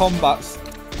awful combat.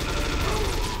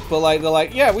 But like, they're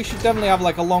like, yeah, we should definitely have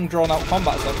like a long drawn out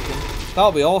combat section.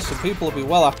 That'll be awesome. People will be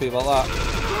well happy about that.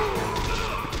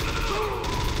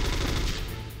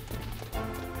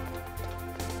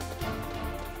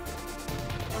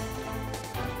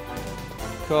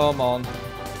 Come on.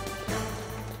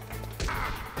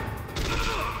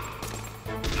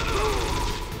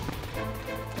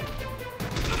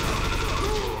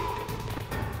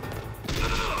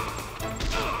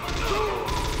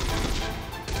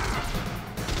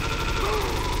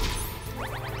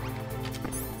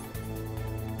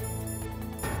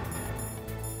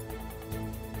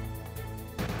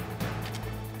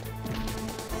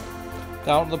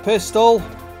 Down to the pistol.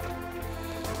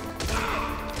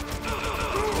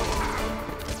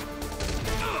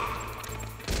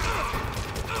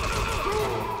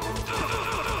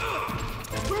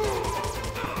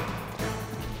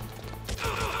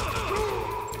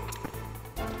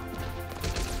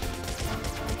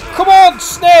 Come on,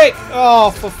 Snake!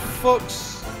 Oh, for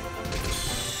fuck's...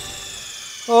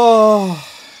 Oh...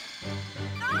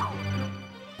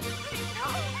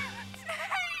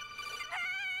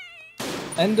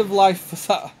 End of life for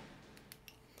that.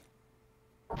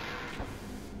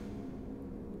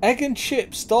 Egg and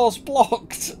chips, doors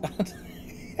blocked.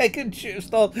 Egg and chips,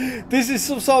 doors. This is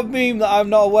some sort of meme that I'm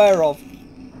not aware of.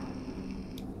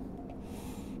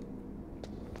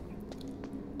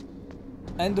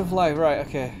 End of life, right,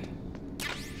 okay.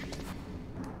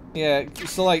 Yeah,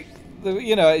 so like,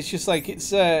 you know, it's just like, it's,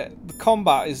 the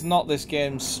combat is not this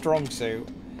game's strong suit.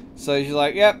 So you're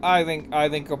like, yep, I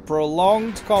think a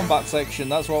prolonged combat section,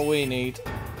 that's what we need.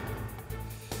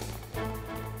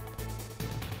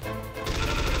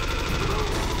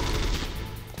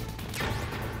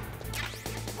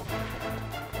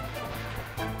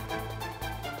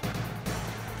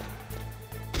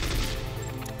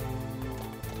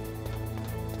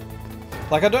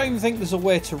 Like, I don't even think there's a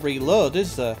way to reload,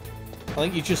 is there? I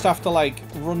think you just have to, like,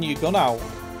 run your gun out.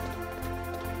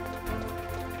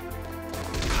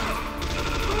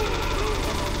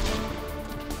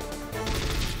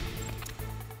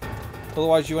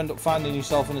 Otherwise you end up finding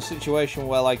yourself in a situation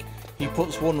where, like, he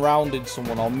puts one round in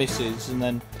someone or misses and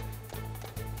then...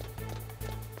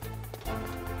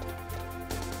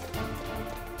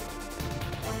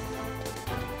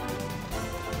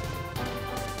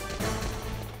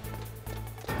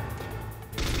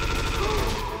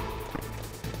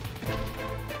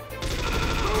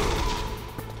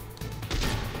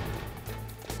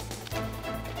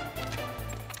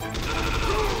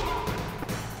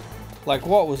 Like,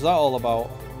 what was that all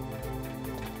about?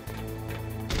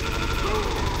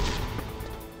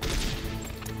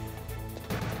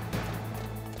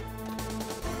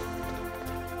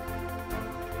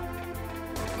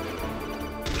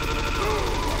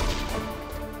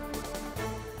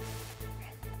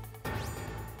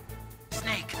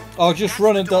 Snake. Oh, just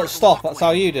run and don't stop. That's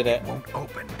how you did it. It won't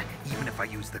open, even if I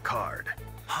use the card.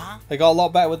 Huh? They got a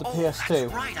lot better with the PS2.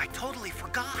 That's right. I totally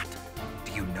forgot.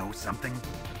 Do you you know something?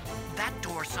 That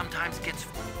door sometimes gets...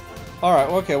 Alright,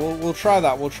 okay, we'll try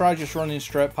that. We'll try just running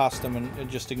straight past them and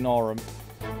just ignore them.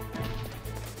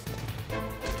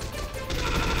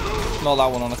 Not that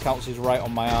one on account, he's right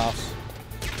on my arse.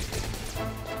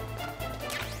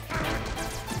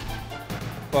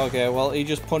 Okay, well, he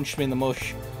just punched me in the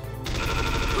mush.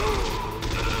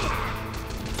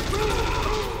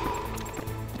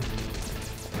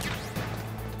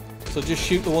 So just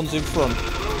shoot the ones in front.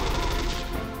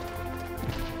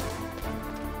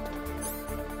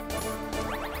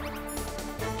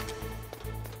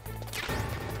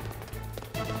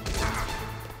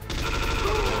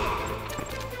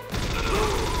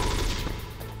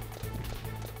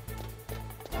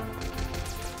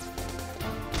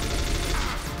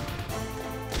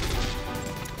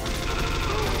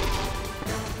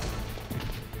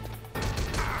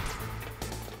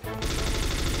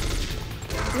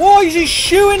 What is he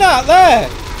shooting at there?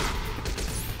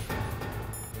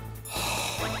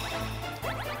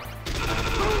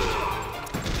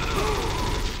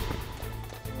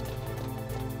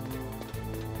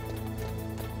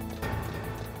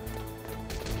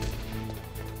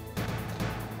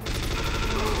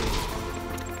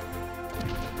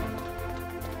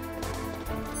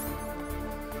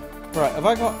 Right, have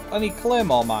I got any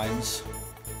claymore mines?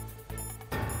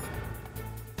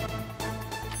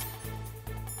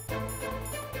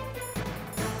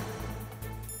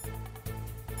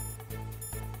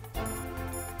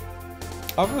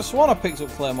 I could have sworn I picked up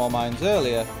claymore mines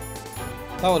earlier.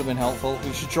 That would have been helpful.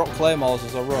 We should drop claymores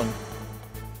as I run.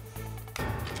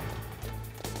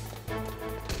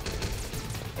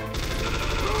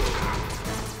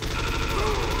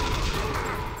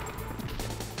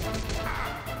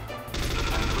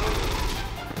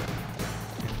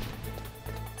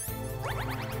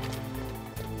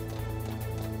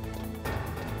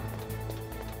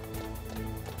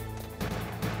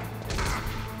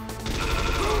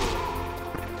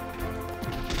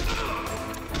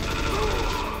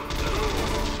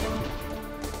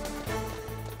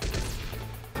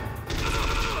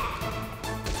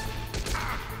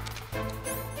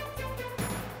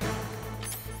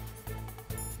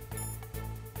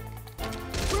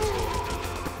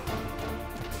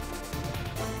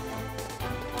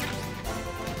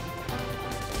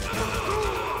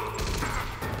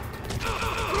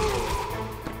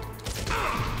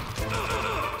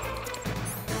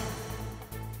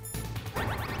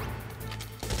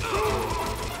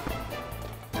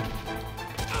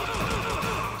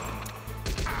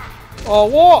 Oh,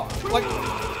 what? Like...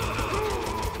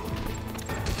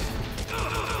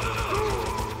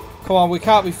 Come on, we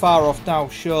can't be far off now,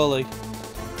 surely.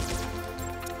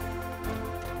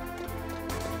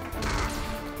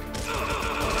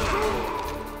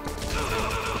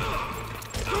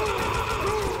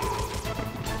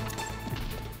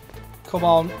 Come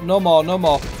on, no more, no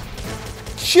more.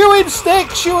 Shoot him, Stick!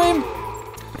 Shoot him!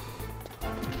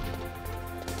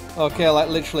 Okay, like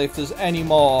literally, if there's any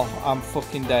more, I'm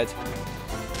fucking dead.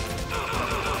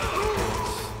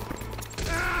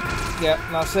 Yeah,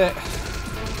 that's it.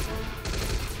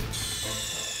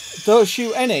 Don't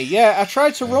shoot any. Yeah, I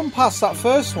tried to run past that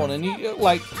first one and he,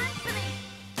 like...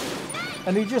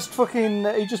 And he just fucking...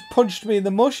 He just punched me in the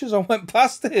mush as I went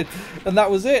past it. And that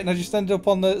was it. And I just ended up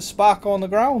on the spark on the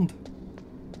ground.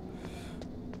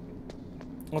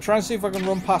 I'll try and see if I can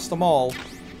run past them all.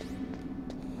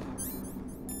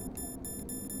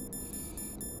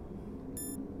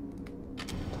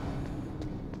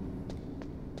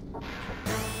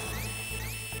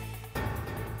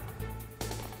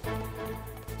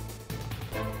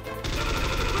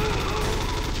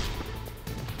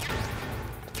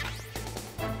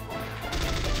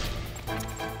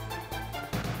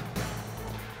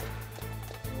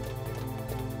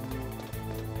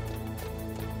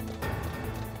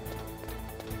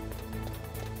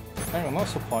 Hang on,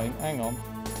 that's the point. Hang on.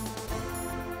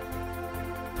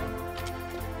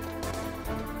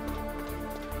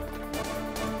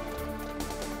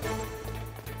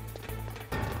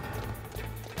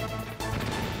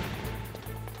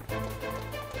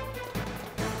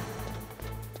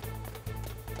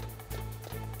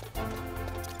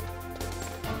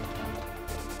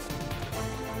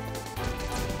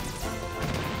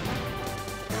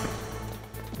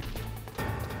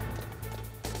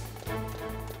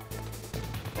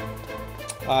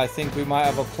 I think we might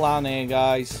have a plan here,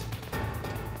 guys.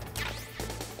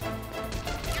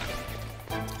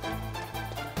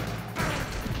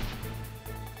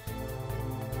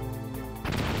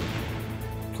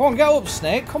 Come on, get up,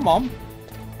 Snake. Come on.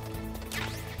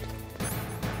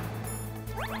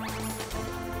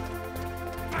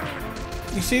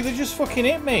 You see, they just fucking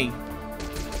hit me.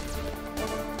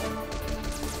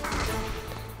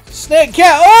 Snake,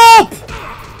 get up!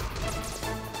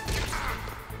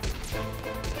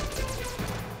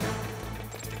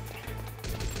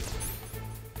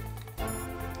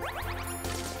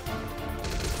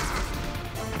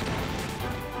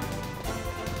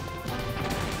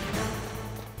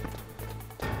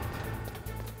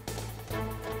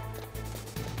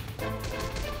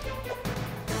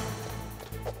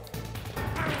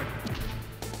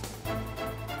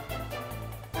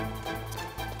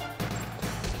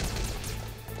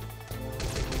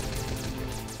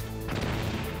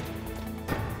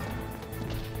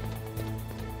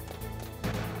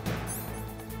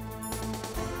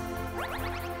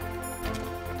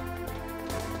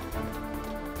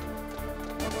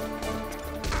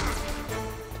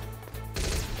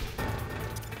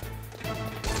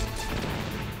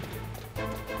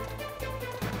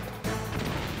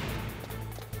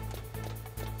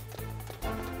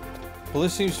 Well,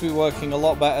 this seems to be working a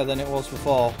lot better than it was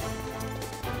before.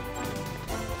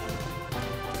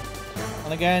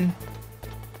 And again,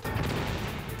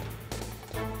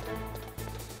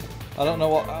 I don't know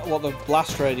what the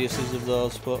blast radius is of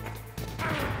those, but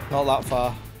not that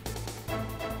far.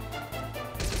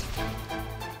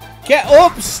 Get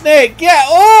up, Snake! Get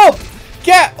up!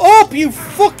 Get up, you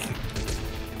fuck!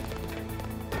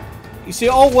 You see, it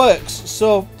all works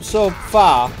so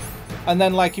far. And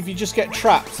then, like, if you just get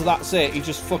trapped, so that's it. He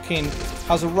just fucking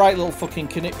has a right little fucking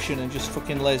connection and just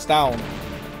fucking lays down.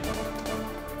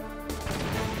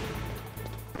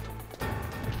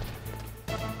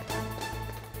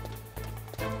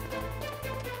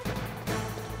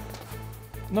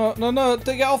 No, no, no,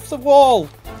 get off the wall!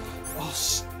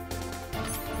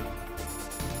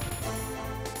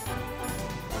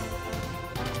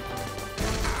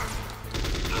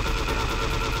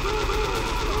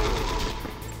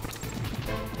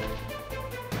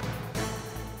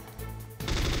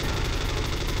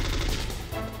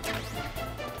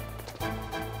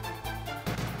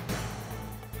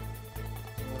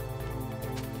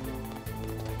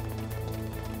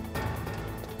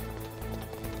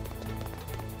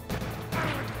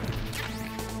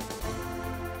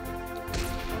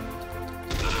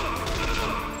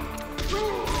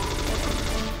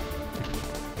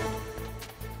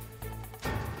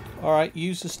 Oh, alright,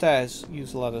 use the stairs.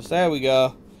 Use the ladders. There we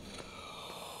go.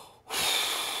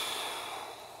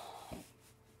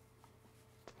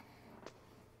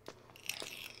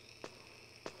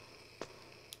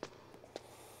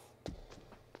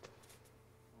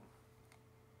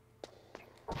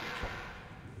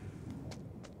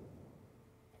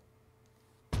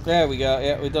 There we go.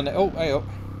 Yeah, we've done it. Oh, hey up.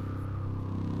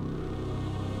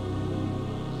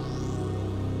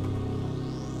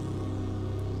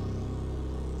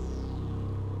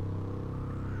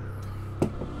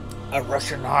 A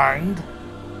Russian hind.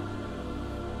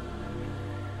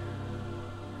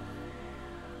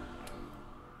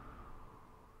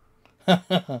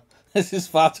 This is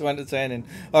far too entertaining.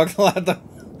 I'm glad that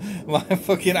my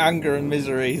fucking anger and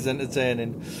misery is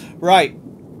entertaining. Right.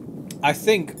 I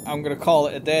think I'm going to call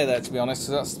it a day there, to be honest,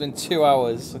 because that's been 2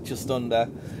 hours, just under.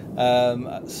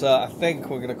 So I think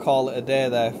we're going to call it a day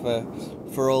there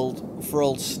for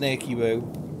old Snakey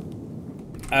Boo.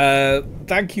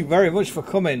 Thank you very much for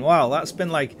coming. Wow, that's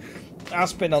been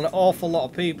an awful lot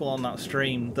of people on that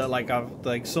stream that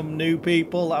I've some new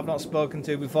people that I've not spoken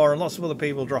to before, and lots of other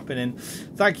people dropping in.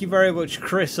 Thank you very much,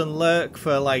 Chris and Lurk,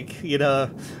 for your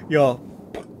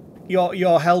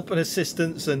help and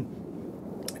assistance and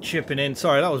chipping in.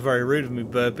 Sorry, that was very rude of me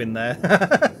burping there.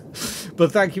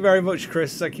 But thank you very much,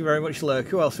 Chris. Thank you very much, Lurk.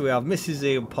 Who else do we have? Mrs.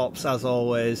 Z and Pops, as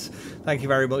always. Thank you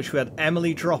very much. We had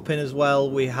Emily drop in as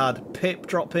well. We had Pip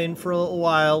drop in for a little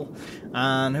while.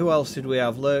 And who else did we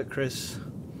have? Lurk, Chris,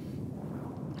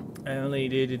 Emily,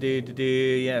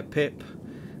 yeah, Pip.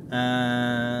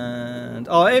 And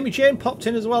oh, Amy Jane popped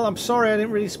in as well. I'm sorry I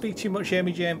didn't really speak too much,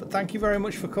 Amy Jane, but thank you very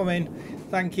much for coming.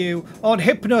 Thank you. Oh, and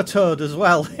Hypnotoad as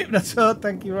well. Hypnotoad,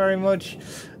 thank you very much.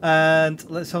 And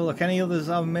let's have a look. Any others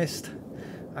I've missed?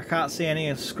 I can't see any.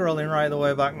 Scrolling right the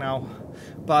way back now.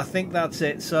 But I think that's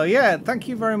it. So yeah, thank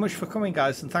you very much for coming,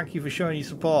 guys, and thank you for showing your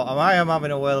support. I am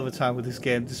having a whale of a time with this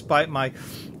game, despite my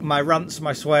rants,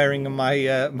 my swearing, and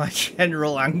my my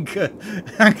general anger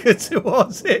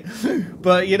towards it.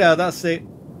 But you know, that's it.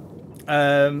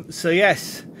 So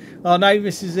yes. Oh, now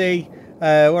Mrs. Z.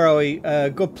 Where are we?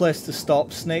 Good place to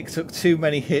stop. Snake took too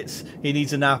many hits. He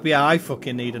needs a nap. Yeah, I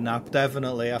fucking need a nap,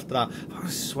 definitely, after that. I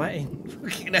was sweating.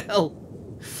 Fucking hell.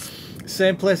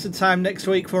 Same place and time next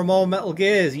week for more Metal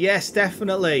Gears. Yes,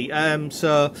 definitely.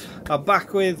 So I'm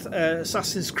back with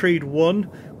Assassin's Creed 1,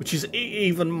 which is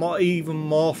even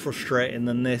more frustrating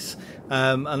than this.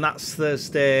 And that's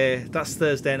Thursday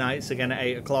nights again at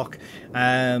 8 o'clock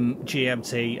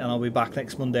GMT, and I'll be back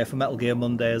next Monday for Metal Gear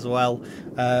Monday as well.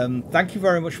 Thank you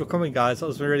very much for coming, guys. That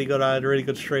was really good. I had a really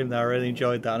good stream there. I really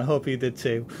enjoyed that, and I hope you did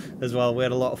too as well. We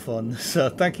had a lot of fun. So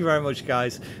thank you very much,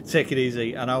 guys. Take it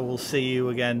easy, and I will see you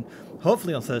again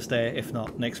hopefully on Thursday, if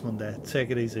not next Monday.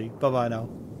 Take it easy. Bye bye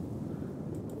now.